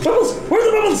 Bubbles! Bubbles! Where are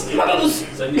the bubbles? My bubbles!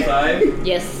 75?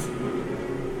 Yes.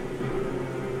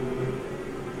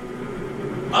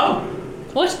 Oh.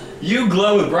 What? You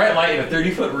glow with bright light in a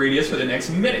 30-foot radius for the next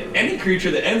minute. Any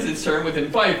creature that ends its turn within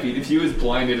 5 feet of you is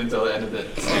blinded until the end of the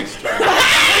next turn.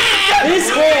 This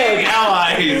hand,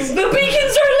 Allies! The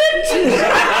beacons are lit!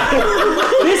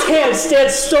 this hand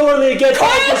stands stolidly against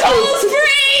Tentacles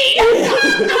free!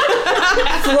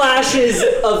 flashes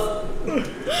of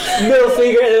middle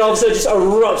finger, and then all of a sudden just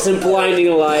erupts in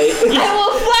blinding light. I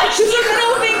will flash the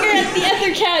middle finger at the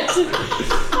other cat.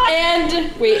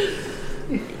 And wait,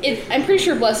 I'm pretty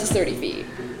sure Bless is 30 feet.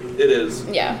 It is.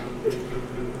 Yeah.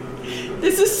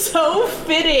 This is so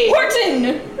fitting.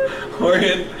 Horton,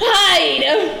 Orion. hide.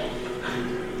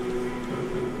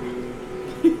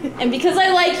 And because I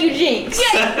like you, Jinx,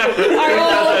 I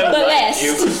roll the best.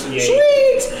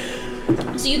 Sweet.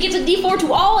 So you get a D4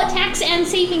 to all attacks and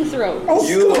saving throws. Oh,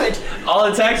 good. All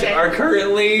attacks are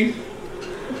currently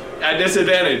at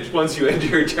disadvantage once you end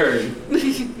your turn.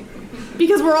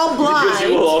 Because we're all Because you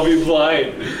will blind. all be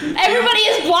blind. Everybody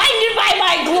is blinded by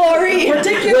my glory. Wait,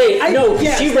 no,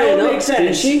 yes, she that ran would up, make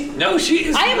didn't sense. she? No, she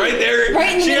is I am right there.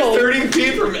 right in the she middle. is 30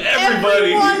 feet from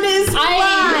everybody. Everyone is I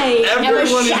blind. am a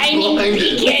Everyone is shining blinded.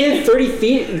 beacon. Within 30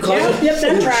 feet? Yep,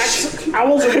 that tracks.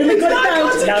 Owls are really good at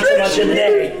bouncing, not so much in the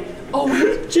day. Oh,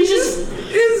 She just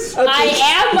Is I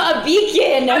am a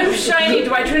beacon. I'm shiny.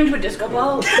 Do I turn into a disco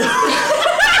ball?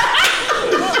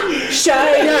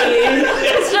 Shiny!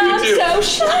 yes, I'm you do. so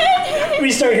shiny. we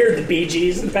start hearing the Bee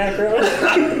Gees in the background.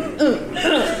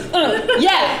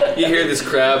 Yeah. You hear this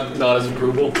crab nod his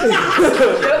approval.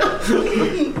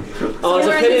 Oh, it's a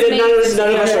pity that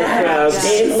none of us are crabs.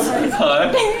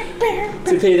 Huh?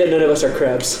 It's a pity that none of us are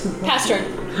crabs. Pass turn.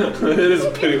 It is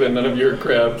a pity that none of you are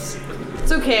crabs.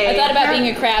 It's okay. I thought about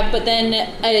being a crab, but then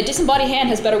a disembodied hand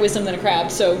has better wisdom than a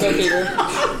crab, so go figure.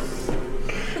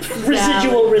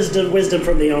 Residual wisdom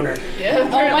from the owner. Yeah. Oh,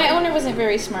 my owner wasn't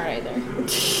very smart either.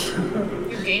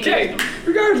 You gained Okay, it.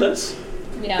 regardless.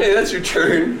 Yeah. Hey, that's your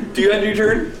turn. Do you end your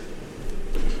turn?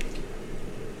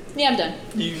 Yeah, I'm done.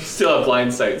 You still have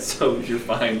blind sight, so you're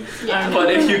fine. Yeah.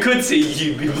 But if you could see,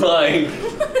 you'd be blind.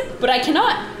 But I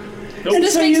cannot. Nope.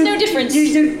 This makes no difference.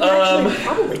 You actually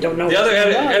probably don't know. The other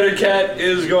what's going on. Eder cat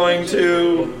is going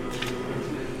to,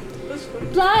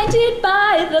 Blinded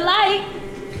by the light.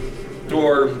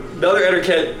 or the other Eder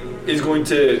cat is going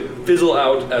to fizzle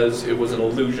out as it was an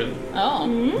illusion. Oh.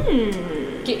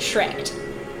 get shreked.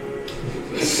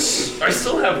 I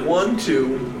still have 1,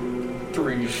 2,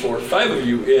 3, 4, 5 of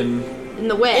you in In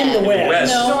the web. In the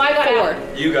west. No, I got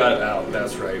 4. You got out.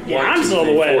 That's right. Yeah, 1, I'm 2, still in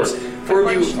 3, the 4. west. 4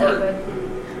 of you are.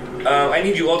 I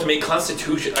need you all to make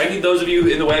Constitution. I need those of you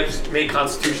in the web to make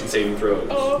Constitution saving throws.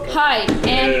 Hide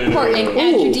and part and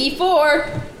add your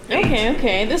D4.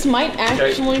 Okay. This might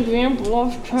actually be a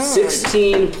bluff turn.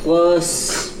 16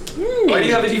 plus. Why do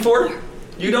you have a D4?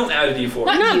 You don't add a D4.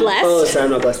 Not blessed. Oh, sorry,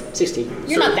 I'm not blessed. 16.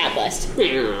 You're not that blessed.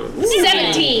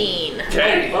 17.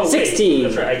 Okay. Oh, wait, 16.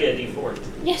 That's right, I get a D4.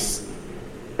 Yes.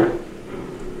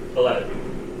 11.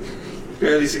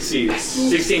 Barely succeeds.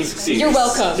 16 succeeds. You're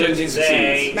welcome. 17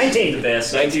 succeeds. 19.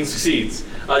 Best. 19 succeeds.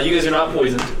 You guys are not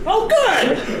poisoned, Oh,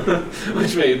 good.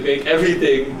 which may make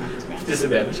everything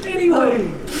disadvantaged.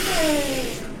 Anyway.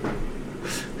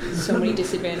 So many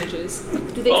disadvantages.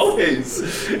 Always.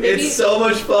 It's so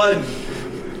much fun.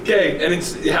 Okay, and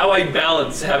it's how I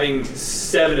balance having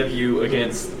 7 of you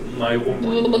against my one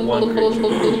creature.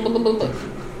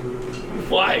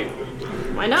 Why?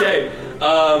 Why not? Okay,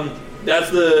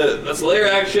 that's the lair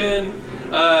action.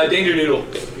 Danger Noodle.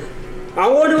 I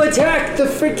want to attack the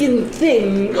freaking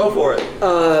thing. Go for it.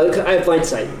 I have blind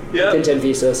sight. Yeah. Within 10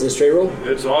 feet, so it's a straight roll.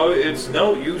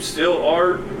 No, you still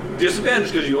are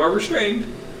disadvantaged because you are restrained.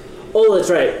 Oh, that's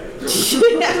right.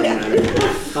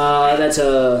 That's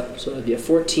so it'd be a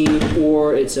 14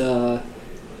 or it's a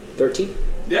 13.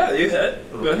 Yeah, you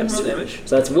hit. Go ahead and roll damage.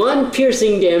 So that's 1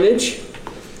 piercing damage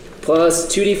plus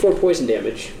 2d4 poison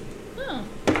damage.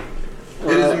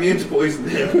 It is immune to poison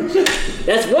damage.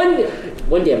 That's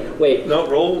one damage. Wait. No,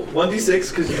 roll 1d6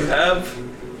 because you have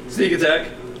sneak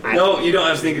attack. No, you don't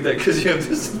have sneak attack because you have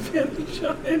disadvantage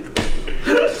on it.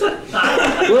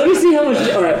 Well, let me see how much.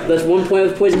 Alright, that's 1 point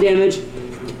of poison damage.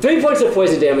 3 points of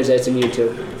poison damage that's immune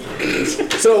to.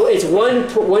 So it's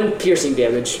one piercing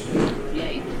damage.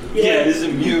 Yeah, it is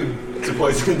immune to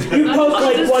poison You damage. poke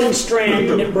like one strand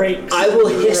and it breaks. I will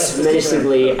hiss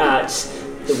menacingly at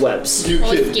the webs. You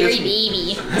Oh, can- scary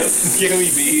baby. Scary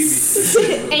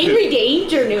baby. Angry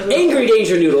danger noodle. Angry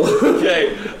danger noodle.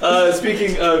 Okay,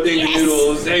 speaking of danger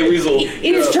noodles, hey Weasel.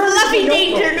 It's fluffy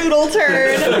danger noodle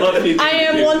turn. I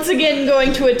am once again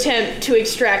going to attempt to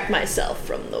extract myself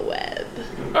from the web.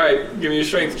 Alright, give me your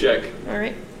strength check. All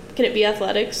right. Can it be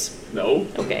athletics? No.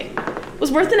 Okay.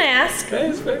 Was worth an ask. Okay,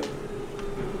 that's fair.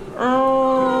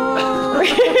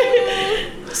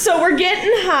 So we're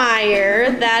getting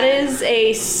higher. That is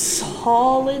a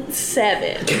solid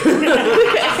 7.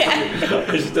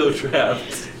 You're still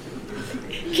trapped.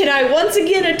 Can I once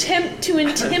again attempt to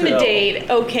intimidate?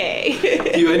 Okay.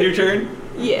 Do you end your turn?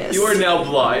 Yes. You are now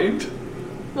blind.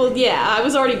 Well, yeah, I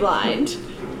was already blind.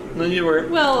 No, you weren't.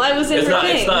 Well, I was in It's her not.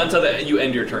 thing. It's not until you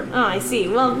end your turn. Oh, I see.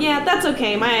 Well, yeah, that's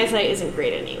okay. My eyesight isn't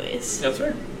great anyways. That's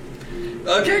fair.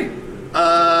 Okay.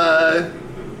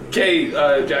 Okay.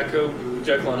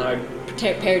 Jekyll and Hyde.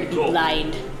 Prepare to be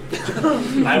blind.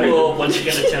 I will once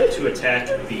again attempt to attack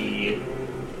the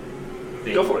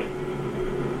Go for it.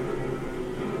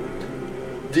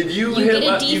 Did you You hit?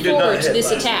 get a You did not D4 hit to this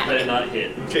last attack. I did not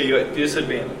hit. time. Okay, you had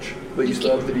disadvantage, but you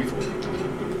still have the D4.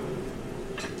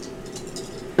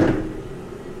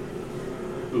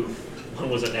 Oof. One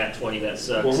was a nat 20, that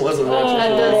sucks. One wasn't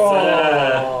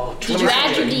that. Did you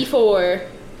add your D4?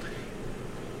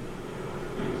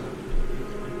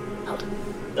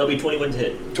 That'll be 21 to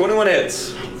hit. 21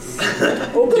 hits.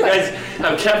 Oh, You guys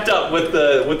have kept up with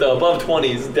the above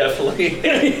 20s, definitely.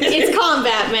 It's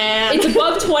combat, man. It's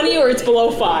above 20 or it's below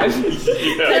 5.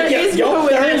 There is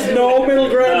There is no middle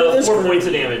ground to this. 4 points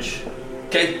of damage.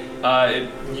 Okay.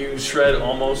 You shred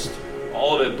almost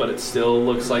all of it, but it still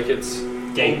looks like it's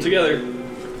Okay. pulled together.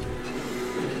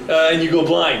 And you go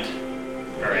blind.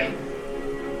 Alright.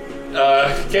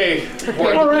 Okay.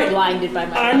 Prepare to be blinded by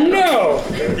my I eyes. know.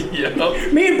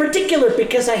 Yep. Me in particular,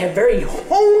 because I have very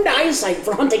honed eyesight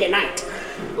for hunting at night.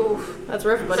 Oof, that's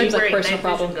rough, buddy. Seems like personal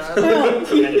problem.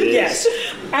 Yes,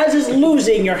 as is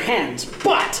losing your hands.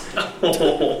 But And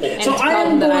so it's a I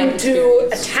am problem that going I've to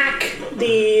experienced. attack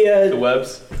The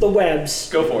webs. the webs.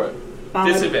 Go for it.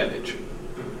 Disadvantage.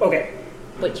 Okay,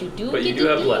 But you do But get you do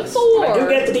the have less. D4. I do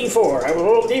get the D4. I will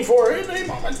roll D4 in a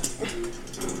moment.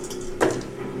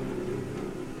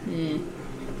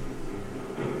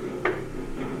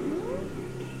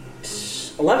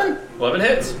 11? 11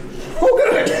 hits. Oh,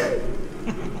 good.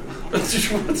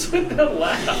 What's with that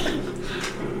laugh?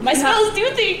 My spells do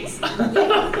things.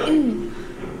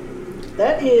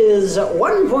 That is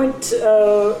 1 point.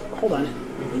 Hold on.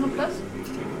 No plus?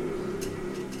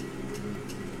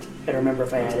 I don't remember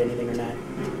if I had anything or not.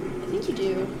 I think you do.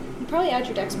 You probably add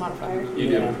your dex modifier. You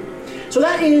do. So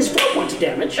that is 4 points of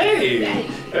damage. Hey!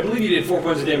 I believe you did 4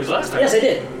 points of damage last time. Yes, I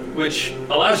did. Which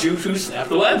allows you to snap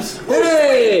the webs.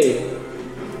 Hey!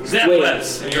 Snap the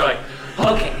webs. And you're like,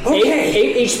 okay.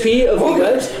 8 HP of the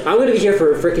webs? I'm gonna be here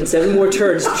for freaking 7 more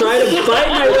turns trying to bite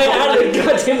my way out of the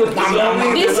goddamn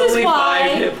web. This is only why-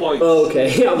 5 hit points.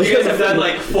 Okay. You guys have done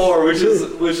like 4, which is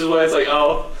why it's like,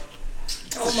 oh.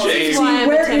 It's a shame. See,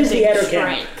 where is the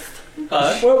Ettercap?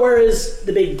 Huh? Where is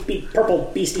the big purple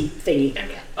beastie thingy?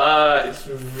 It's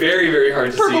very, very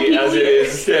hard to see as it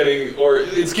is standing, or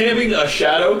it's camping a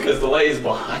shadow because the light is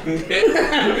behind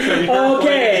it.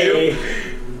 Okay.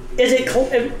 Is it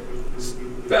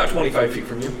about 25 feet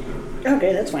from you?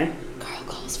 Okay, that's fine. Carl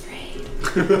calls for aid.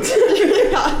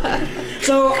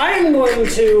 So I'm going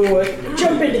to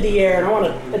jump into the air and I want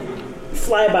to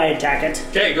flyby attack it.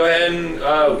 Okay, go ahead and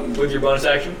with your bonus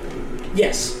action.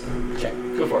 Yes. Okay,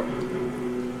 go for it.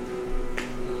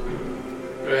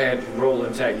 Go ahead and roll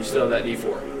and attack. You still have that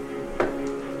D4.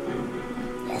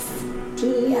 Yes.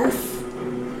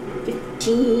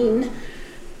 15.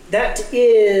 That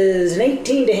is an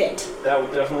 18 to hit. That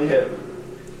would definitely hit.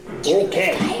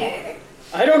 Okay.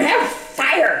 I don't have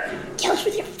fire. Kill us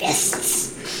with your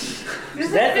fists.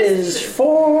 That is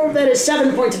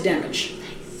 7 points of damage.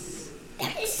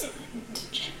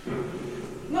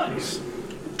 Nice.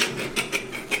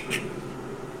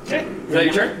 Okay, is that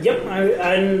your turn? Yep,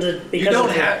 and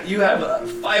because you have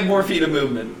 5 more feet of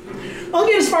movement. I'll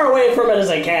get as far away from it as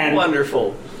I can.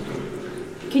 Wonderful.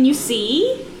 Can you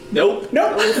see? Nope.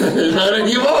 Nope. Not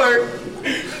anymore.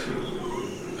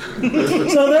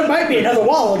 So there might be another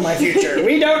wall in my future.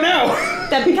 We don't know.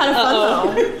 That'd be kind of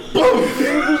fun Boom.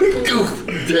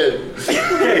 Dead.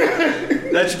 Okay,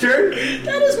 that's your turn?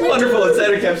 That is my Wonderful. turn. It's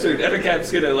Ettercap's turn.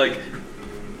 Ettercap's gonna like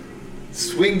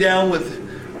swing down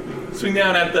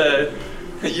at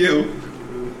you.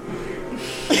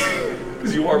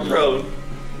 Because you are prone.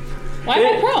 Why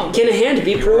am I prone? Can a hand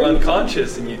be You were prone?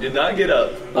 unconscious and you did not get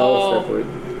up. Oh, fair point.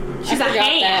 I forgot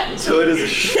that. So it is a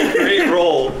straight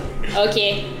roll.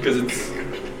 Okay. Because it's...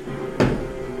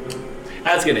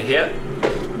 That's gonna hit.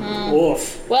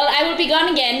 Oof. Well, I will be gone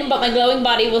again, but my glowing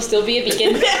body will still be a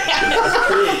beacon.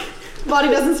 Body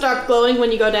doesn't start glowing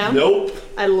when you go down? Nope.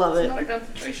 I love it. Not a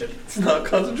concentration. It's not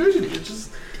concentration.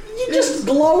 You just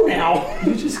glow now.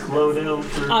 You just glow down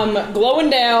for... I'm glowing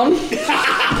down.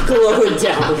 Glowing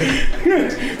down.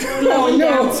 Glowing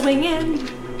down, swinging.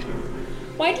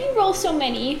 Why do you roll so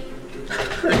many?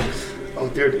 Oh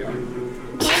dear.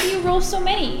 Why do you roll so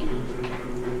many?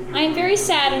 I am very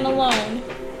sad and alone,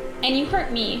 and you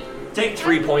hurt me. Take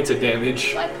 3 points of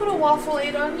damage. I put a waffle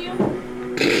aid on you.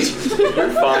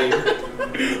 You're fine.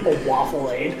 A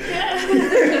waffle aid.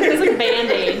 It's like a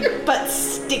band-aid, but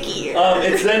stickier.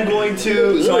 It's then going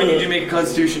to... So I need you to make a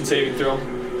constitution saving throw.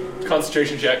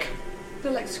 Concentration check.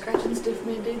 They're like scratch and stiff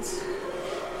band-aids.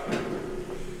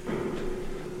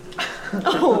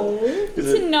 Oh.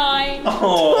 It's a 9.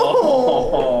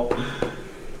 Oh.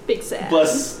 Big sad.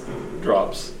 Bless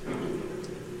drops.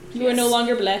 You are no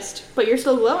longer blessed. But you're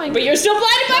still glowing. But you're still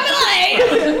blinded by my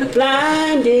light!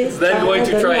 Blinded. It's then going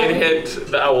to try and hit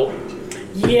the owl.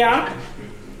 Yeah,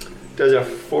 Does a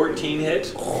 14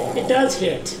 hit? it does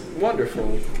hit.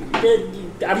 Wonderful.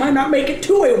 I might not make it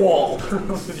to a wall.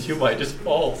 You might just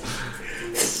fall.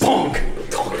 Bonk.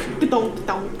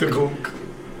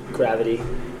 Gravity.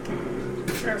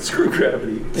 Screw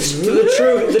gravity.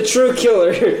 The true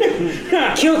killer.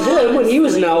 Killed him when he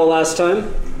was an owl last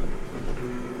time.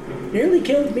 Nearly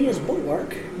killed me as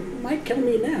Bulwark. Might kill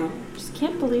me now. Just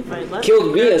can't believe I left.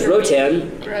 Killed me as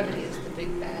Rotan. Gravity is the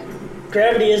big bad.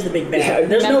 Gravity is the big bad. Yeah,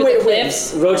 There's no remember way the to win.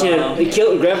 cliffs?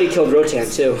 Rotan. Gravity killed Rotan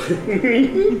too.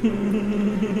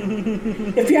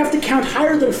 If you have to count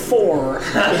higher than 4.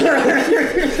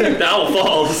 The owl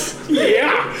falls.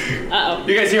 Yeah. Uh-oh.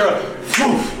 You guys hear a...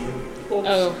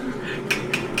 Oh.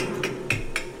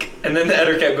 And then the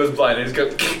Ettercap goes blind and just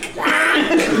goes...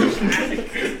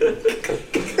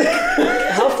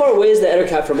 How far away is the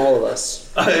Ettercap from all of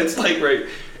us? It's like right...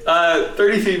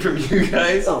 30 feet from you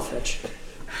guys. Oh, fetch.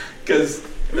 Because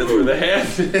that's where the hand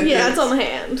is. Yeah, it's on the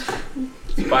hand.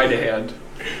 By the hand.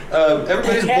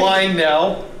 Everybody's blind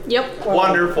now. Yep.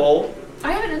 Wonderful.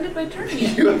 I haven't ended my turn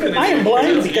yet. You have I am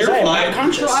blind because I am not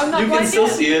conscious. So I'm not You can blind still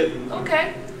yet? see it.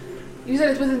 Okay. You said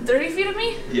it's within 30 feet of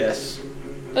me? Yes.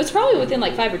 It's probably within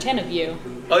like 5 or 10 of you.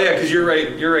 Oh yeah, because you're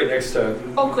right next to...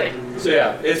 Oh, great. So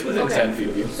yeah, it's within Okay. 10 feet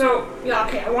of you. So, yeah,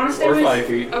 okay, I want to stay Or 5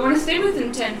 feet. I want to stay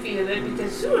within 10 feet of it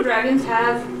because pseudo dragons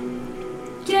have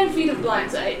 10 feet of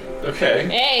blind sight. Okay.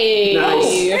 Hey!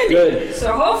 Nice. Good.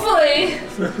 So hopefully,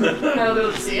 I'll be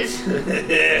able to see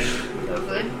it.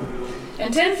 Hopefully.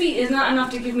 And 10 feet is not enough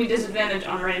to give me disadvantage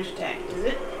on range attack, is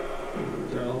it?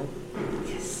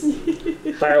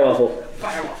 Fire waffle.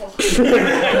 Fire waffle.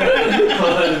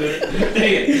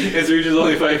 Dang it. His reach is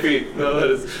only 5 feet. No,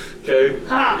 that is... Okay.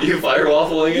 You fire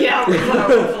waffling it? Yeah, fire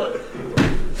waffle.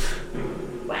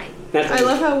 I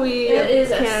love how we It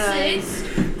is a canonize.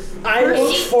 I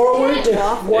look forward to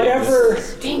whatever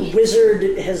wizard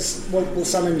will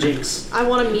summon Jinx. I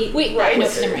want to meet. Wait, Right. no,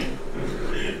 never mind.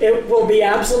 It will be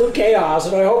absolute chaos,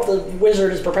 and I hope the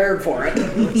wizard is prepared for it.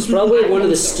 It's probably one of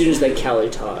the students that Callie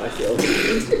taught, I feel.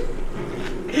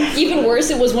 Even worse,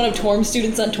 it was one of Torm's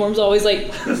students, and Torm's always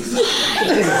like,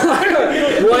 Why are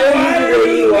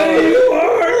you where you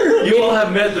are? You all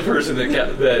have met the person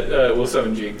that will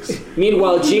summon Jinx.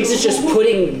 Meanwhile, Jinx is just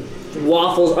putting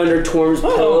waffles under Torm's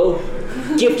pillow,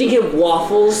 gifting him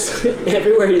waffles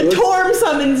everywhere he looks. Torm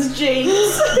summons Jinx.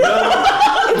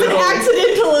 It's an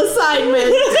accidental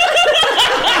assignment.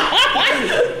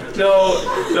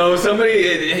 No,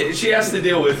 somebody... She has to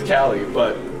deal with Callie,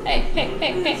 but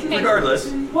hey. regardless,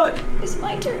 what? It's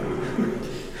my turn.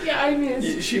 Yeah, I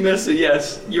missed. She missed it,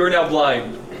 yes. You are now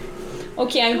blind.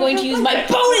 Okay, I'm going to use my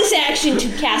bonus action to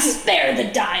cast Spare the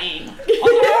Dying.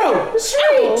 Oh,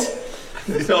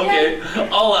 sweet! Okay,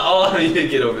 I'll allow you to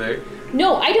get over there.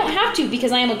 No, I don't have to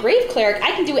because I am a Grave Cleric.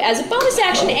 I can do it as a bonus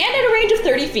action and at a range of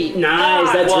 30 feet.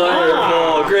 Nice, that's right.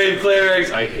 Wonderful. Grave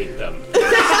clerics. I hate them.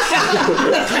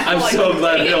 I'm so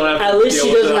glad I don't have to At least she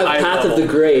deal with doesn't the have high Path level. of the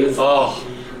Grave. Oh.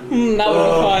 That would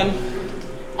be fun.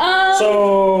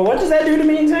 So, what does that do to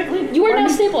me exactly? You are now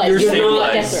stabilized. You're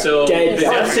not death stabilized. throw. So Dead. the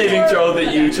death saving throw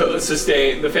that you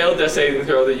sustained, the failed death saving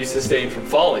throw that you sustained from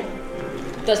falling,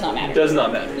 Does not matter. does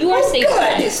not matter. You are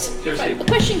stabilized. You're stable.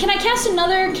 Question, can I cast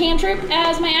another cantrip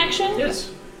as my action? Yes.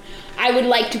 I would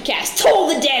like to cast Toll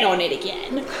the Dead on it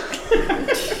again.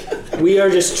 We are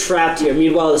just trapped here.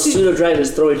 Meanwhile, the pseudo dragon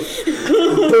is throwing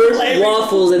burnt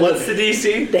waffles and What's the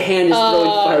DC? the hand is throwing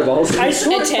fireballs. I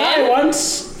swore A 10? by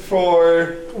once.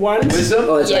 For Once. wisdom?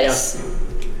 Oh, that's Yes.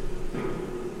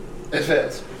 It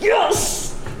fails.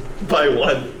 Yes! By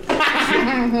 1.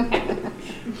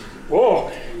 Whoa.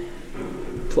 right.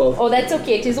 12. Oh, that's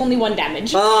okay. It is only 1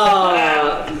 damage.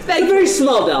 Ah, a very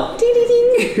small bell. Ding,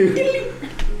 ding, ding.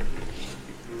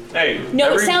 Hey. No,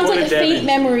 it every sounds point like a of faint damage-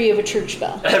 memory of a church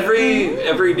bell. Every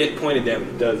point of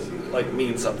damage does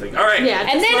mean something. All right. Yeah.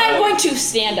 And then I'm going to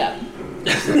stand up.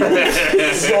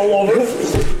 Roll over.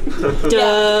 Da,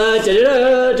 da,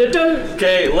 da, da, da.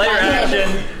 Okay, layer action.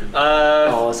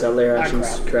 Oh, it's got layer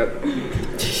actions. Crap.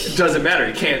 It doesn't matter.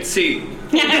 You can't see.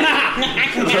 It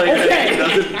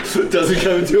doesn't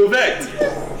come into effect.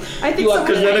 I think Because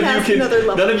someone might cast another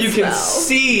level none of you can spell.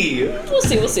 see. We'll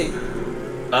see.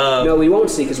 No, we won't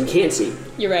see because we can't see.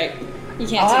 You're right. You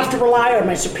can't I'll see. have to rely on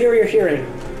my superior hearing.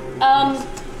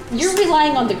 You're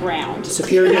relying on the ground.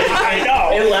 Superior. I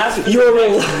know. You are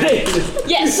relying.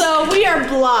 Yes. So we are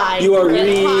blind. You are We're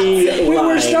relying. We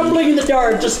were stumbling in the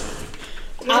dark, just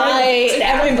I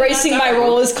am embracing my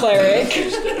role as cleric.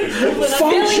 Filling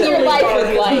functioning your life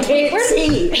with light. Can't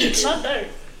see. Wait.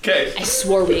 Okay. I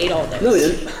swore we ate all those. No, we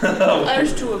didn't.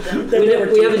 There's 2 of them.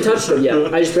 We haven't touched them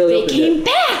yet. I just barely They opened came it.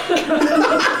 back.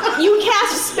 You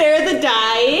cast Spare the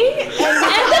Dying,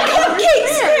 and the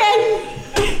cupcakes spread.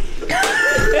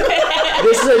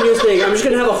 This is a new thing. I'm just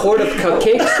gonna have a horde of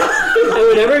cupcakes, and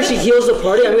whenever she heals the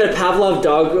party, I'm gonna Pavlov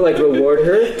dog reward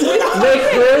her, make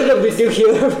her the new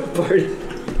healer of the party.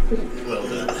 Well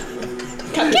done.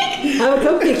 Cupcake? Have a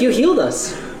cupcake. You healed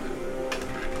us.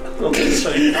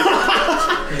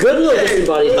 Good little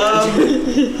disembodied.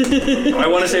 I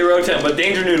want to say Rotem, but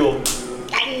Danger Noodle.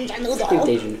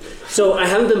 So I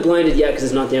haven't been blinded yet because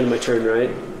it's not the end of my turn, right?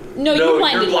 No, you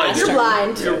blinded last You're turn.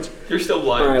 blind. You're still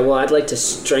blind. All right. Well, I'd like to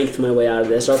strength my way out of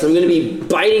this, or else I'm gonna be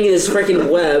biting in this freaking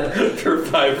web For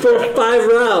 5 for 5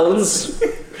 rounds.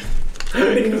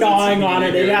 I've been gnawing on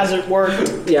it. It hasn't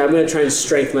worked. Yeah, I'm gonna try and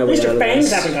strength my At way least out your of fangs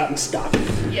this. haven't gotten stuck.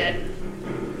 Yeah.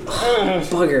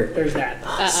 Bugger. There's that.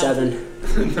 7.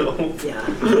 No. Yeah.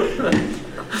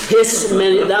 Hiss.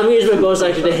 I'm gonna use my bonus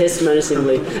action to hiss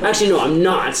menacingly. Actually, no, I'm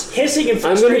not. Hissing and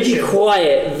I'm gonna be frustration.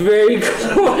 quiet, very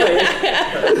quiet.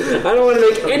 I don't want to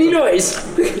make any noise.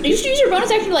 You should use your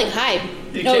bonus action to like hide.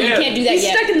 No, you can't do that He's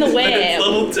yet. stuck in the It's web.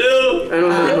 level 2. I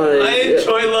don't have my. I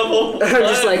enjoy level 1. I'm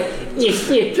just like.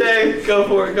 Okay, go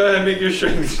for it. Go ahead and make your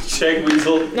strength check,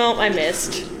 Weasel. No, I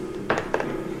missed.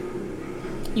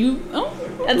 Oh.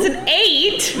 That's an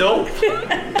 8. Nope.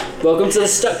 Welcome to the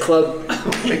Stuck Club.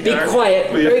 Be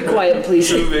quiet, very quiet,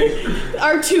 please.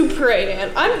 Our 2 prey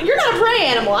you're not a prey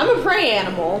animal. I'm a prey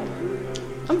animal.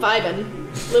 I'm vibing.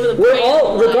 Living the We're prey all,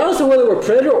 animal life. regardless of whether we're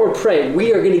predator or prey,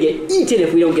 we are gonna get eaten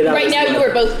if we don't get out. Right of this now, you web.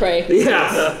 are both prey.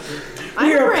 Yeah.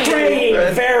 We are praying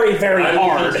very, very I will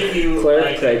hard. continue Cleric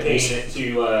my prayed, campaign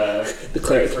to The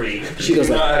cleric. free. She goes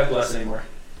Do not like. have bless anymore.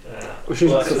 She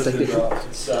Bless goes has like. been dropped.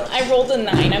 It sucks. I rolled a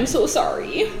 9. I'm so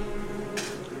sorry.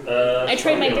 I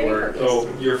tried my probably gonna very work. hardest. Oh,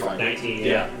 you're fine. 19.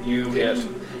 Yeah, you hit.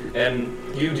 And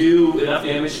you do enough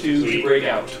damage to Sweet. break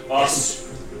out. Awesome.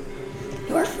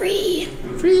 You're free.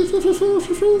 Yep,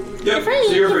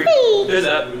 so you're free. There's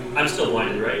that. I'm still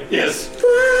blinded, right? Yes.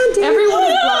 Everyone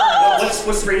is blind.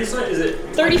 What's the radius line? Is it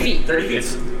 30 feet. 30 feet?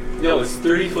 It's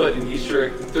 30 foot in each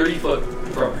direction. 30 foot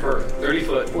from her. 30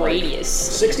 foot. Radius.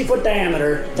 60-foot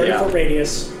diameter, 30-foot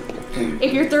radius.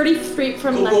 If you're 30 feet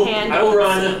from the hand, I will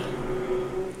run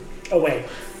Away.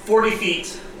 40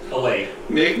 feet away.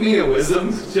 Make me a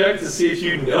wisdom check to see if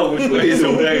you know which way is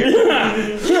away.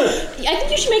 I think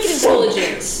you should make it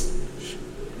intelligence.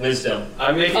 Wisdom.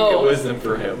 I'm making Oh. a wisdom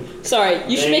for him. Sorry,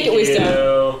 you should make it Thank wisdom.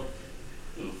 you.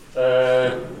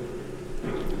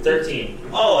 13.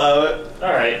 I'll allow it.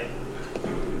 All right.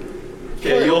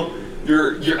 Okay,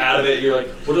 you're out of it. You're like,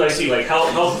 What do I see? Like how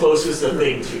close is the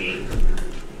thing to me?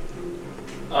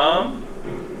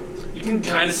 you can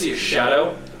kind of see a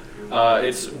shadow.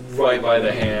 It's right by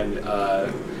the hand.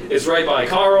 It's right by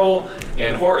Carl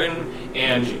and Horton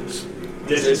and James.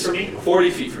 Distance from me? 40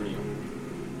 feet from you.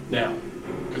 Now.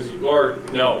 Or,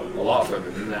 no, a lot further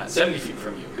than that. 70 feet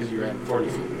from you, because you ran 40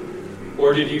 feet.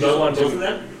 Or did you just want both of to...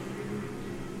 them?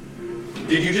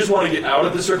 Did you just want to get out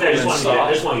of the circle I and just then want to get, stop?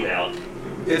 I just want to get out.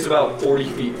 It's about 40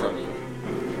 feet from you.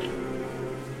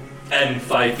 And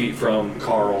 5 feet from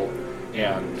Carl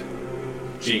and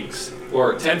Jinx.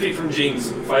 Or 10 feet from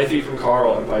Jinx, 5 feet from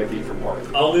Carl, and 5 feet from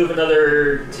Horton. I'll move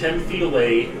another 10 feet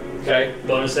away. Okay?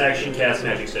 Bonus action, cast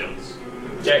magic stones.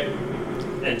 Okay.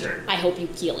 Enter. I hope you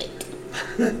kill it.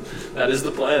 That is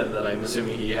the plan that I'm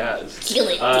assuming he has. Kill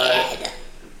it dead.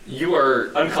 You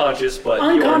are unconscious, but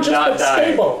Unconscious you are not but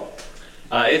dying. stable.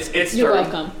 It's You're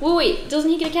turn. welcome. Well, wait, doesn't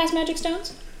he get to cast magic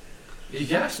stones? He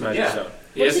casts magic Yeah. stone.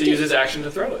 He What has does to it use do? his action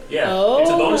to throw it. Yeah. Oh. It's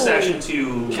a bonus action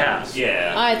to Cast.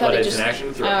 Yeah. I thought But it it's just. an action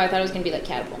to throw. Oh, I thought it was gonna be like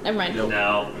catapult. Never mind. Nope.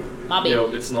 No. My bad.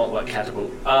 No, it's not like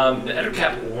catapult. The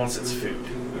Ettercap wants its food.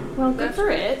 well, good for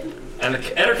it. And the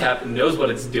Ettercap knows what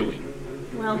it's doing.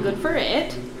 Well, good for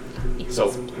it. So,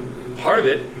 part of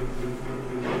it,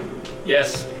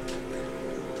 yes.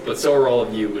 But so are all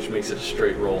of you, which makes it a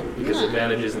straight roll. Because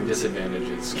advantages and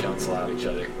disadvantages cancel out each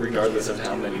other, regardless of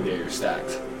how many they are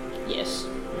stacked. Yes.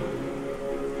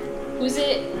 Who's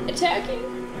it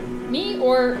attacking? Me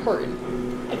or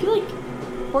Horton? I feel like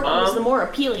Horton is the more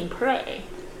appealing prey.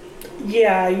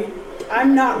 Yeah,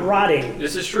 I'm not rotting.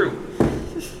 This is true.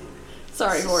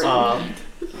 Sorry, Horton.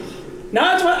 No,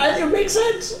 that's what it makes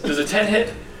sense. Does a 10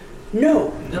 hit? No.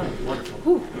 No.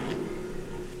 Wonderful.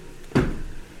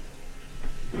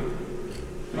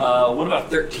 What about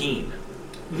 13?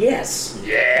 Yes.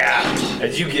 Yeah!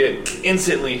 As you get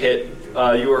instantly hit,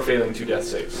 you are failing 2 death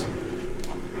saves.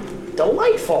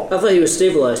 Delightful. I thought he was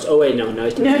stabilized. Oh wait, no, No,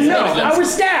 I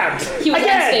was stabbed. He was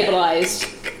Again. unstabilized.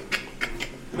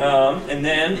 And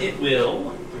then it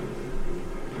will.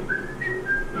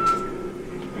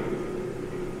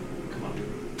 Come on.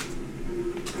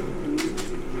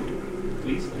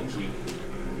 Please, thank you.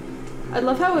 I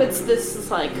love how it's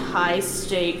this like high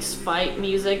stakes fight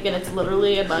music, and it's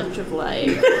literally a bunch of like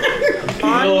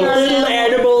Little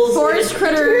animals. forest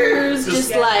critters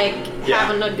just like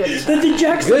having a good time. The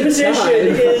juxtaposition time.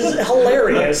 is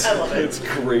hilarious. I love it. It's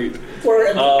great.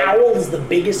 Where the owl is the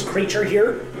biggest creature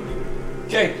here.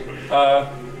 Okay.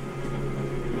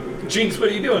 Jinx, what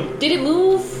are you doing? Did it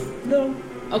move? No.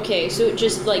 Okay, so it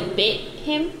just like bit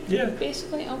him? Yeah.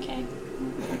 Basically? Okay.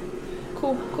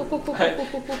 Cool. Hey.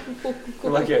 Cool. We're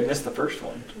lucky I missed the first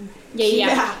one.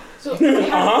 Yeah. So,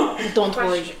 Don't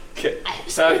worry. Okay.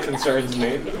 That concerns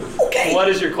me. Okay. What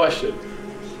is your question?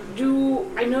 do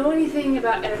I know anything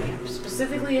about Ettercap?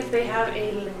 Specifically, if they have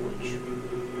a language?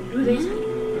 Do they speak?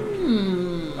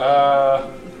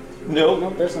 No.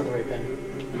 Nope, that's not the right pen.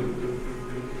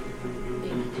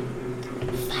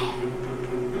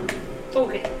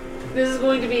 Okay, this is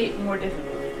going to be more difficult.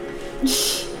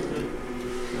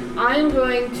 I'm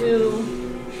going to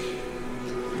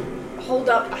hold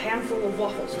up a handful of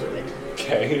waffles to it,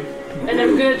 Okay. and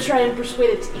I'm going to try and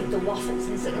persuade it to eat the waffles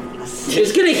instead of us.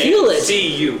 It's gonna heal it.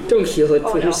 See you. Don't heal it,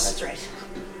 Oh please. no, that's right.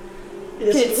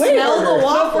 It's Smell the Nope,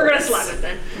 waffles. we're gonna slap it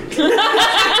then.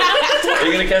 Are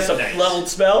you gonna cast a leveled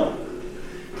spell?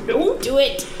 Do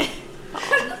it.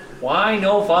 Why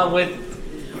no fun with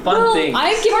fun things?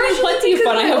 I've given you plenty of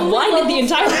fun. I have blinded the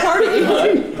entire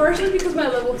party. Partially because my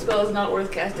leveled spell is not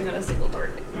worth casting on a single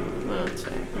target. Well, that's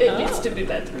fair. It needs to be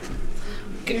better.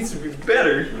 It needs to be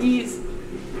better. These.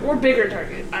 Or bigger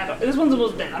target. I don't. This one's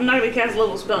almost dead. I'm not gonna cast a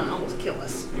level spell and almost kill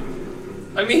us.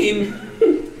 I mean,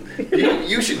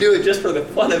 you should do it just for the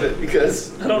fun of it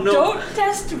because I don't know. Don't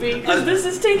test me, because this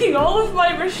is taking all of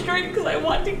my restraint because I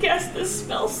want to cast this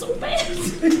spell so bad.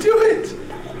 Do it.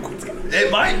 It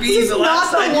might be This the is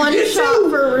last not time the you one get shot to.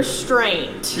 for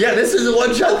restraint. Yeah, this is a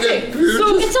one shot. Okay,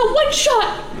 So it's a one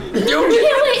shot. Kill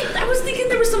it! I was thinking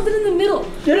there was something in the middle.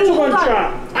 It is a one Hold on.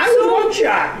 shot. I was one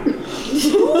shot.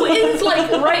 Who is like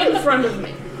right in front of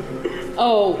me?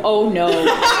 Oh no.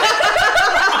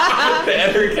 The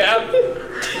other cap.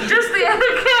 Just the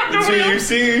other cat. That's what you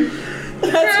see.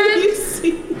 That's what you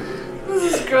see. This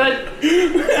is good.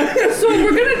 So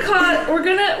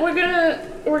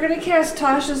we're gonna cast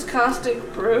Tasha's Caustic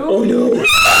Brew. Oh no.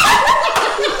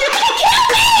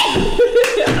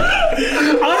 I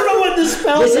don't know what the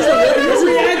spell This is a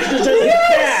reaction to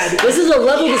bad. This is a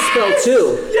level to spell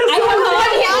too. I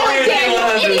don't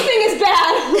care. Anything is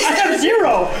bad. I have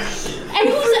 0. And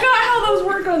I forgot how those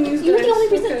work on these guys. You're the only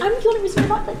reason. Okay. I'm the only reason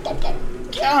not like that.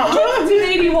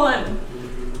 1981.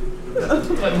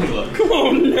 Let me look.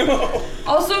 Oh no.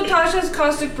 Also, Tasha's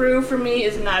Caustic Brew for me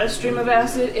is not a stream of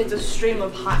acid, it's a stream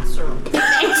of hot syrup.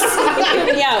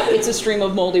 Yeah, it's a stream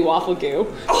of moldy waffle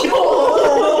goo.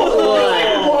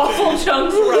 Waffle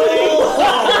chunks,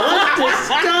 right? That's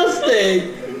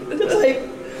disgusting. It's like,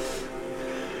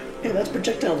 yeah, that's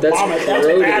projectile That's vomit. That's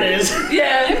what that is.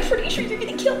 Yeah, I'm pretty sure you're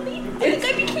gonna kill me. I think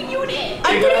I'm between you and it.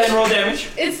 Okay, go ahead and roll damage.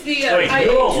 it's the Wait, I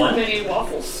you ate roll too one? many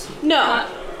waffles. No.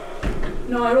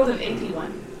 No, I rolled an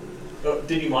 81. Oh,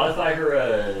 did you modify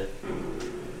her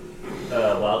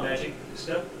wild magic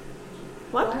stuff?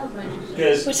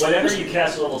 Because whenever you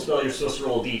cast a level spell, you're supposed to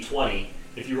roll d20.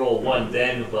 If you roll 1,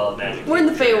 then wild magic. We're in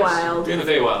the triggers. FeyWild. You're in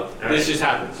the FeyWild. Alright. This just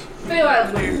happens.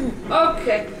 FeyWild's weird.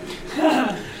 Okay.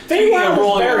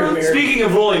 FeyWild is very weird. Speaking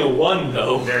of rolling a 1,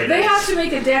 though. Very They nice. have to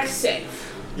make a dex save.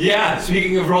 Yeah,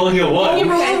 speaking of rolling a 1. You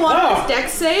roll one Oh.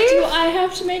 dex save? Do I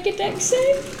have to make a dex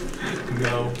save?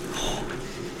 No.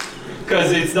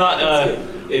 Because it's not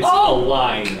it's Oh. a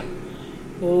line.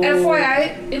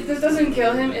 FYI, if this doesn't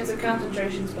kill him, it's a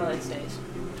concentration spell, it stays.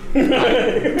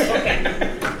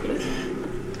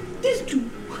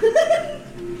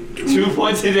 2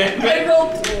 points of damage. I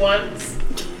rolled once.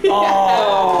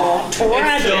 Oh, It's still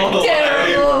alive.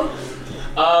 Terrible.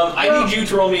 I need you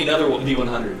to roll me another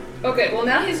D100. Okay, well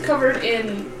now he's covered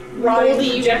in rotting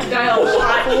projectile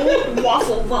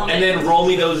waffle vomit. And then roll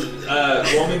me those,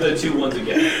 roll me the 2 ones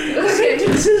again. Okay,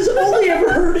 this is only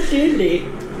ever heard of D&D.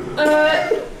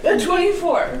 a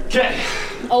 24. Okay.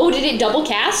 Oh, did it double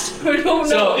cast? I don't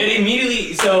know.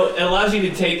 So it allows you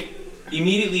to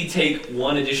immediately take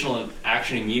 1 additional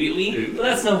action immediately, but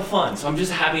that's no fun. So I'm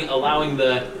just allowing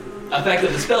the effect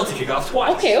of the spell to kick off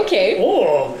twice. Okay.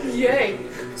 Oh. Yay.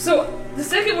 So the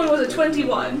second one was a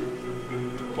 21.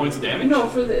 Points of damage? No,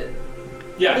 for the...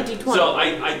 Yeah. The D20. So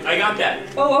I got that.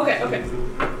 Oh, okay.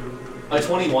 A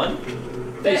 21?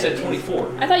 They said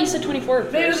 24. I thought you said 24.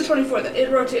 Maybe it was a 24 then. It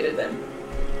rotated then.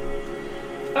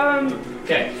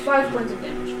 Okay. 5 points of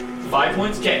damage. 5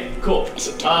 points? Okay, cool. No,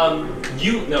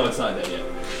 it's not that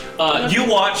yet. You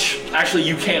watch. Actually,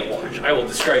 you can't watch. I will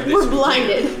describe this. We're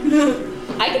blinded.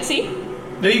 I can see.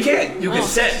 No, you can't. You can Oh.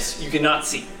 sense. You cannot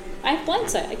see. I have blind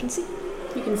sight. I can see.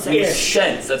 You can You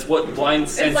sense. That's what blind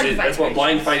sense like is. That's what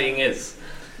blind fighting is.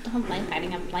 I don't have blind fighting.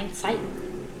 I have blind sight.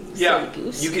 Yeah. Silly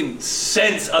goose. You can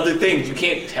sense other things. You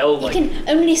can't tell. You Like. can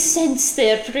only sense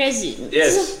their presence.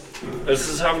 Yes. This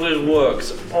is how this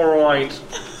works. All right.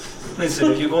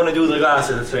 Listen, if you're going to do the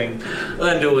glasses thing,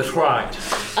 then do it right.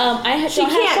 I She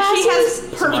don't have can't. She glasses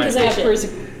has perfect because I have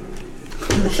vision. You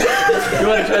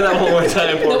want to try that one more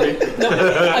time for me?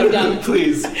 I'm done.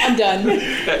 Please. I'm done.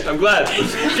 I'm glad.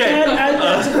 Okay.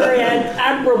 That's a very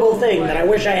admirable thing that I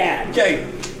wish I had. Okay.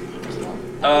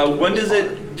 When does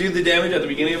it do the damage? At the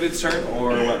beginning of its turn, or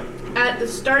what? At the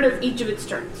start of each of its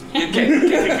turns. Okay.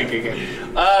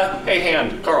 Hey,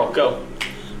 hand, Carl, go.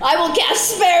 I will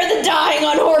cast Spare the Dying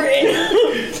on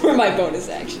Horton for my bonus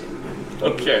action.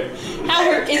 Okay. How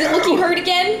hurt? Is it looking hurt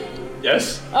again?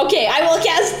 Yes. Okay, I will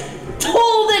cast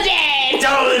Toll the Dead.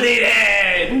 Totally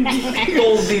dead.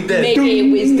 Totally dead. Make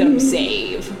a wisdom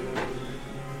save.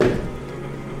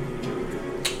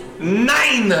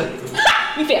 9.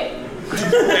 We fail.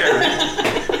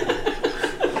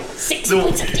 6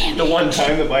 points of damage. The one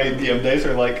time that my DM dice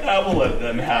are like, I will let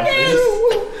them have this.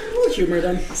 We'll humor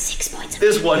them. 6 points of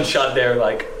This one shot there,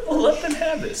 like, I'll let them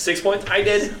have this. 6 points. I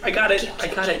did. I got it. I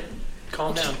got it.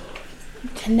 Calm down.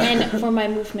 And then for my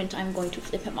movement, I'm going to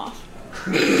flip him off.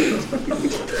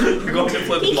 You're going to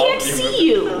flip He them off. can't see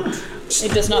you.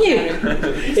 It does not matter.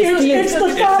 It's the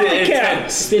thought that intent.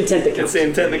 counts. It's the intent that It's counts. the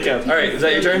intent that counts. All right, is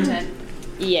that your turn?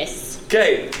 Yes.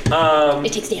 Okay.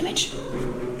 It takes damage.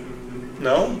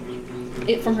 No,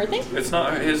 From her thing? it's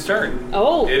not his turn.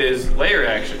 Oh. It is layer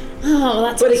action. Oh,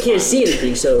 that's. But it can't see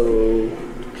anything, so.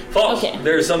 False. Okay.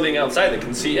 There's something outside that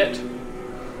can see it.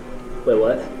 Wait,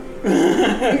 what?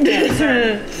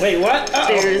 Wait, what?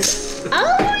 There's.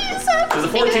 Oh, yes. Does a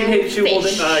 14 hit you,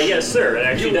 Holden? Yes, sir. It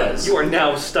actually does. You are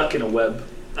now stuck in a web.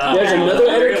 There's another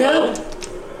very Ettercap?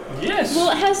 Yes. Well,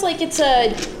 it has like it's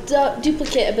a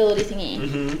duplicate ability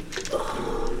thingy.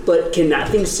 But can that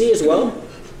thing see as well?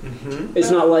 It's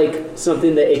not like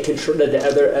something that it control that the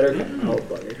other Ettercap. Oh,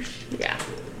 bugger. Yeah.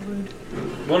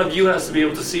 One of you has to be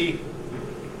able to see.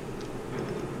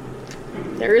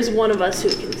 There is one of us who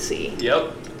can see.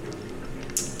 Yep.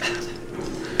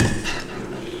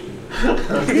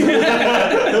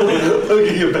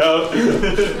 Looking about.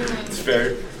 It's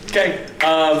fair. Okay.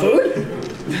 Food?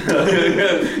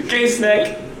 Okay,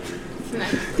 Snack. I'm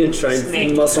gonna try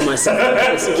and muscle myself out of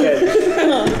this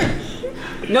again.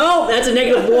 No, that's a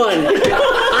 -1.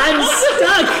 I'm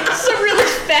stuck. It's a really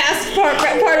fast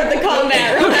part of the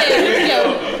combat. Okay, here we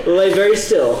go. Lay very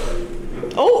still.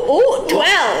 Oh,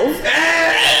 12.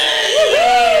 Hey!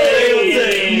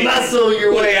 Muscle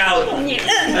your way out.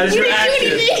 That is your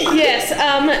action. Yes.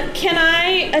 Can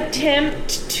I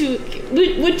attempt to?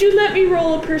 Would you let me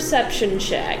roll a perception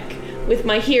check with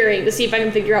my hearing to see if I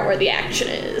can figure out where the action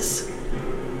is?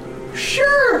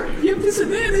 Sure. You have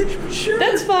disadvantage. Sure.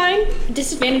 That's fine.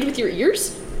 Disadvantage with your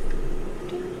ears?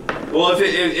 Well,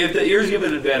 if the ears give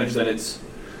it advantage, then it's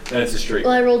a straight.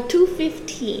 Well, I rolled 2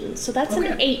 15, so that's an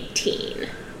Okay. 18.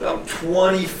 About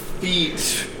 20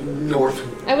 feet north.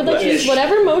 I would like to use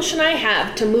whatever motion I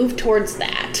have to move towards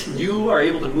that. You are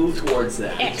able to move towards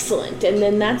that. Excellent. And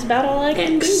then that's about all I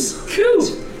can do. Cool.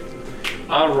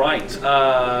 All right.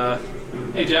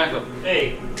 Hey, Jackal.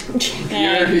 Hey.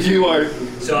 You are.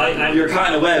 So You're caught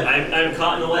in a web. I'm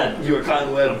caught in the web. You are caught in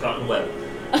a web. I'm caught in the web.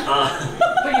 But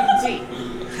you can see.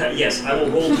 Yes, I will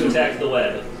roll to attack the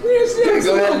web.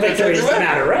 Go ahead and Victory doesn't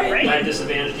matter, right? I have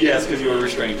disadvantage. Yes, because you were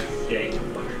restrained. Okay.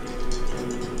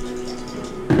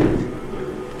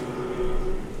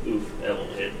 Oof, that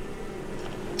won't hit.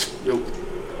 Nope.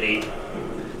 8.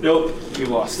 Nope. You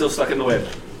lost. Still stuck in the web.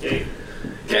 Okay.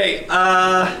 Okay.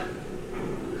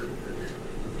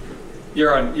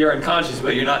 You're unconscious,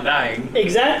 but you're not dying.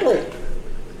 Exactly.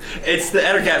 It's the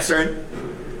Ettercap's turn.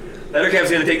 The Ettercap's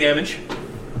gonna take damage.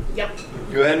 Yep.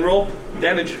 Go ahead and roll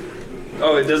damage.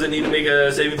 Oh, it doesn't need to make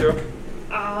a saving throw.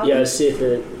 Yeah, see if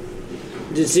it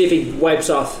wipes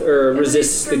off or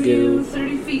resists the goo.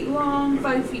 30 feet long,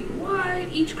 5 feet wide.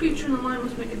 Each creature in the line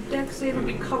must make a dex save and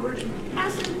be covered in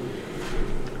acid.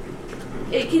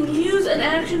 It can use an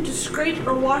action to scrape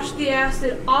or wash the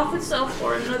acid off itself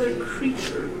or another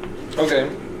creature. Okay.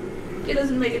 It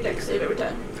doesn't make a dex save every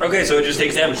time. Okay, so it just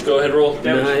takes damage. Go ahead and roll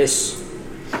damage. Nice.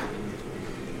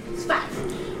 It's 5.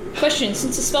 Question: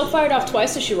 since the spell fired off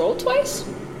twice, does she roll twice?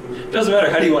 Doesn't matter.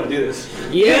 How do you want to do this?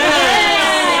 Yeah!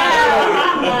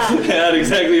 I had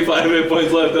exactly 5 hit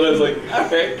points left, and I was like,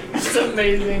 okay. It's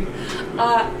amazing.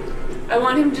 I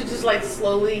want him to just like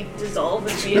slowly dissolve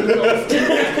and be engulfed in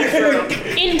waffle syrup.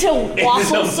 Into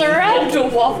waffle syrup? Into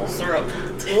waffle syrup.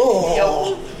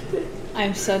 Oh.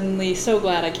 I'm suddenly so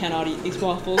glad I cannot eat these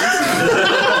waffles.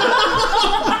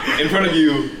 In front of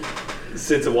you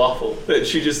sits a waffle that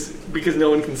she just, because no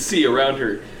one can see around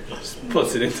her, just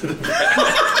puts it into the bag.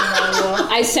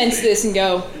 I sense this and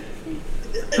go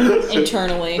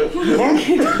internally.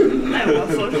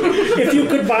 If you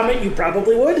could vomit, you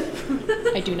probably would.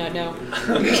 I do not know.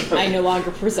 I no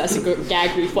longer possess a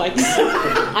gag reflex.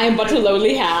 I am but a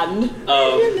lowly hand.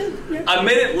 A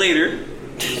minute later,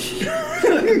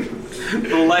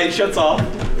 the light shuts off.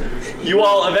 You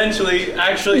all eventually,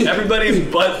 actually, everybody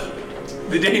but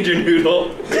the Danger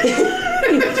Noodle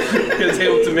is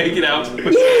able to make it out.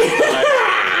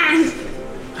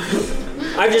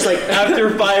 I'm just like after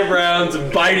 5 rounds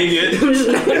of biting it,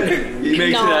 he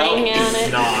makes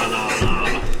it out.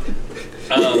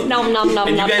 Nom nom nom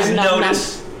And you nom guys nom nom.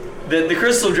 notice that the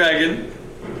crystal dragon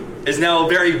is now a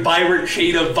very vibrant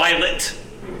shade of violet.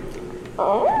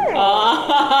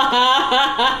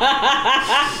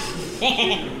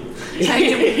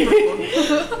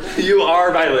 You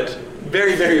are violet.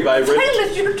 Very, very vibrant.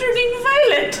 Violet, you're turning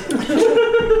violet.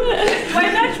 Why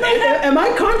not? Am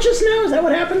I conscious now? Is that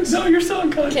what happens? No, you're still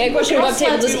unconscious. Okay, question above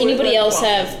table. Does anybody else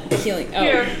have healing? Oh.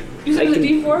 Here, use I the can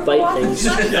D4 for bite waffle things.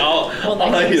 slap. I'll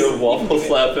let you waffle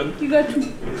slap him. You got 2.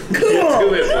 You got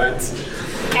 2 hit points.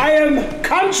 I am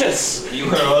conscious. You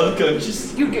are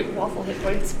unconscious. You get waffle hit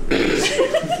points.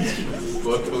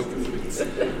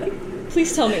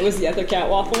 Please tell me it was the other cat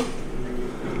waffle.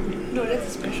 No, that's a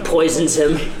special. Poisons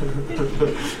him.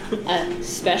 A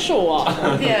special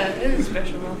waffle. Yeah, it is a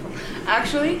special waffle.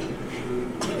 Actually,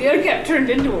 the other cat turned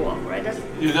into a waffle, right?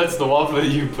 Yeah, that's the waffle that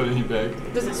you put in your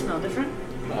bag. Does it smell different?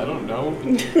 I don't know.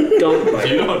 Don't bite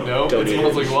You don't know. Don't It eat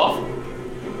smells it. like waffle.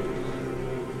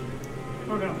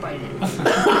 We're gonna bite it.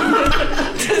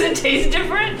 Does it taste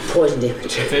different? Poison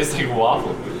damage. It tastes like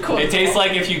waffle. Cool. It tastes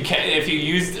like if you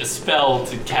used a spell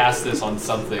to cast this on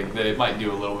something, that it might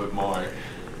do a little bit more.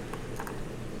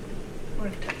 We're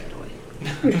gonna take that away.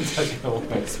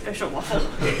 Okay. Special waffle.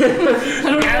 I don't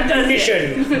know what that is.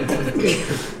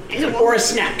 Is it Or a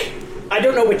snack. I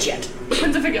don't know which yet.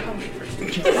 Depends if I get hungry first.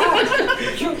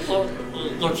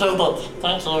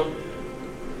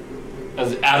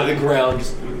 As out of the ground,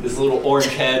 just this little orange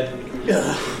head.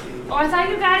 Oh, I thought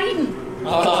you got eaten.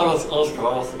 Oh, that was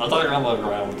gross. I thought you were on the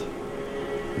ground.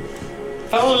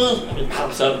 Follow me. And it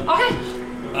pops up. Okay.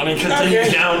 Continue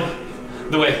down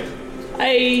the way.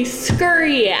 I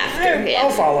scurry after I'll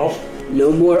him. follow.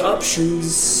 No more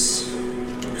options.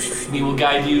 We will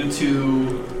guide you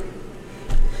to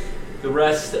the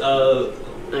rest of.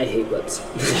 I hate webs.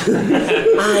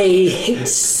 I hate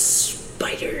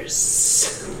spiders.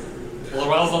 Well,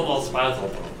 arousal of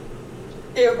spiders.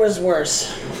 It was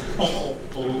worse.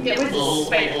 Get with the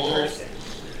spider person.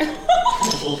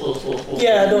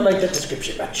 Yeah, I don't like that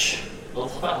description much. So,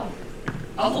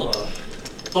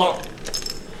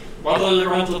 whether you're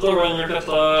going to do when you get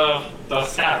the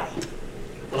scale.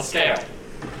 The scale.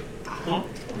 Well,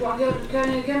 I'm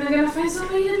gonna find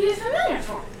somebody to be familiar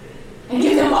for. And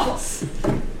give them waffles.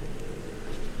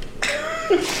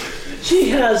 She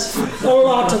has a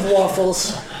lot of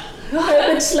waffles. I've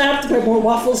been slapped by more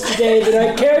waffles today than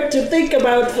I care to think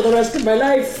about for the rest of my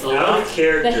life. Out of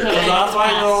character.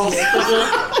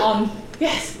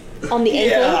 Yes. On the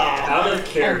ankle. Out of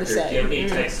character. side. Give me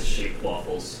Texas-shaped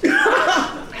waffles.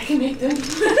 I can make them.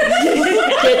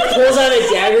 It pulls out a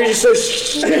dagger and just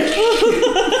starts.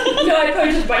 No, I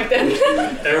probably just bite them.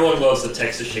 Everyone loves the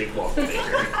Texas-shaped waffle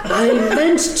maker. I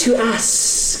meant to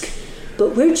ask,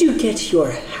 but where'd you get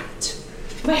your hat?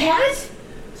 My hat?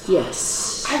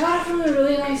 Yes. I got it from a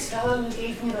really nice fellow who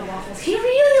gave me the waffles. He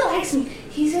really likes me.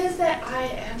 He says that I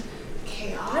am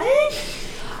chaotic.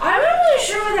 I'm not really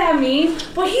sure what that means,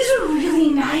 but he's a really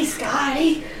nice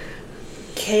guy.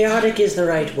 Chaotic is the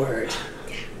right word.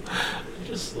 I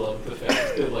just love the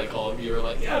fact that like all of you are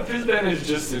like, yeah, Fizzban is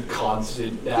just a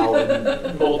constant now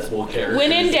in multiple characters.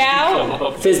 When in doubt,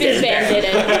 Fizzban. Fizzban did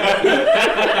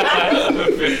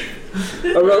it.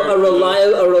 A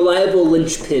reliable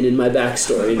linchpin in my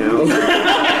backstory now.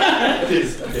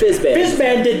 Fizzban.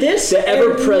 Fizzman did this, The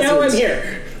ever-present. and now I'm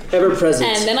here. Ever present.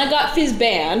 And then I got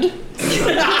Fizzband.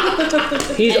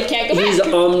 He's and can't go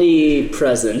back.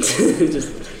 omnipresent.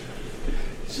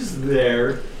 Just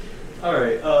there.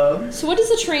 Alright, So what does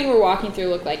the train we're walking through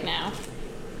look like now?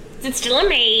 Is it still a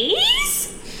maze?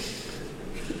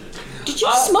 Did you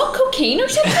smoke cocaine or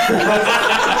something?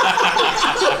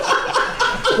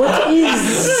 what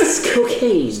is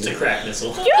cocaine? It's a crack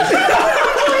missile.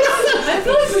 I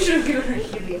feel like we should have given her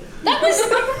helium. That was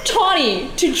Tawny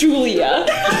to Julia.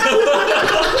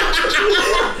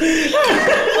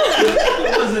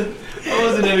 it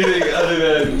wasn't anything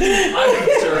other than I'm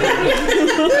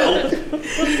concerned.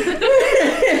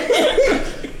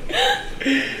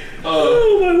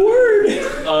 Oh my word!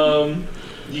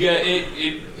 You got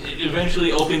it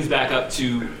eventually opens back up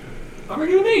to a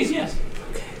regular maze, yes.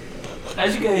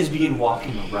 As you guys begin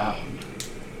walking around,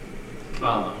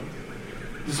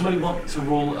 does somebody want to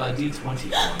roll a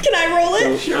d20? Can I roll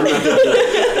it? Sure.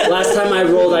 Last time I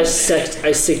rolled, I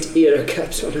sicked ear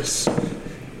caps on us.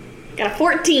 Got a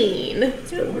 14.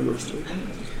 It's better than most of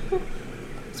them.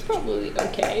 It's probably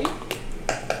okay.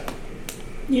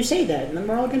 You say that, and then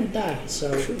we're all gonna die, so...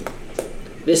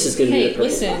 This is gonna be Hey, a perfect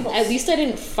listen, at least I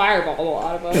didn't fireball a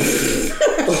lot of us.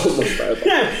 almost fireball.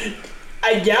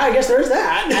 yeah, I guess there's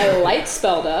that. I light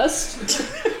spelled us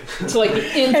to like the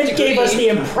nth And gave us the degree.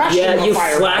 impression Yeah, of you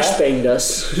fireball. flashbanged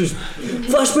us.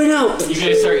 Flashbang out! You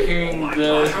guys start hearing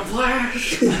the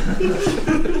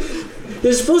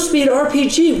This is supposed to be an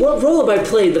RPG. What role have I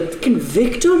played? The fucking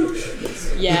victim?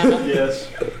 Yeah, yes.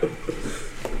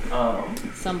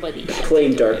 somebody.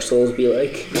 Playing Dark Souls be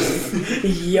like.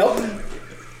 Yup.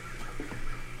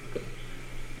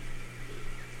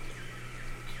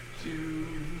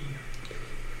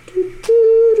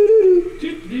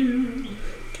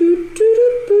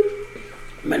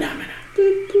 Mana.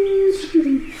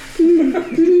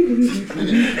 Where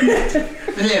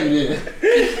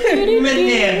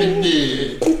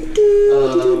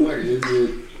is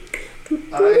it?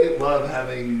 I love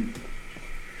having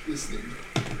this thing.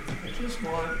 I just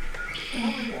want. All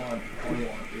I want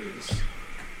is.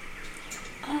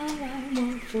 All I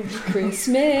want for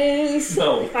Christmas.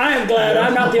 No. I am glad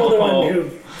I'm not the only one who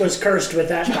was cursed with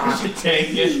that thought.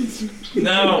 Dang it.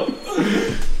 No.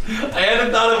 I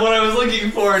hadn't thought of what I was looking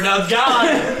for, and now it's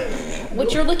gone.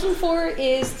 What you're looking for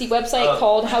is the website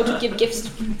called How to Give Gifts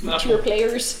to Your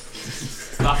Players.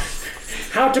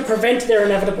 How to prevent their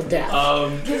inevitable death.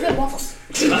 Give it waffles.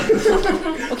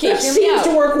 Okay, hear me Seems out.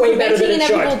 to work way better than Preventing it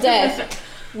inevitable should. death.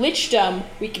 Lichdom.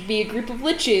 We could be a group of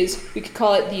liches. We could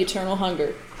call it the Eternal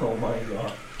Hunger. Oh my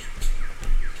god.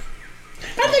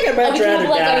 I think I'd And much we can rather have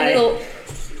like die. a little.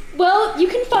 Well, you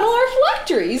can funnel our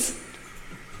phylacteries.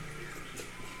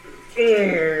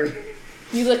 You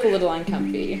look a little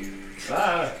uncomfy.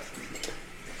 But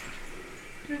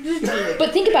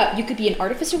think about, you could be an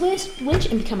artificer lich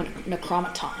and become a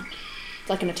necromaton. It's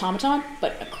like an automaton,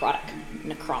 but necrotic.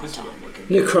 Necromaton.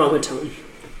 Necromaton.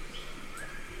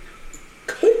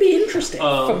 Could be interesting.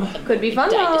 Could be fun.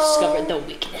 I discovered the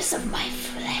weakness of my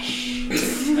flesh.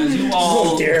 As you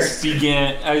all as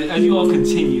you all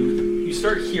continue, you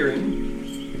start hearing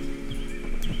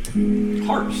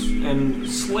harps and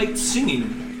slight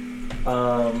singing.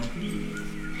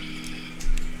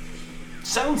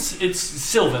 It's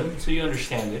Sylvan, so you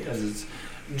understand it, as it's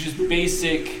just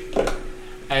basic.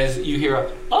 As you hear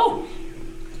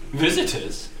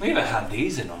visitors. We haven't had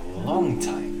these in a long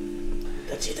time.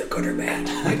 That's either good or bad.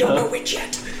 I don't know which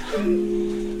yet.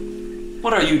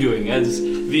 What are you doing?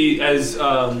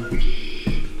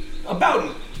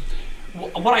 About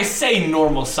when I say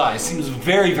normal size seems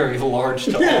very, very large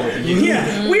to all of you.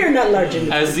 Yeah, we are not large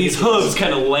enough. As these hooves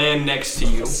kind of land next to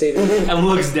you and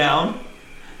looks down,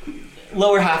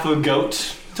 lower half of a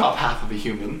goat, top half of a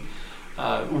human.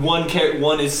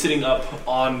 One is sitting up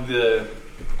on the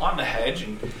hedge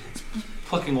and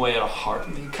plucking away at a harp,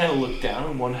 and you kind of look down,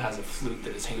 and one has a flute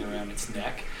that is hanging around its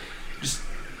neck.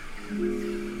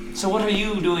 So what are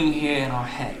you doing here in our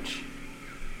hedge?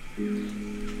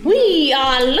 We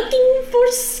are looking for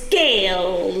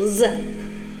scales.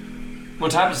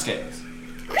 What type of scales?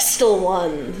 Crystal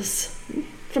ones.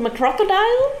 From a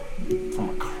crocodile? From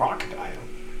a crocodile?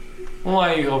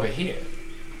 Why are you over here?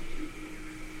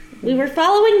 We were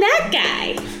following that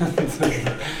guy.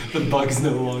 The bug's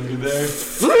no longer there.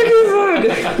 I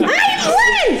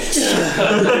went!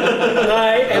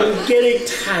 I am getting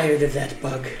tired of that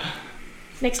bug.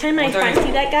 Next time I see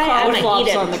that guy, I'm gonna flops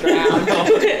eat him. on the ground.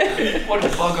 What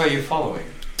bug are you following?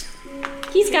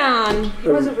 He's gone. It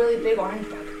was a really big orange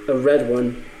bug. A red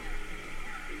one.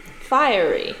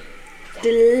 Fiery.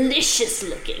 Delicious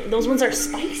looking. Those ones are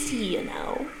spicy, you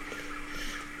know.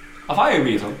 A fire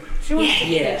beetle?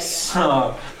 Yes.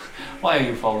 Why are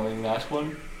you following that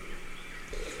one?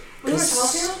 We were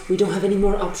talking. We don't have any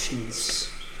more options.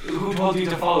 Who told you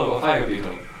to follow a fire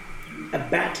beetle? A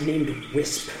bat named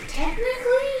Wisp.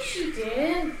 Technically, she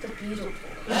did. The beetle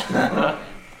told.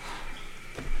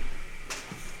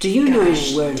 Do you know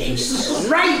where these...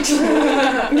 Right!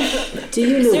 Do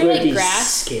you know there, where like, these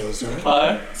grass? scales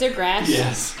are? Is there grass?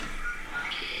 Yes.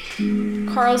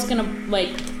 Carl's gonna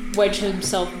like wedge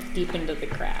himself deep into the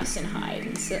grass and hide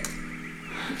and sit.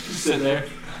 Just sit there.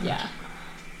 Yeah.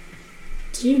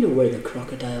 Do you know where the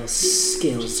crocodile's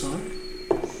scales are?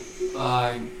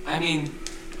 I mean...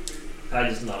 I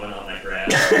just gnawing on that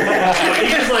grass.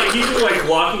 he's just like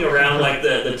walking around like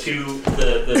the two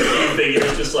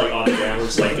figures just like on the ground,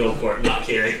 just like go for it, not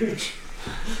caring.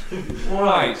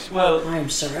 Right, well... I am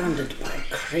surrounded by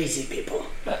crazy people.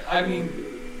 I mean...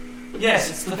 Yes,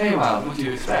 it's the FeyWild. What do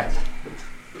you expect?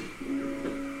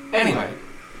 Anyway,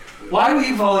 why were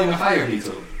you following a fire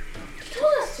beetle? He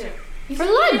told us to. For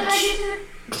lunch.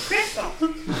 Crystal.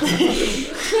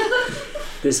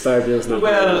 This fire beetle's not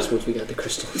Well- going to us once we got the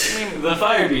crystal. I mean, the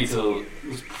fire beetle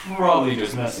was probably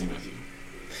just messing with you.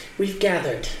 We've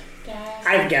gathered.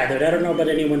 I've gathered. I don't know about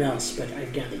anyone else, but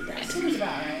I've gathered that. Seems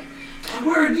about right.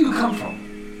 Where do you come from?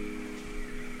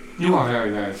 You are very,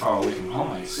 very far away from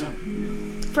home, I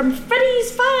assume. From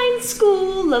Freddy's fine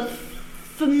school of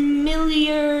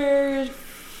familiar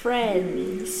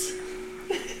friends.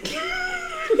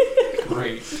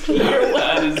 Great.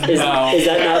 That is now... Is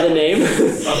that now the name?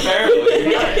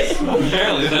 Apparently, yes.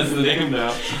 Apparently that's the name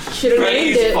now. Should have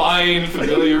named Freddy's it fine,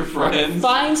 familiar friends.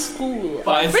 Fine school.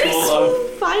 Fine Freddy's school of...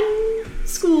 fine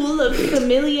school of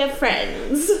familiar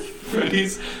friends.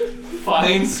 Freddy's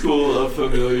fine school of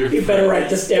familiar You better write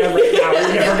this down right now.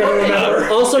 You're never going to remember.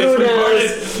 Also known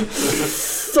It's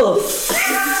as... Fuff.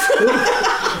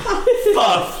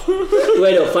 Puff.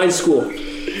 Wait, no, find school.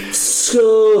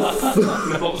 School.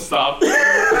 No, stop.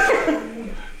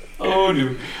 Oh,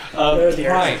 dude. There's the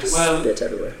Right, arrows. well, Bits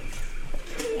everywhere.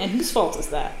 And whose fault is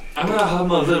that? I'm gonna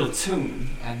hum a little tune,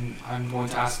 and I'm going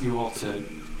to ask you all to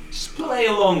just play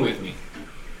along with me.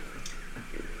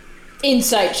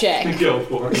 Insight check. Go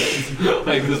for it.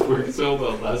 Like this worked so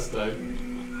well last time.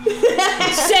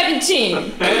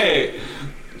 17. Hey!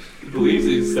 He believes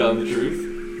he's telling the truth.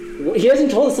 He hasn't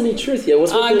told us any truth yet.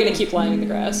 What's with I'm the- gonna keep lying in the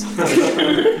grass.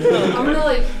 I'm gonna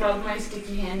like rub my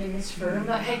sticky hand in his fur and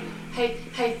be like, hey.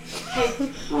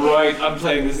 Right, I'm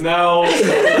playing this now.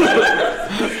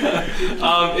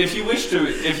 If you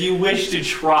wish to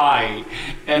try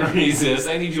and resist,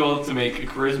 I need you all to make a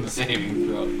charisma saving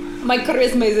throw. My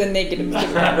charisma is a negative.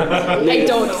 I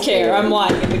don't care. I'm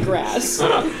lying in the grass.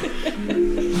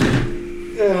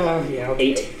 Yeah.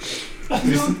 8. That's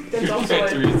You also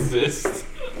can't a, resist.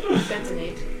 that's an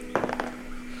 8.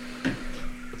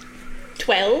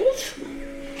 12?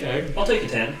 Okay, I'll take a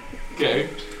 10. okay,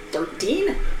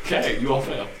 13? okay, you all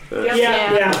fail.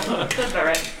 Yeah. That's about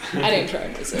right. I didn't try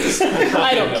and resist.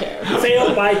 I don't care.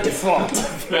 Failed by default.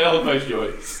 Failed by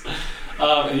choice.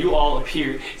 And you all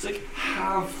appear. It's like,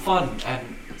 have fun and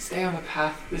stay on the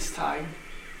path this time.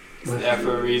 It's there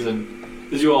for a reason.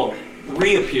 As you all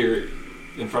reappear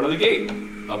in front of the gate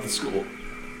of the school.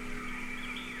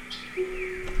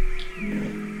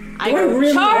 I Do I go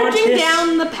really want charging this?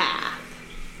 down the path.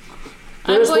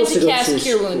 We're I'm going supposed to to go cast through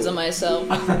Cure school. Wounds on myself,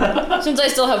 since I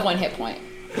still have 1 hit point.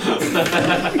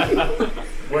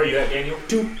 Where are you at, Daniel?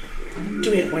 2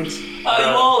 hit points. You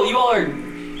all are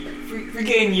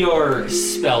regain your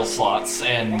spell slots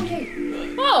and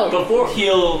Oh, Before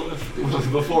heal.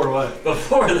 Before what?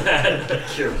 before that,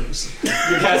 Cure Wounds.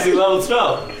 You're casting a level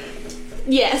spell.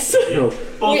 yes. No.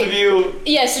 Both of you.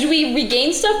 Yes, do we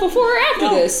regain stuff before or after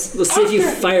this? Let's see if you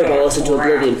fireball us into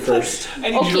oblivion first. I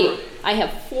need you Okay, I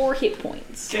have 4 hit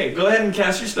points. Okay, go ahead and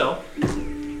cast your spell.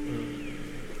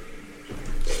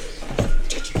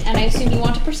 And I assume you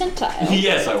want a percentile.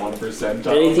 Yes, I want a percentile.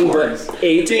 Anything of course. but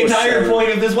 8 The or entire 7. point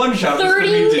of this one shot was for me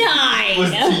 39!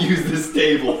 was to use this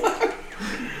table.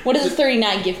 What does a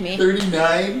 39 give me?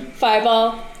 39.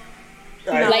 Fireball?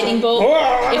 Lightning bolt?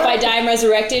 If I die, I'm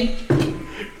resurrected?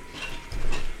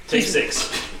 Take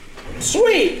 6.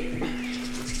 Sweet!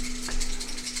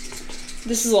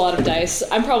 This is a lot of dice.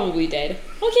 I'm probably dead.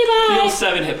 Okay, Heal bye!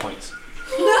 7 hit points.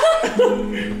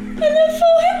 I'm at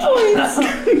full hit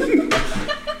points!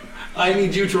 I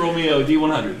need you to roll me a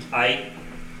D100.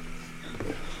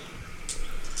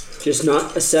 Just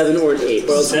not a 7 or an 8,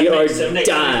 or else we are 7, 8.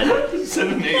 done.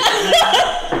 7,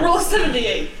 8. Roll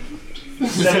 78.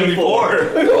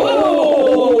 74.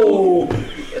 Oh! Come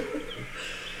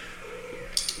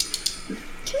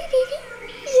here,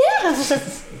 baby.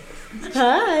 Yes.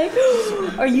 Hi.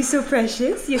 Are you so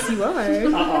precious? Yes, you are.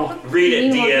 Uh-oh. Read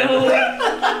it, DM.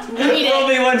 Read Roll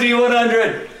it. me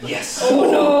 1d100. Yes.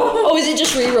 Oh, is it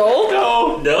just re-roll?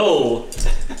 No. No.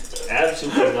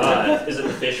 Absolutely not. Is it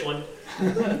the fish one?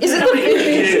 Is it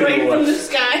the Straight from the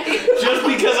sky. Just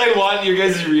because I want your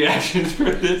guys' reactions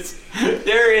for this,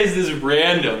 there is this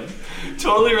random,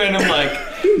 totally random, like,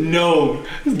 gnome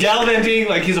gallivanting,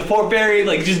 like he's a fortberry,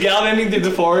 like just gallivanting through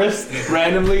the forest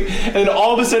randomly, and then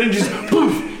all of a sudden just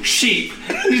poof, sheep.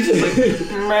 He's just like,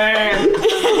 meh,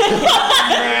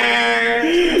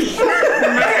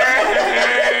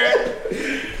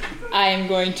 I am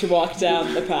going to walk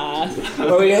down the path.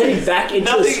 Are we heading back into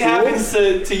the Nothing school? happens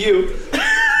to you.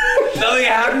 Nothing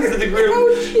happens to the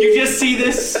group. You just see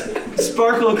this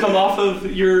sparkle come off of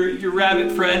your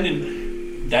rabbit friend,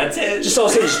 and that's it. Just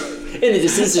also just in the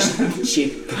distance, just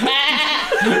sheep.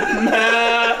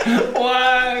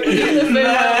 Why?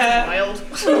 Wild.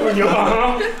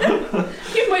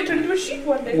 You might turn into a sheep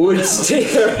one day. Would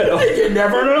stare. You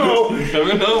never know.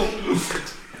 Never know.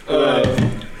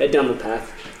 Head down the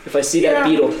path. If I see that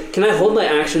beetle, can I hold my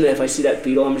action that if I see that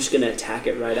beetle, I'm just gonna attack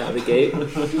it right out of the gate?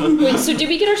 Wait, so did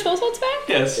we get our spell slots back?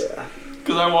 Yes.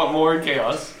 Because I want more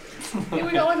chaos. Yeah,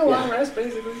 we got like a long rest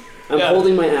basically. I'm Yeah.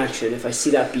 holding my action if I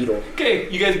see that beetle. Okay,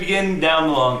 you guys begin down.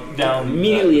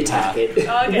 Immediately attack it.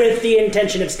 With the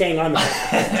intention of staying on the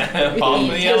path. Follow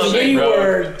the yellow Because brick we road.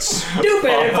 were stupid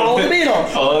and followed the beetle.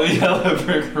 Follow the yellow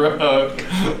brick road.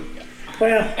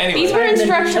 Well, Anyway. These were I'm an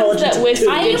instructions intelligence that of Wisp two,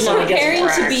 I am so I guess preparing to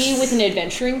brass. be with an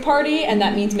adventuring party, and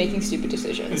that means making stupid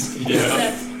decisions.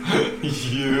 Yeah.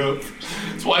 Yep.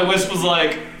 That's why Wisp was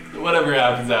like, whatever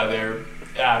happens out there,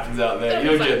 happens out there.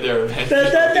 You'll get there eventually.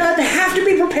 They have to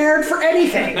be prepared for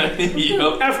anything.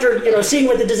 Yep. After seeing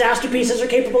what the disaster pieces are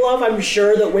capable of, I'm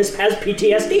sure that Wisp has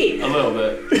PTSD. A little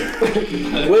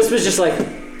bit. Wisp is just like,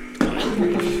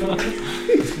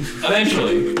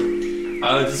 eventually,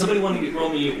 does somebody want to roll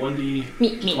me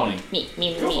 1d20?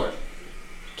 Me. Go for it.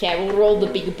 Okay, I will roll the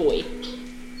big boy.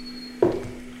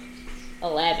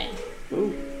 11.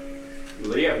 Ooh.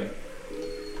 Liam.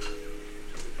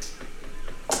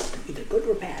 Either good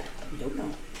or bad. We don't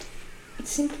know. It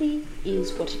simply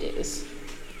is what it is.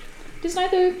 It is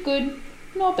neither good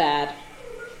nor bad.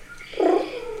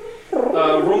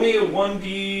 Roll me a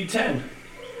 1d10.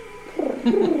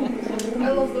 I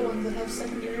love the ones that have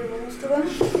secondary rolls to them.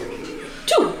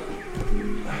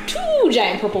 2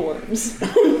 giant purple worms. The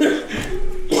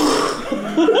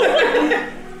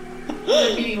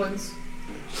meaty ones.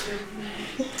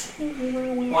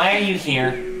 Why are you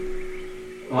here?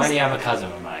 Why do you have a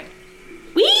cousin of mine?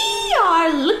 We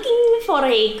are looking for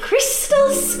a crystal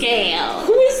scale.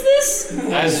 Who is this?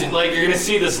 As like you're gonna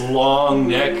see this long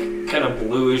neck, kind of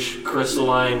bluish,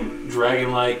 crystalline,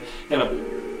 dragon-like, kind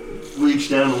of reach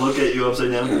down and look at you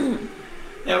upside down.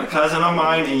 You have a cousin of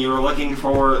mine, and you were looking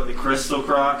for the crystal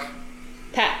croc.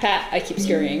 Pat, I keep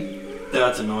scurrying.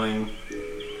 That's annoying.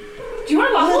 Do you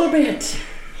want a A waffle? little bit.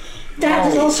 That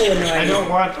is also annoying. I don't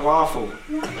want a waffle.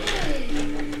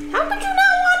 How could you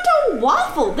not want a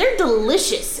waffle? They're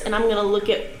delicious. And I'm gonna look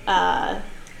at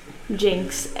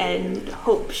Jinx and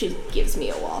hope she gives me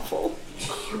a waffle.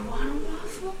 You want a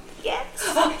waffle? Yes.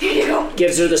 Oh, here you go.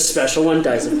 Gives her the special one,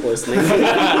 dies of poisoning.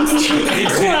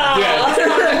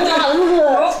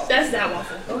 Oh, that's that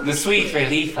waffle. The sweet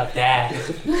relief of that.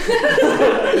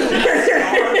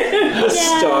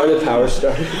 Star, the power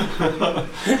star.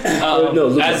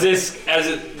 No, as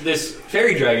this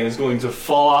fairy dragon is going to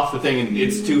fall off the thing, and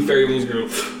its 2 fairy wings are going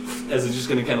to, as it's just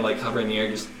going to kind of like hover in the air.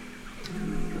 Just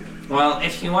Well,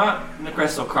 if you want the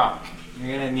crystal croc,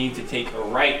 you're gonna need to take a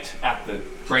right at the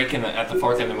break at the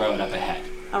fork in the road up ahead.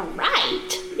 All right.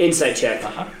 Insight check.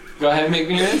 Go ahead and make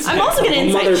me an insight. I'm also gonna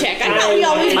insight check. I thought we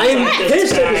always I'm checked.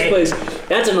 pissed at this place.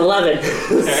 That's an 11.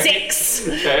 6.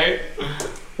 Okay.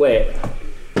 Wait.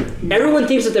 Everyone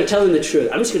thinks that they're telling the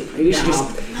truth. I'm just gonna. Maybe we should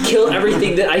just kill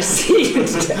everything that I see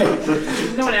instead.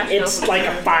 No one actually knows. It's like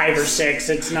a 5 or 6.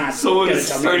 It's not. Someone gonna is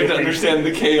tell me starting to anything. understand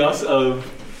the chaos of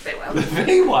FeyWild. the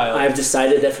FeyWild. I've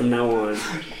decided that from now on,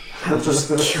 I'll just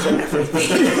kill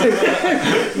everything.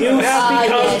 You have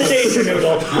become the danger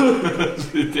noodle.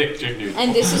 The danger news.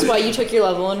 And this is why you took your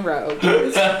level in Rogue.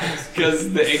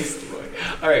 Because the angst boy.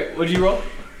 Alright, what'd you roll?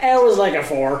 It was like a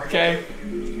 4. Okay.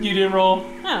 You didn't roll.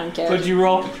 I don't care. What'd you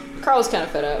roll? Carl's kind of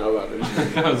fed up. 11.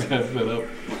 I was gonna spit up.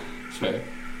 It's fair.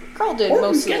 Carl did We're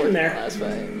most of the getting work there. last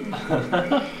fight.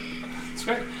 It's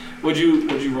fair. What'd you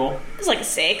roll? It was like a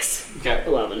 6. Okay.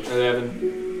 11.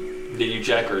 11. Did you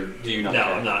check or do you not? No,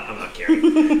 care? I'm not caring.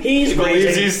 He's He believes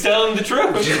raising. he's telling the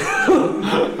truth.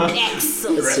 Excellent. Let's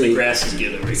The see. grass is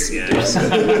good over here, guys.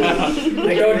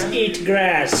 I don't eat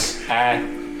grass.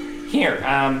 Here,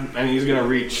 And he's gonna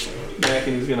reach back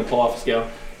and he's gonna pull off a scale.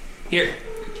 here,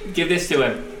 give this to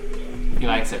him. He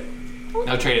likes it.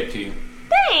 He'll trade it to you.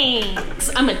 Thanks.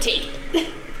 I'm gonna take it.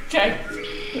 Okay.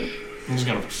 He's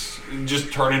gonna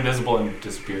just turn invisible and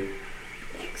disappear.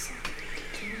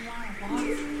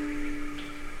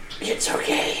 It's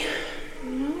okay.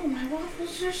 No, my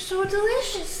waffles are so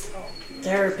delicious.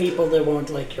 There are people that won't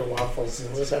like your waffles.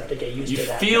 You'll just have to get used You to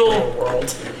that. feel- in the real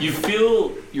world. You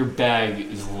feel your bag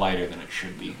is lighter than it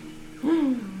should be.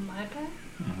 My bag?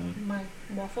 My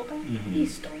waffle bag? He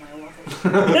stole my waffles.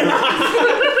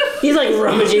 He's like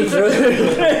rummaging through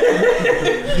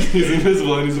it. He's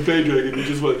invisible and he's a pay dragon. He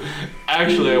just went,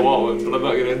 actually I want one, but I'm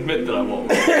not gonna admit that I want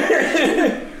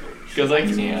one. Because I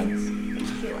can.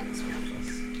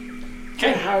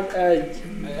 Okay. How,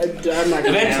 I'm not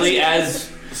gonna Eventually,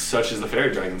 ask. as such as the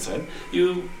fairy dragon said,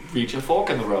 you reach a fork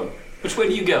in the road. Which way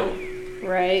do you go?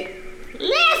 Right.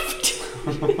 Left!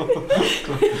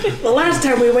 The last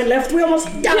time we went left, we almost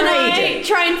died. Can I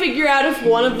try and figure out if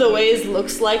one of the ways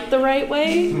looks like the right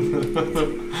way?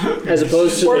 As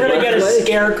opposed to We're the gonna get left a way.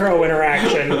 scarecrow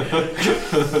interaction.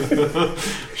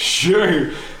 Sure.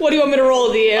 What do you want me to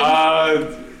roll,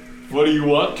 DM? What do you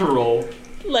want to roll?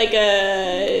 Like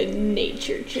a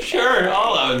nature check. Sure,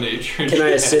 I'll allow nature. Can I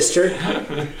assist her?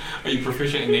 Are you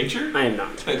proficient in nature? I am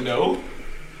not. No.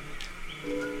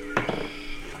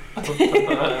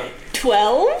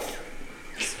 12?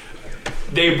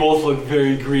 They both look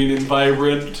very green and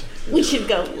vibrant. We should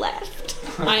go left.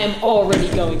 I am already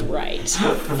going right.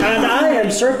 And I am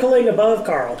circling above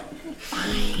Carl.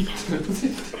 I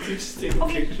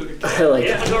like,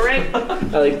 Yeah, go right.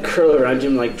 I like curl around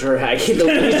him like dragging the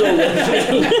weasel with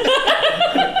me.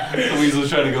 The weasel's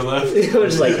trying to go left. I'm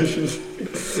just like,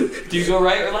 Do you go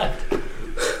right or left?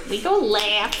 We go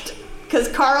left. Because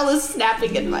Carl is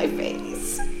snapping in my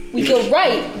face. We go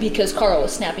right because Carl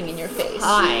was snapping in your face.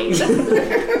 Hi.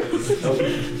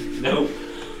 Nope.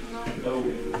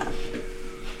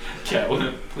 Cat,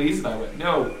 please. And I went,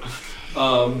 no.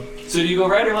 So do you go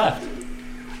right or left?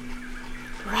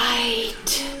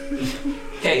 Right.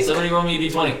 Okay, somebody roll me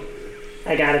a d20.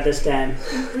 I got it this time.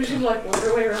 We should like work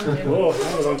our way around the table. Whoa,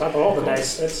 that was on top of all the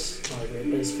dice. That's not a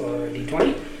great base for a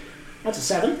d20. That's a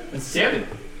 7. That's 7.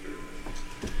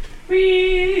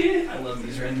 Whee! I love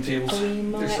these random tables.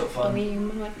 They're so fun.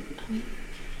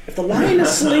 If the lion is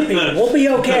sleeping, we'll be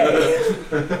okay.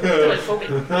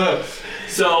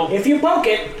 So if you poke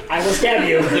it, I will stab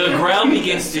you. The ground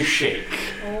begins to shake.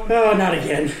 Oh, not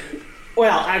again.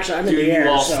 Well, actually, I'm in the air. Do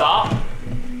you all so. stop?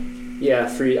 Yeah,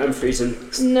 I'm freezing.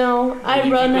 No, I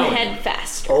You run keep going. ahead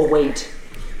faster. Oh wait.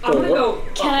 I'm gonna go.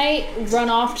 Can I run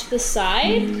off to the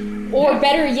side? Or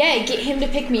better yet, get him to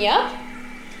pick me up?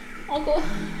 I'll go.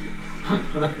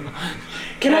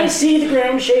 Can I see the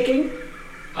ground shaking?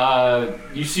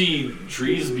 You see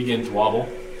trees begin to wobble.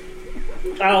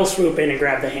 I'll swoop in and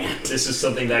grab the hand. This is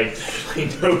something I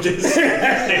definitely noticed.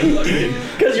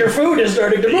 Because your food is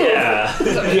starting to move. Yeah.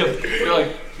 You're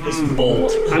like, this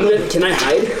bolt. Can I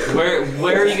hide?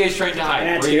 Where are you guys trying to hide?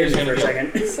 That's Where are you here guys for trying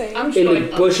a to go? second. I'm just In going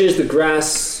the up. bushes, the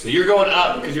grass. So you're going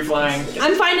up because you're flying.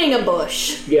 I'm finding a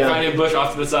bush. You're Yeah. finding a bush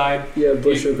off to the side. Yeah,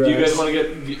 bush or Do you guys grass. want to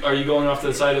get? Are you going off to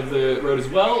the side of the road as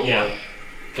well? Yeah.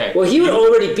 Okay. Well, he would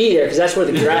already be there because that's where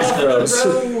the grass grows.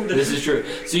 This is true.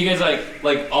 So you guys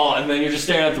like all, and then you're just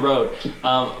staring at the road.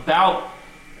 About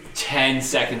 10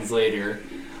 seconds later,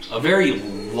 a very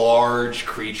large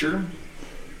creature,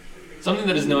 something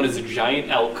that is known as a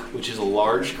giant elk, which is a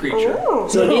large creature.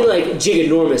 So it'd be like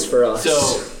giganormous for us.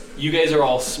 So you guys are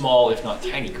all small, if not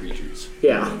tiny creatures.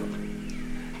 Yeah.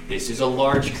 This is a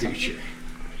large creature.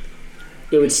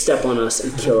 It would step on us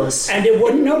and kill us. And it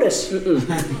wouldn't notice.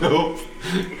 Nope.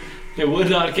 It would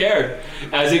not care.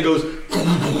 As it goes,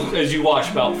 as you watch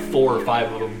about 4 or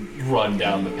 5 of them run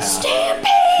down the path. Stampede!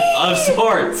 Of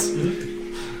sorts.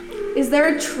 Is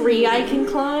there a tree I can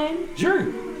climb? Sure.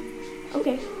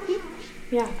 Okay.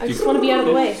 Yeah, I just want to be out of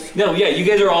the way. No, yeah, you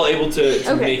guys are all able to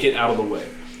Okay. make it out of the way.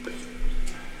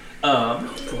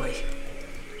 Boy.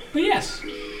 But yes.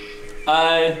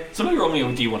 Somebody roll me a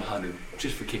D100,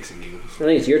 just for kicks and giggles. I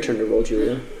think it's your turn to roll,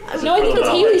 Julia. No, I think it's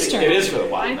Haley's turn. It is for the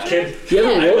wild magic. She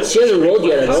hasn't rolled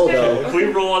yet at all, though. Can we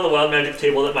roll on the wild magic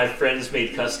table that my friends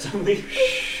made customly?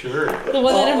 Sure. The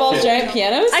one that involves giant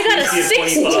pianos? I got a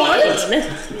 16.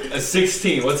 A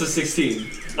 16. What's a 16?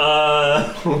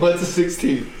 What's a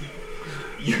 16?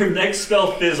 Your next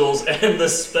spell fizzles, and the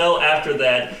spell after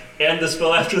that, and the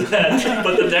spell after that,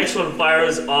 but the next one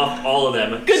fires off all of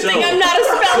them. Good thing I'm not a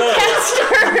spellcaster.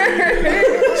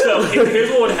 So here's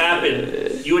what would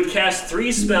happen. You would cast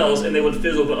 3 spells and they would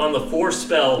fizzle, but on the 4th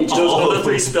spell, those other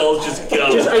 3 spells just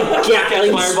go. Just a I cast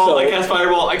gatling fireball, I spell. cast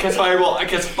fireball, I cast fireball, I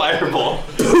cast fireball.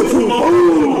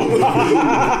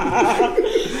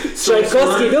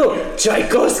 Tchaikovsky, no.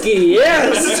 Tchaikovsky,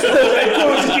 yes.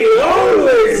 Tchaikovsky,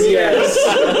 always yes.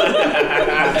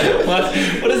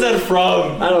 What is that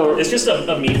from? I don't. It's just a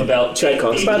meme about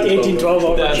Tchaikovsky. It's about the 1812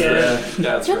 overture.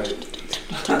 That's right.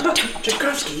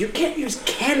 Tchaikovsky, you can't use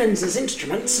cannons as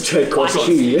instruments.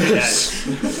 Tchaikovsky, yes.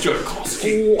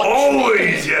 Tchaikovsky.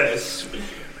 Always yes.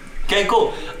 Okay,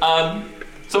 cool.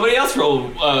 Somebody else roll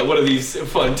one of these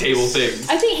fun table things.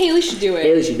 I think Haley should do it.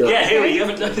 Haley should do it. Yeah, Haley, you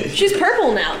haven't done it. She's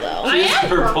purple now, though. She's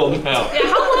purple now. Yeah,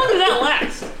 how long did that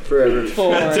last? Forever.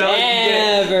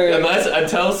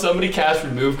 Until somebody casts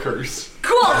remove curse.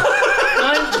 Cool.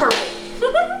 I'm purple.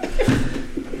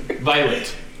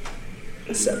 Violet.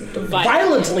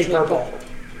 Violently purple.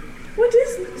 What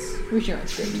is this? Read your own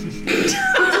script. 50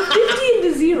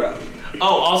 into 0.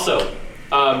 Oh, also,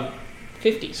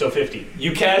 50. So 50.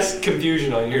 you cast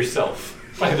confusion on yourself,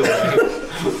 by the way.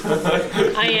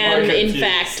 I am, Are in confused.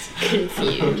 fact,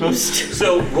 confused.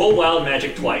 So roll wild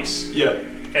magic twice Yeah.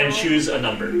 and choose a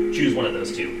number. Choose one of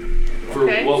those 2. For,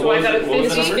 Okay, what so was I got it? a What was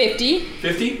the 50. number? 50.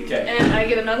 50? Okay. And I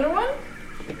get another one?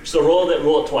 So roll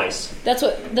it twice. That's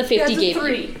what the 50 That's a gave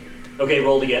 3. you. Okay,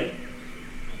 roll it again.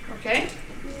 Okay.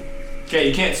 Okay,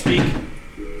 you can't speak,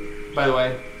 by the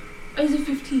way. Is it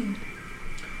 15?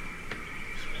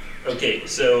 Okay,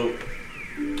 so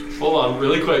Hold on,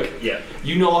 really quick. yeah.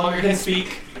 You no longer can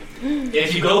speak.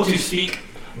 If you go to speak,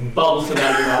 bubbles come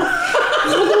out of your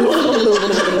mouth.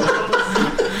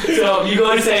 So you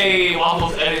go to say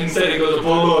waffles, and instead it goes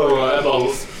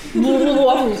bubbles.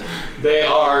 They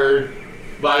are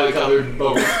violet colored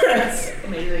bubbles. That's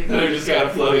amazing. They're just kind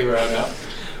of floating around now.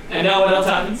 And now what else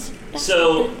happens?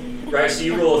 So, right, so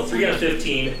you roll a 3 out of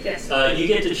 15. Yes. You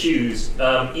get to choose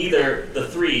either the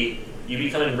 3, You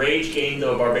become enraged, gaining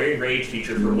the barbarian rage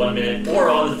feature for 1 minute, or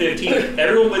on the 15th,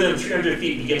 everyone within 300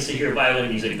 feet begins to hear violin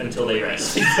music until they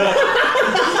rest. I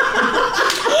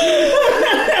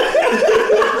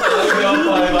don't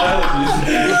play violin music.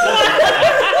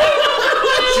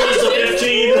 Choose the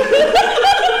 15.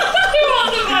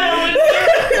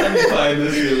 Let me find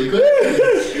this really quick.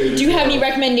 Do you have any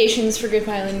recommendations for good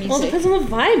violin music? Well, it depends on the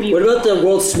vibe you What about the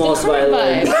world's smallest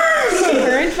violin?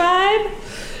 Current vibe?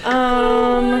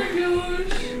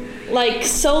 Like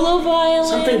solo violin?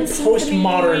 Something symphony?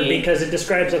 postmodern because it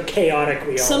describes how chaotic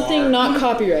we all Something are. not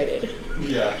copyrighted.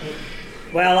 Yeah.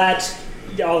 Well, that's...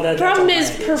 Oh, that's Problem all is,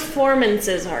 right.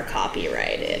 performances are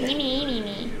copyrighted.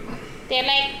 Me. They're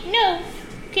like, no,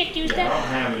 can't use I don't that.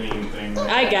 have anything.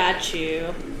 I got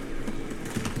you.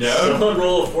 Someone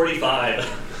roll a 45.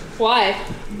 Why?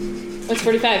 What's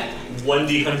 45?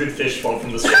 1d100 fish fall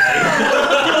from the sky.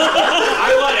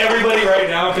 I want everybody right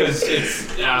now, because it's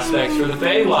aspects for the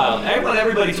FeyWild. I want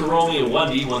everybody to roll me a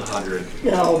 1d100.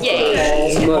 No.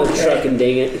 Yay. Some other trucking,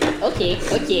 dang it. Okay.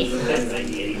 That's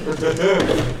 98.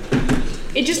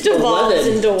 It just evolves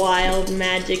 11. into wild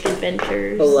magic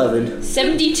adventures. 11.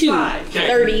 72. Okay.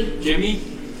 30. Give me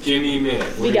a minute.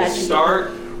 We We're got gonna you.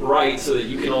 start right so that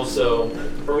you can also.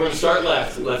 Or we're gonna start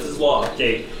left. Left is law.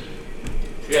 Okay,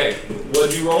 Okay.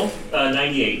 What'd you roll?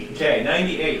 98. Okay,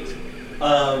 98.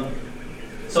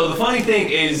 So the funny thing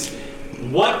is,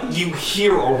 what you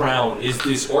hear around is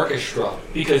this orchestra,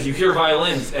 because you hear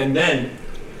violins, and then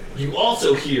you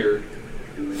also hear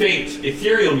faint,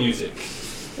 ethereal music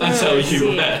until you see.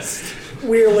 Oh, rest.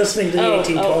 We're listening to the Oh,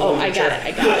 1812 I got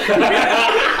it.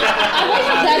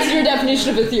 That's your definition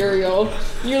of ethereal.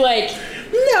 You're like,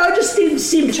 No, it just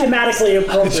seemed thematically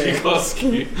appropriate.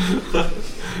 Tchaikovsky.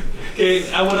 Okay,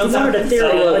 what else It's not happens?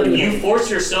 ethereal. You force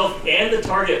yourself and the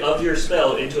target of your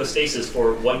spell into a stasis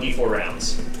for 1d4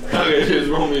 rounds. Okay, just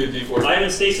roll me a d4. I am in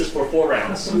stasis for 4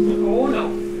 rounds. Oh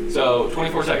no. So,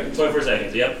 24 seconds. 24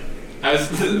 seconds, yep. As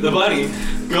the bunny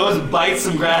goes, bites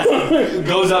some grass,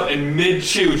 goes up and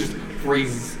mid-chew just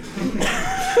freezes.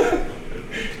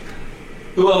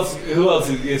 Who else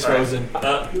is frozen?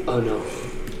 Oh no.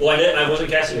 Well, I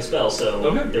wasn't casting a spell, so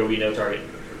there will be no target.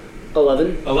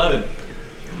 11. 11.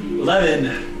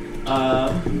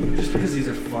 Just because these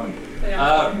are fun.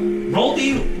 Roll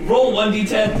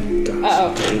 1d10.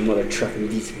 uh-oh. Damn mother trucking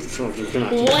these.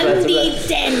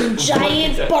 1d10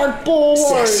 giant bark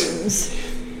boards.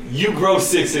 You grow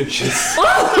 6 inches.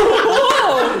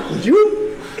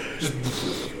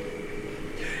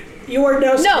 You are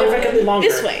now significantly longer.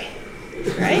 This way.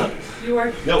 Right? You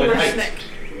are No, you it are height. snake.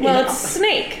 Well, it's a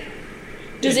snake.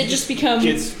 Does it just become...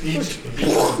 It's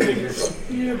bigger.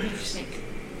 You're a beach snake.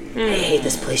 I hate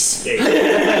this place.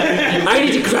 I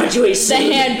need to graduate The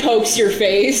soon. hand pokes your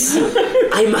face.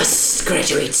 I must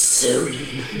graduate soon.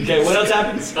 Okay, what else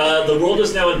happens? The world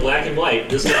is now in black and white.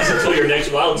 This lasts until your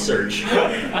next wild surge.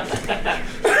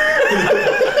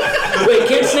 Wait,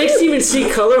 can't snakes even see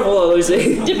color? Hold on, let me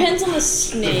see. Depends on the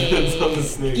snake. Depends on the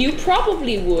snake. You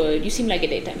probably would. You seem like a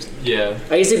daytime snake. Yeah.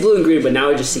 I used to see blue and green, but now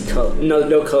I just see color.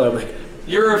 No color. I'm like,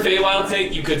 You're a FeyWild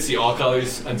snake, you could see all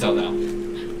colors until now.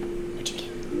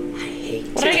 I hate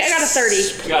What I got a 30.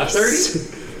 You got a 30?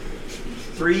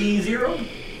 3-0?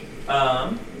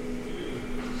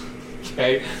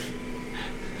 Okay.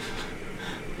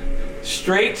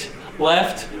 Straight,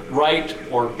 left, right,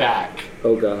 or back?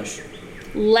 Oh gosh.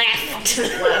 Left. Oh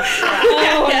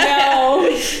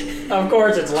no. Of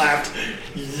course it's left.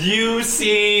 You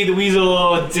see the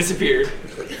weasel disappear.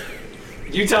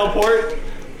 You teleport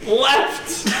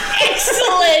left.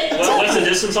 Excellent. What's the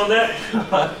distance on that?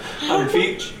 100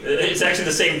 feet. It's actually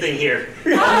the same thing here.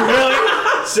 Really?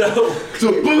 So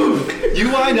boom!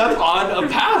 You wind up on a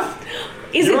path.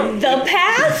 Is it the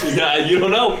path? Yeah, you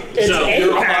don't know. It's So a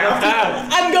you're path. on a path.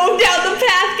 I'm going down the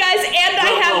path, guys, and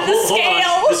I have the hold on.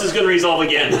 scale. This is going to resolve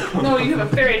again. No, you have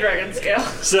a fairy dragon scale.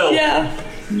 So, Yeah.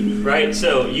 right,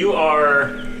 so you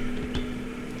are...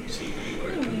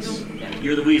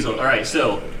 You're the weasel. All right,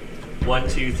 so 1,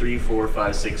 2, 3, 4,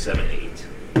 5, 6, 7, 8.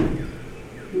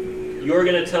 You're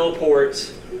going to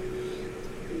teleport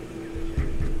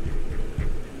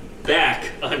back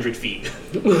 100 feet.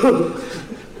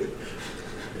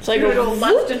 So I You're gonna go go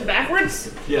left and backwards.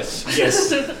 Yes.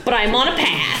 Yes. but I'm on a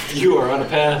path. You are on a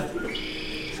path.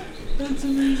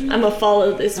 I'm gonna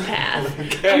follow this path.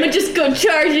 I'm gonna just go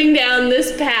charging down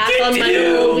this path on my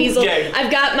little weasel. Okay.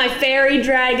 I've got my fairy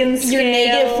dragon scale.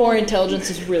 Your -4 intelligence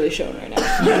is really showing right now.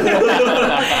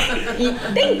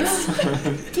 Thanks.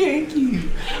 Thank you.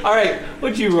 All right,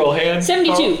 what'd you roll, hand?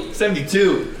 72.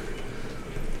 72.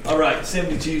 All right,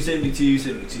 72.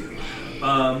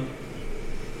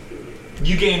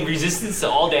 You gain resistance to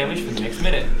all damage for the next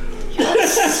minute.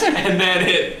 Yes. And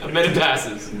then a minute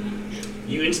passes.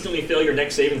 You instantly fail your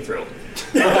next saving throw.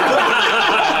 Keep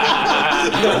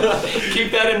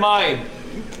that in mind.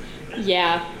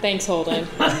 Yeah, thanks, Holden.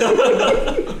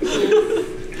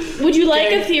 Would you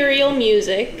like ethereal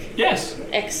music? Yes.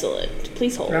 Excellent.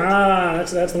 Please hold.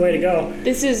 That's the way to go.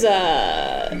 This is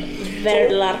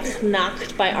Verlacht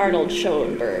Nacht by Arnold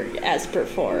Schoenberg, as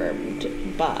performed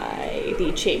by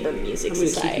the Chamber Music I'm gonna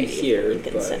keep you Society here, of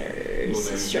Lincoln but- Center's Well,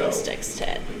 there you Strings go.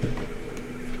 Sextet.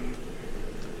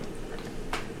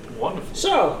 Wonderful.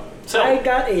 So, I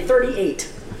got a 38.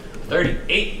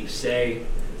 38, you say?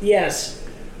 Yes.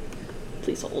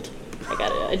 Please hold. I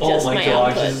gotta adjust Oh my my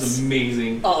gosh, outputs. this is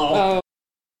amazing. Uh-oh.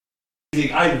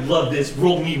 I love this.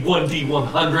 Roll me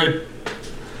 1d100.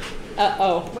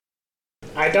 Uh-oh.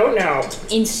 I don't know.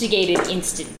 Instigated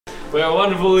instant. Well,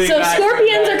 wonderfully. So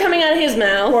scorpions are coming out of his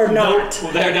mouth. Or not.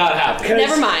 Nope, they're not happening.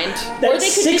 Never mind. Or That's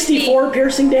they could just be 64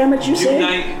 piercing damage, you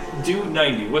say? Do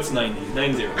 90. What's 90?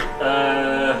 90.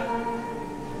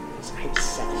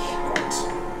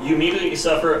 You immediately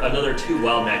suffer another 2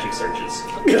 wild magic surges.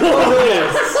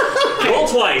 Roll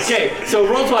twice. Okay, so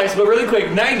roll twice, but really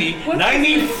quick. 90.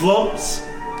 90 flumps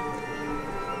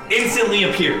instantly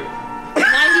appear. 90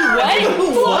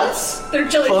 what? Flumps? They're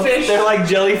jellyfish. They're like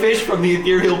jellyfish from the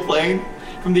ethereal plane,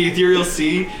 from the ethereal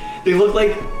sea. They look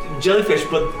like jellyfish,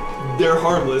 but they're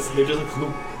harmless. They're just like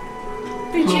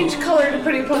floop. They change color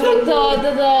depending upon the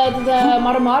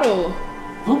Marumaru.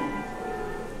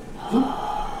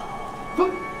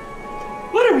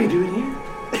 What are we doing here?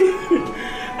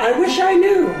 I wish I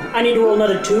knew. I need to roll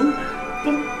another 2.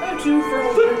 Oh, 2 for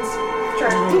Holden's.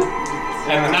 Try.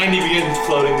 And the 90 begins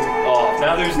floating off.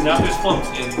 Now there's flumps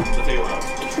in the FeyWild.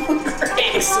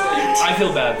 Excellent. I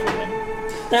feel bad for them.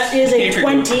 That is a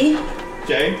 20.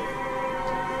 Okay.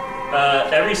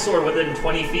 Every sword within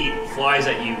 20 feet flies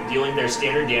at you, dealing their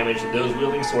standard damage. Those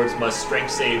wielding swords must strength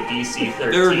save DC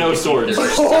 13. There are no swords.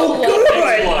 Oh,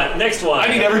 good! Next one. I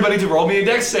need everybody to roll me a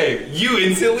dex save. You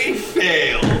instantly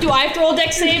fail. Do I have to roll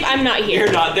dex save? I'm not here.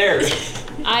 You're not there.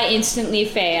 I instantly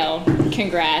fail.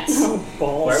 Congrats.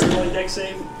 Why are we rolling dex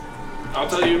save? I'll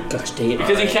tell you. Gosh dang it.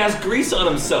 Because he cast grease on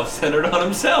himself, centered on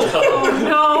himself. Oh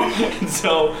no.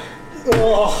 So,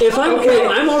 If I'm okay,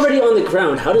 I'm already on the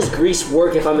ground. How does grease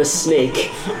work if I'm a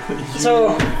snake?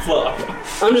 So, flop.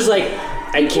 I'm just like,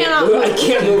 I cannot can't move. I move.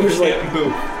 can't move. Just like, Can't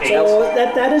move. so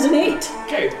that is an 8.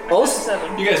 Okay. also,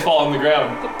 You guys fall on the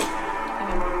ground.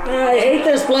 I hate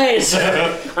this place.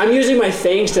 I'm using my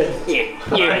fangs to.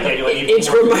 Alright, yeah, you need It's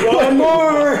more. for my One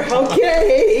more.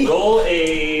 Okay. Roll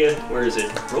a. Where is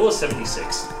it? Roll a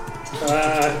 76.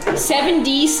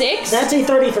 7d6? That's a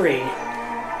 33,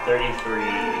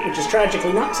 33. which is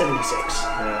tragically not 76.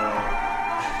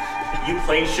 You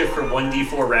plane shift for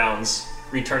 1d4 rounds,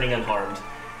 returning unharmed.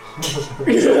 So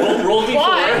roll d4.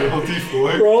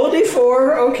 Why? Roll a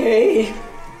d4. Okay.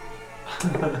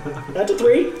 That's a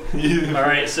 3.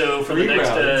 Alright, so for the 3 next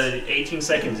rounds. 18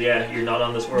 seconds, yeah, you're not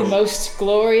on this The world. most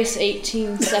glorious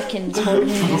 18 seconds Holden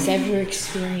has ever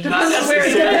experienced. Not It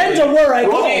necessarily. depends on where I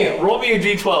go. Roll me a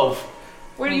d12.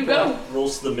 Where do you go?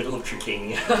 Rolls to the middle of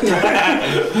Tricania.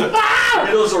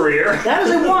 Middle's a rear. That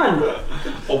is a 1.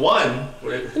 A 1.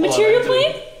 The material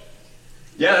plane?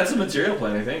 Yeah, that's a material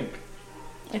plane, I think.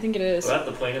 I think it is. About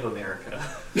the plane of America.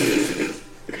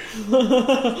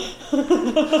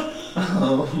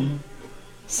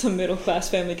 Some middle-class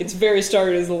family gets very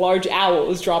started as a large owl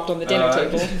is dropped on the dinner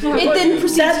table. It then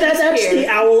proceeds to That's disappear. the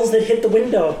owls that hit the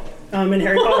window in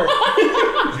Harry Potter.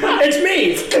 It's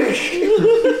me.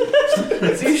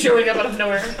 It's you showing up out of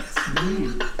nowhere.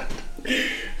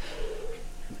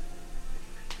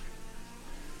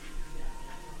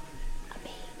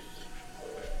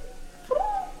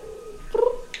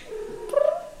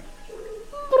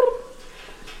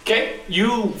 Okay,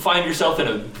 you find yourself in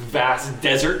a vast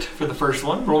desert for the first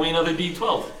one. Roll me another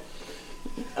d12.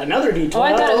 Another d12. Oh,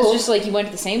 I thought it was just like you went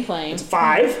to the same plane.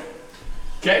 5.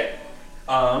 Okay.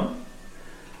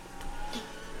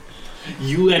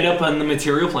 You end up on the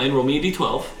material plane. Roll me a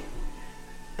d12.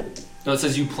 No, it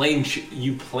says you plane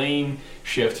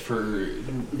shift for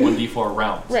 1d4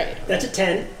 rounds. Right. That's a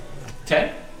 10.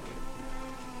 10?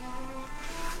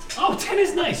 Oh, 10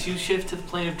 is nice. You shift to the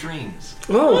plane of dreams.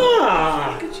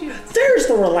 Ah, there's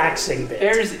the relaxing bit.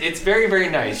 It's very, very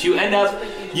nice. You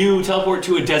teleport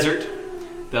to a desert,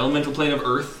 the elemental plane of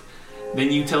Earth.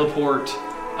 Then you teleport,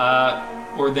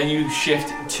 then you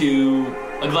shift to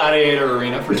a gladiator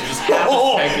arena for just half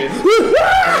a second.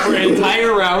 For an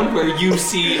entire round where you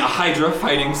see a Hydra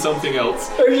fighting something else.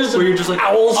 There's just where you're just like,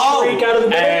 owls shriek out of the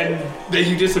middle. and then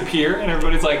you disappear, and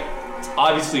everybody's like, it's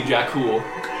obviously Jack Cool.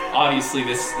 obviously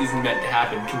this isn't meant to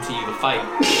happen, continue to fight,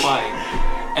 fine.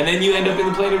 And then you end up in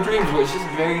the plane of dreams, which is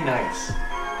very nice.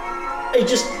 He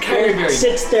just kind of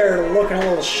sits there looking a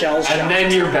little shell-shocked. And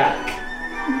then you're back.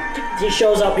 He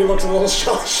shows up, he looks a little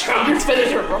shell-shocked. Your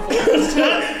feathers are ruffled.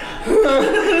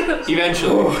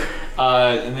 Eventually.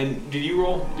 And then, did you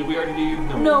roll? Did we already do you?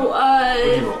 No, What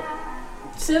did you roll?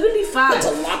 75. That's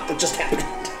a lot that just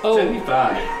happened.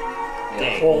 75.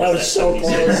 Dang. Well, that was so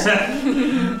close.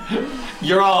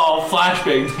 You're all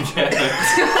flashbang together.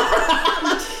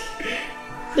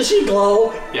 Does she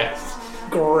glow? Yes.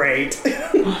 Great.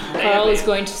 Carl is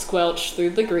going to squelch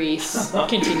through the grease,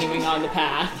 continuing on the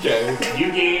path. Okay.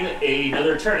 You gain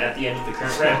another turn at the end of the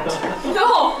current round.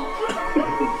 No!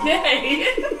 Yay!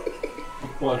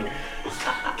 Wonderful.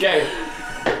 Okay.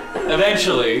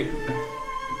 Eventually,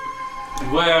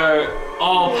 where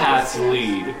all paths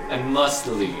lead and must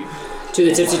lead. To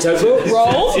the Tipsy Tugboat?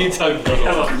 Roll? Tipsy Tugboat.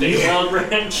 Have a FeyWild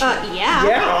branch. Yeah.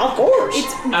 Yeah, of course.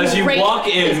 It's As you great walk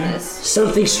in, business.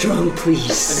 Something strong, please.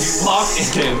 As you walk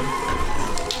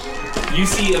in, you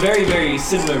see a very, very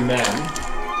similar man,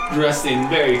 dressed in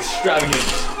very extravagant,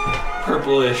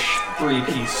 purplish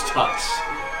three-piece tux.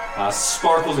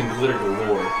 Sparkles and glitter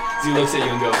galore. As he looks at you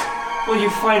and goes, "Well, you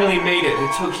finally made it.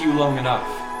 It took you long enough.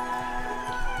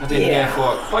 I've been here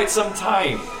for quite some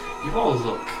time. You all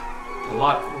look a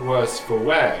lot worse for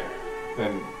wear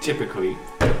than typically."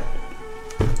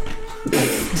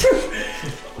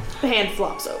 The hand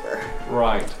flops over.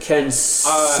 Right. Can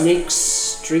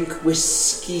snakes drink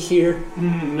whiskey here?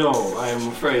 No, I am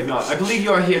afraid not. I believe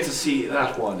you are here to see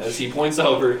that one, as he points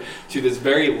over to this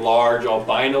very large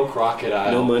albino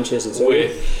crocodile. No munches and so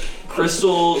with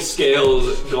crystal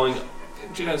scales going,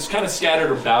 it's kind of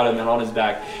scattered about him and on his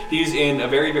back. He's in a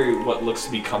very, very, what looks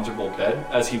to be comfortable bed,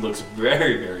 as he looks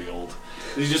very, very old.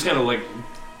 He's just kind of like,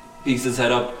 peeks his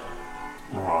head up.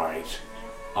 Right.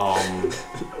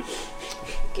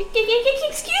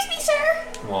 Excuse me, sir.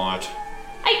 What?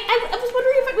 I was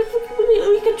wondering if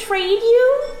we could trade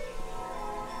you.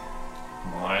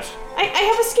 What? I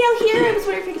have a scale here. I was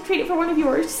wondering if I could trade it for one of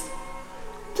yours.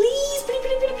 Please, please,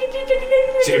 please, please, please, please,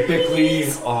 please. Typically,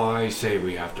 I say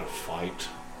we have to fight,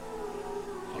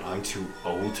 but I'm too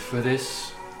old for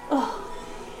this. Oh.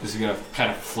 This is gonna kind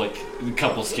of flick a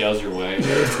couple scales your way.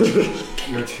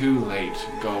 You're too late.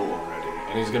 Go already.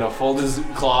 And he's gonna fold his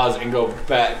claws and go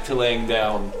back to laying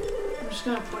down. I'm just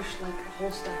gonna push like a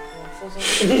whole stack of waffles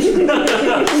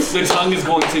over. The tongue is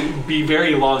going to be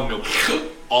very long. Go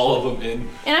all of them in.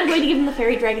 And I'm going to give him the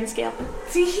fairy dragon scale.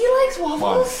 See, he likes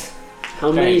waffles.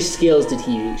 How many scales did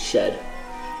he shed?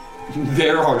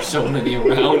 There are so many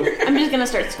around. I'm just gonna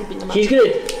start scooping them up. He's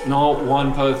gonna. Not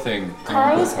one per thing.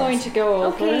 Carl is going to go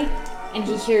over, Okay. and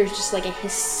he hears just like a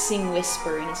hissing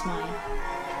whisper in his mind.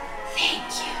 Thank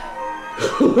you.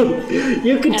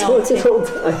 You can And tell I'll it the whole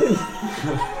time.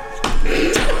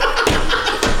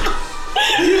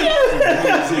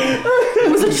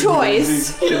 It was a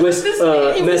choice.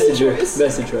 Messenger.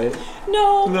 Message, right?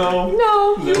 No. No.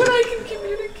 No. You and I can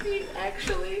communicate,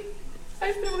 actually.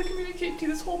 I've been able to communicate to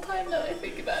you this whole time now that I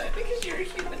think about it, because you're a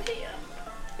human hand.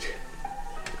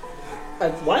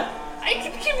 What? I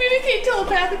can communicate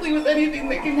telepathically with anything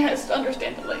that has to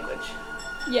understand the language.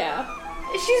 Yeah.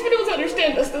 She's been able to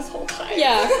understand us this whole time.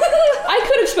 Yeah. I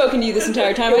could have spoken to you this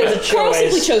entire time. Carl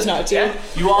simply chose not to. Yeah.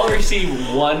 You all receive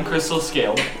one crystal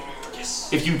scale.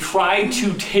 Yes. If you try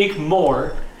to take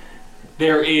more,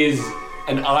 there is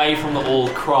an eye from the old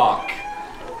croc.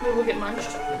 We will get munched.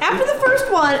 After the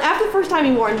first time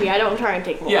he warned me, I don't try and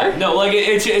take more. Yeah, no, like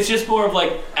it's just more of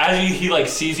like as he like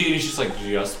sees you, he's just like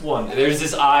just one. There's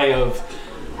this eye of,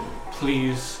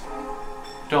 please,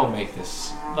 don't make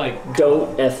this like.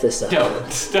 Don't f this up. Don't do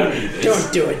this.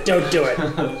 Don't do it. Don't do it.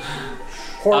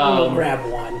 Horton will grab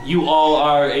one. You all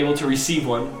are able to receive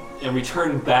one and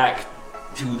return back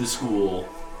to the school.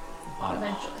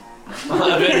 Eventually.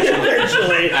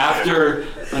 Eventually. After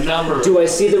a number. Do I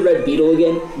see the red beetle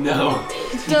again? No.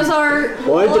 Does our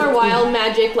Why all the- our wild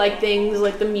magic like things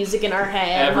like the music in our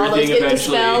head, all those Everything get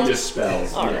eventually dispelled?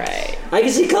 dispels. All right. I can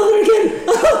see color again.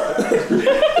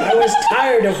 I was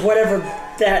tired of whatever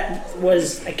that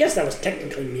was. I guess that was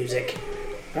technically music.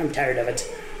 I'm tired of it.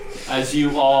 As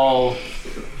you all.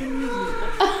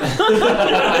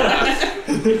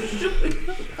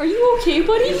 Are you okay,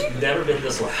 buddy? You've never been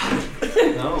this loud.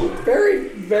 No. Very,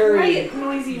 very Quiet,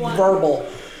 noisy one. verbal.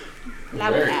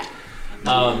 Very.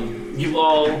 You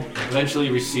all eventually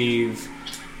receive,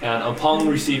 and upon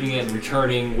receiving it and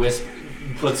returning, Wisp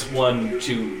puts one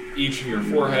to each of your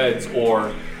foreheads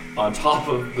or on top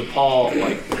of the paw,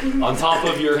 like on top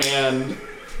of your hand,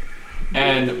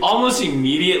 and almost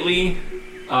immediately,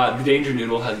 The danger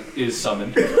noodle is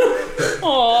summoned.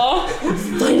 Aww.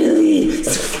 Finally.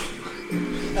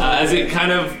 As it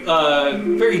kind of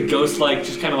very ghost-like,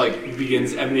 just kind of like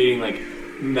begins emanating like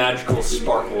magical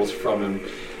sparkles from him,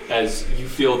 as you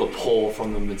feel the pull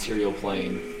from the material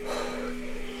plane.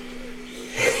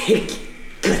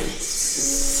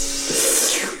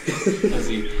 As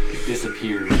he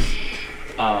disappears.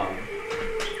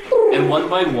 And one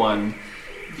by one,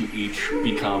 you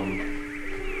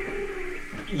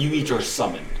each are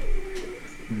summoned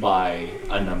by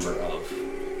a number of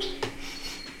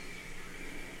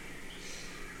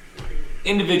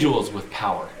individuals with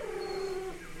power.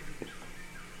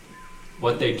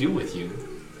 What they do with you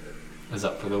is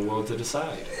up for the world to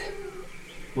decide.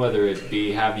 Whether it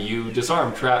be have you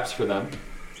disarm traps for them,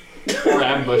 or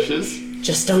ambushes.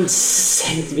 Just don't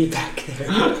send me back there.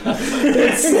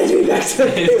 Don't send me back to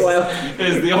FeyWild.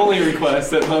 Is the only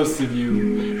request that most of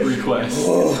you request.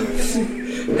 Oh,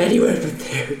 anywhere but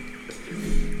there.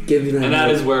 Give me that. And that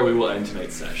is where we will end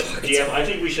tonight's session. DM, I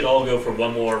think we should all go for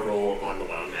one more roll on the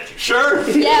wild magic. Sure.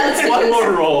 Yeah, let's do one this.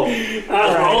 more roll.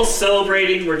 We're all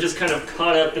celebrating. We're just kind of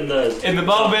caught up in the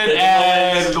moment,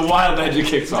 and the wild magic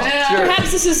kicks off. Yeah. Sure.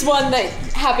 Perhaps this is one that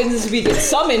happens as we get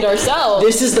summoned ourselves.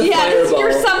 This is the fireball.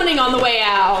 You're summoning on the way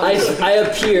out. I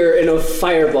appear in a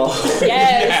fireball.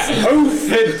 Yes.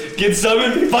 Yeah. Get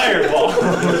summoned, fireball.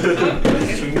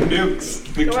 Nukes.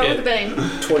 The Go out with kid. a bang.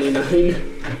 29.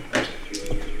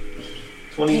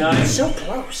 29. So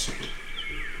close.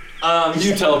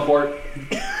 You teleport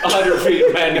 100 feet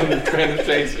random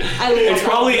space. It's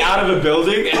probably out of a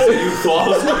building, and so you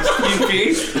fall 60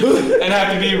 feet and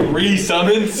have to be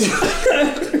re-summoned.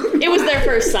 It was their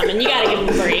first summon. You gotta give them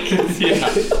a break. Yeah.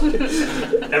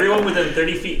 Everyone within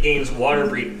 30 feet gains water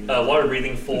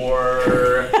breathing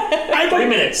for 3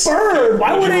 minutes. Bird.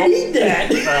 Why would I need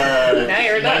that? Now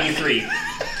you're done. 93.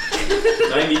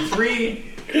 93.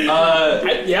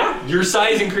 Yeah. Your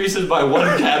size increases by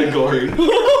 1 category.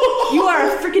 You are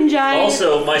a freaking giant.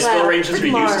 Also, my spell range is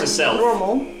pretty reduced to self.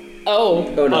 Normal. Oh.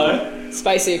 Oh no.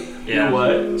 Spicy. Yeah.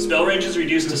 What? Spell range is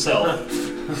reduced to self.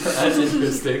 That's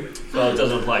interesting. Well, it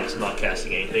doesn't apply because I'm not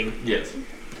casting anything. Yes.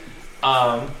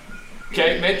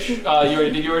 Okay, Mitch, you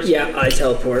already did yours? Yeah, I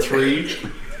teleport. 3.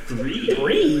 3.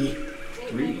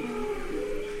 3.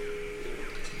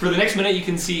 For the next minute, you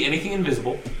can see anything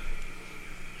invisible,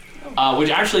 which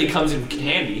actually comes in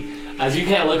handy. As you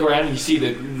can't look around, you see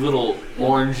the little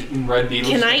orange and red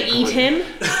beetles. Can I eat him? You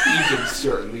can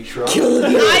certainly try. I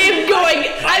am going.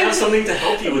 I have something to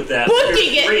help you with that.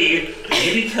 Booking it. 3,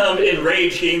 you become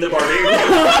enraged hitting the barbarian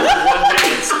for 1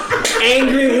 minute.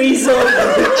 Angry weasel.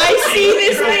 I see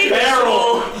this thing.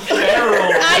 Feral.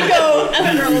 I go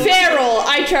feral.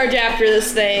 I charge after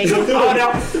this thing. Oh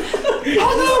no.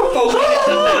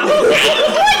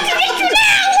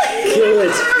 Kill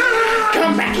it.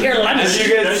 Come back here, let me. As you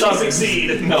get Does she summoned.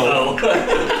 succeed? No.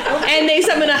 And they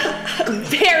summon a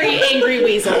very angry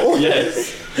weasel.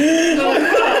 Yes.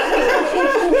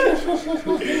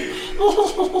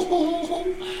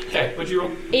 Okay, what'd you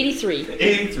roll? 83.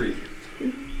 83.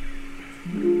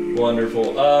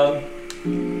 Wonderful.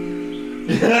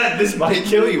 This might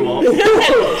kill you all. I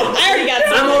already got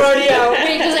summoned. I'm already out.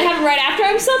 Wait, does it happen right after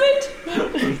I'm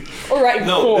summoned? Or right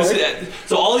No, before? this is,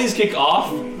 so all these kick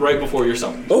off right before you're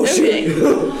summoned. Oh shit.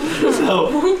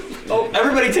 So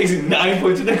everybody takes 9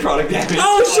 points of necrotic damage.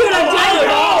 Oh shit, I'm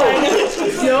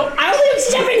down. No, I only have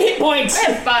 7 hit points.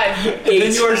 I have 5. And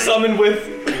then you are summoned with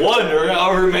 1 or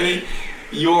however many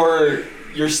your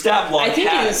stat block I think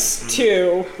has. it's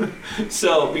 2.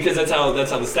 So because that's how the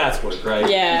stats work, right?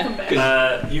 Yeah.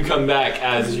 'Cause you come back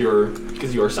as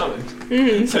because you are summoned.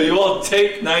 Mm-hmm. So you all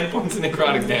take 9 points of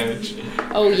necrotic damage,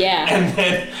 Oh yeah.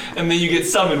 and then you get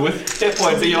summoned with hit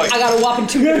points, and you're like, I got a whopping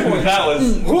 2 hit points. that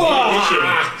was.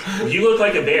 You look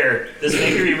like a bear. This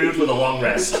may be removed with a long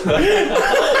rest. They were like,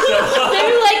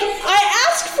 I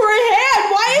asked for a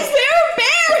hand. Why is there a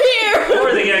bear here?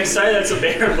 Or they get excited that's a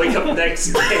bear and wake up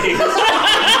next day.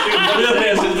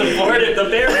 Where did the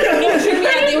bear go?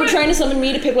 Yeah, they were trying to summon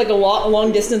me to pick like a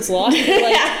long distance lock.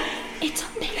 Like, it's a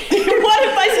bear. What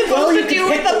am I supposed to do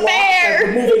with a bear?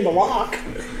 Removing the lock.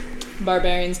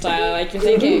 Barbarian style, I like you're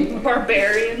thinking.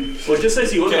 Barbarian. Well, it just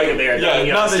says you look like a bear. Yeah,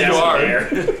 you not that you stats are. a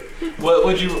bear.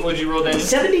 What'd you roll, Daniel?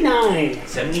 79.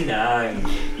 79.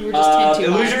 We're just 10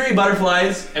 too high. Illusionary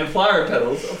butterflies and flower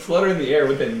petals flutter in the air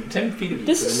within 10 feet of you.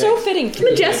 This for is the so next- fitting.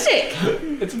 Majestic.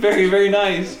 It's very, very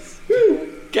nice.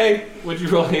 Okay, what'd you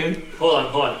roll in? Hold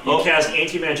on. You Oh. cast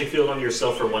anti-magic field on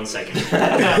yourself for 1 second.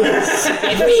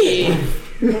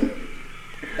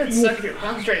 That'd suck if you're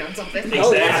concentrating on something.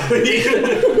 Exactly.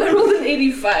 I rolled an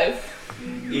 85.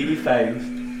 85.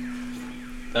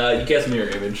 You cast mirror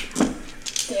image.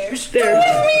 There's They're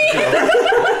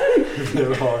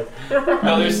hard.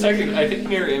 No, there's second. I think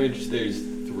mirror image. There's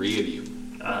 3 of you.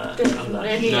 I'm not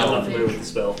No. familiar with the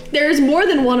spell. There's more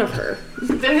than one of her.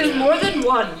 There's more than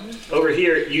one. Over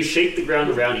here, you shake the ground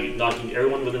around you, knocking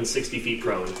everyone within 60 feet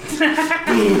prone.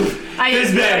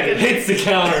 This bag hits the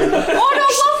counter. Oh no,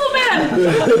 Waffle Man!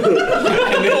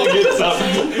 And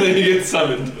then you get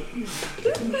summoned.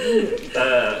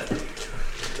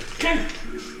 Okay.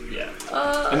 Yeah.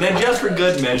 And then just for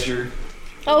good measure,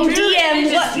 Oh,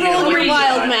 DM, what roll your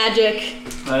wild magic?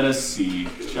 let us see,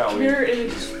 shall we? Mirror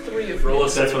image is 3 of Roll a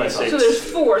you. That's what I thought. So there's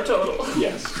 4 total.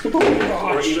 Yes.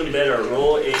 Or even better,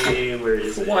 roll a. Where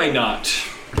is it? Why not?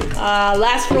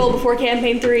 Last roll before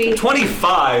campaign 3.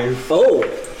 25. Oh. I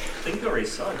think I already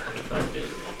saw 25, didn't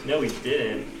I? No, we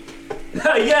didn't.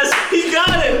 Yes, he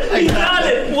got it! He got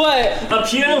it! What? A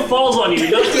piano falls on you.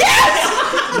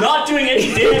 Not doing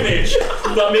any damage,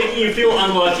 but making you feel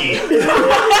unlucky.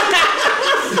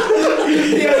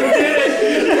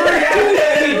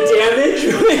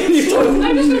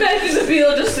 I'm just imagining the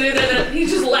beetle just sitting there and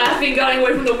he's just laughing, going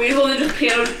away from the weasel, and just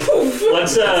piano just poof.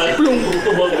 What's it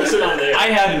on there? I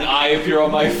had an eye appear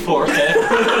on my forehead.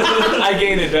 I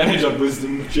gain advantage on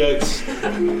wisdom checks.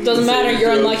 Doesn't matter,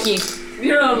 you're unlucky.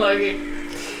 You're unlucky.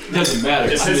 Doesn't matter.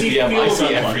 It I'm says the he DM. I feels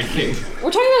see unlucky. everything. We're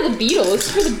talking about the beetle. This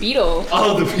is for the beetle.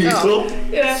 Oh, the beetle?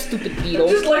 Yeah. Stupid beetle.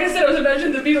 Just like I said, I was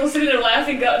imagining the beetle sitting there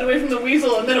laughing, gotten away from the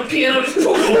weasel, and then a piano just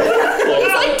poof.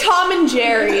 It's like Tom and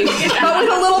Jerry, but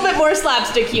with a little bit more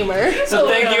slapstick humor. So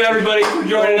thank you everybody for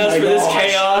joining us for this gosh.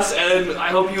 chaos, and I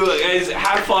hope you guys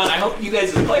have fun. I hope you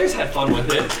guys as players had fun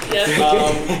with it.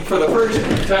 Yes. For the first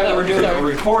time that we're doing a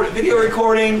video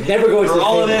recording, Never go to for the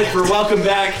all of thing. it, for welcome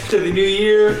back to the new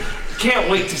year.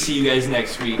 Can't wait to see you guys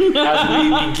next week as we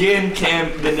begin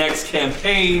the next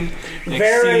campaign,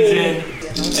 next season.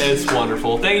 It's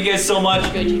wonderful. Thank you guys so much.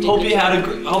 Hope you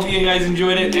guys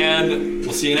enjoyed it, and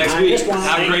we'll see you next week.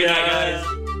 Have a great night,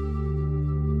 guys.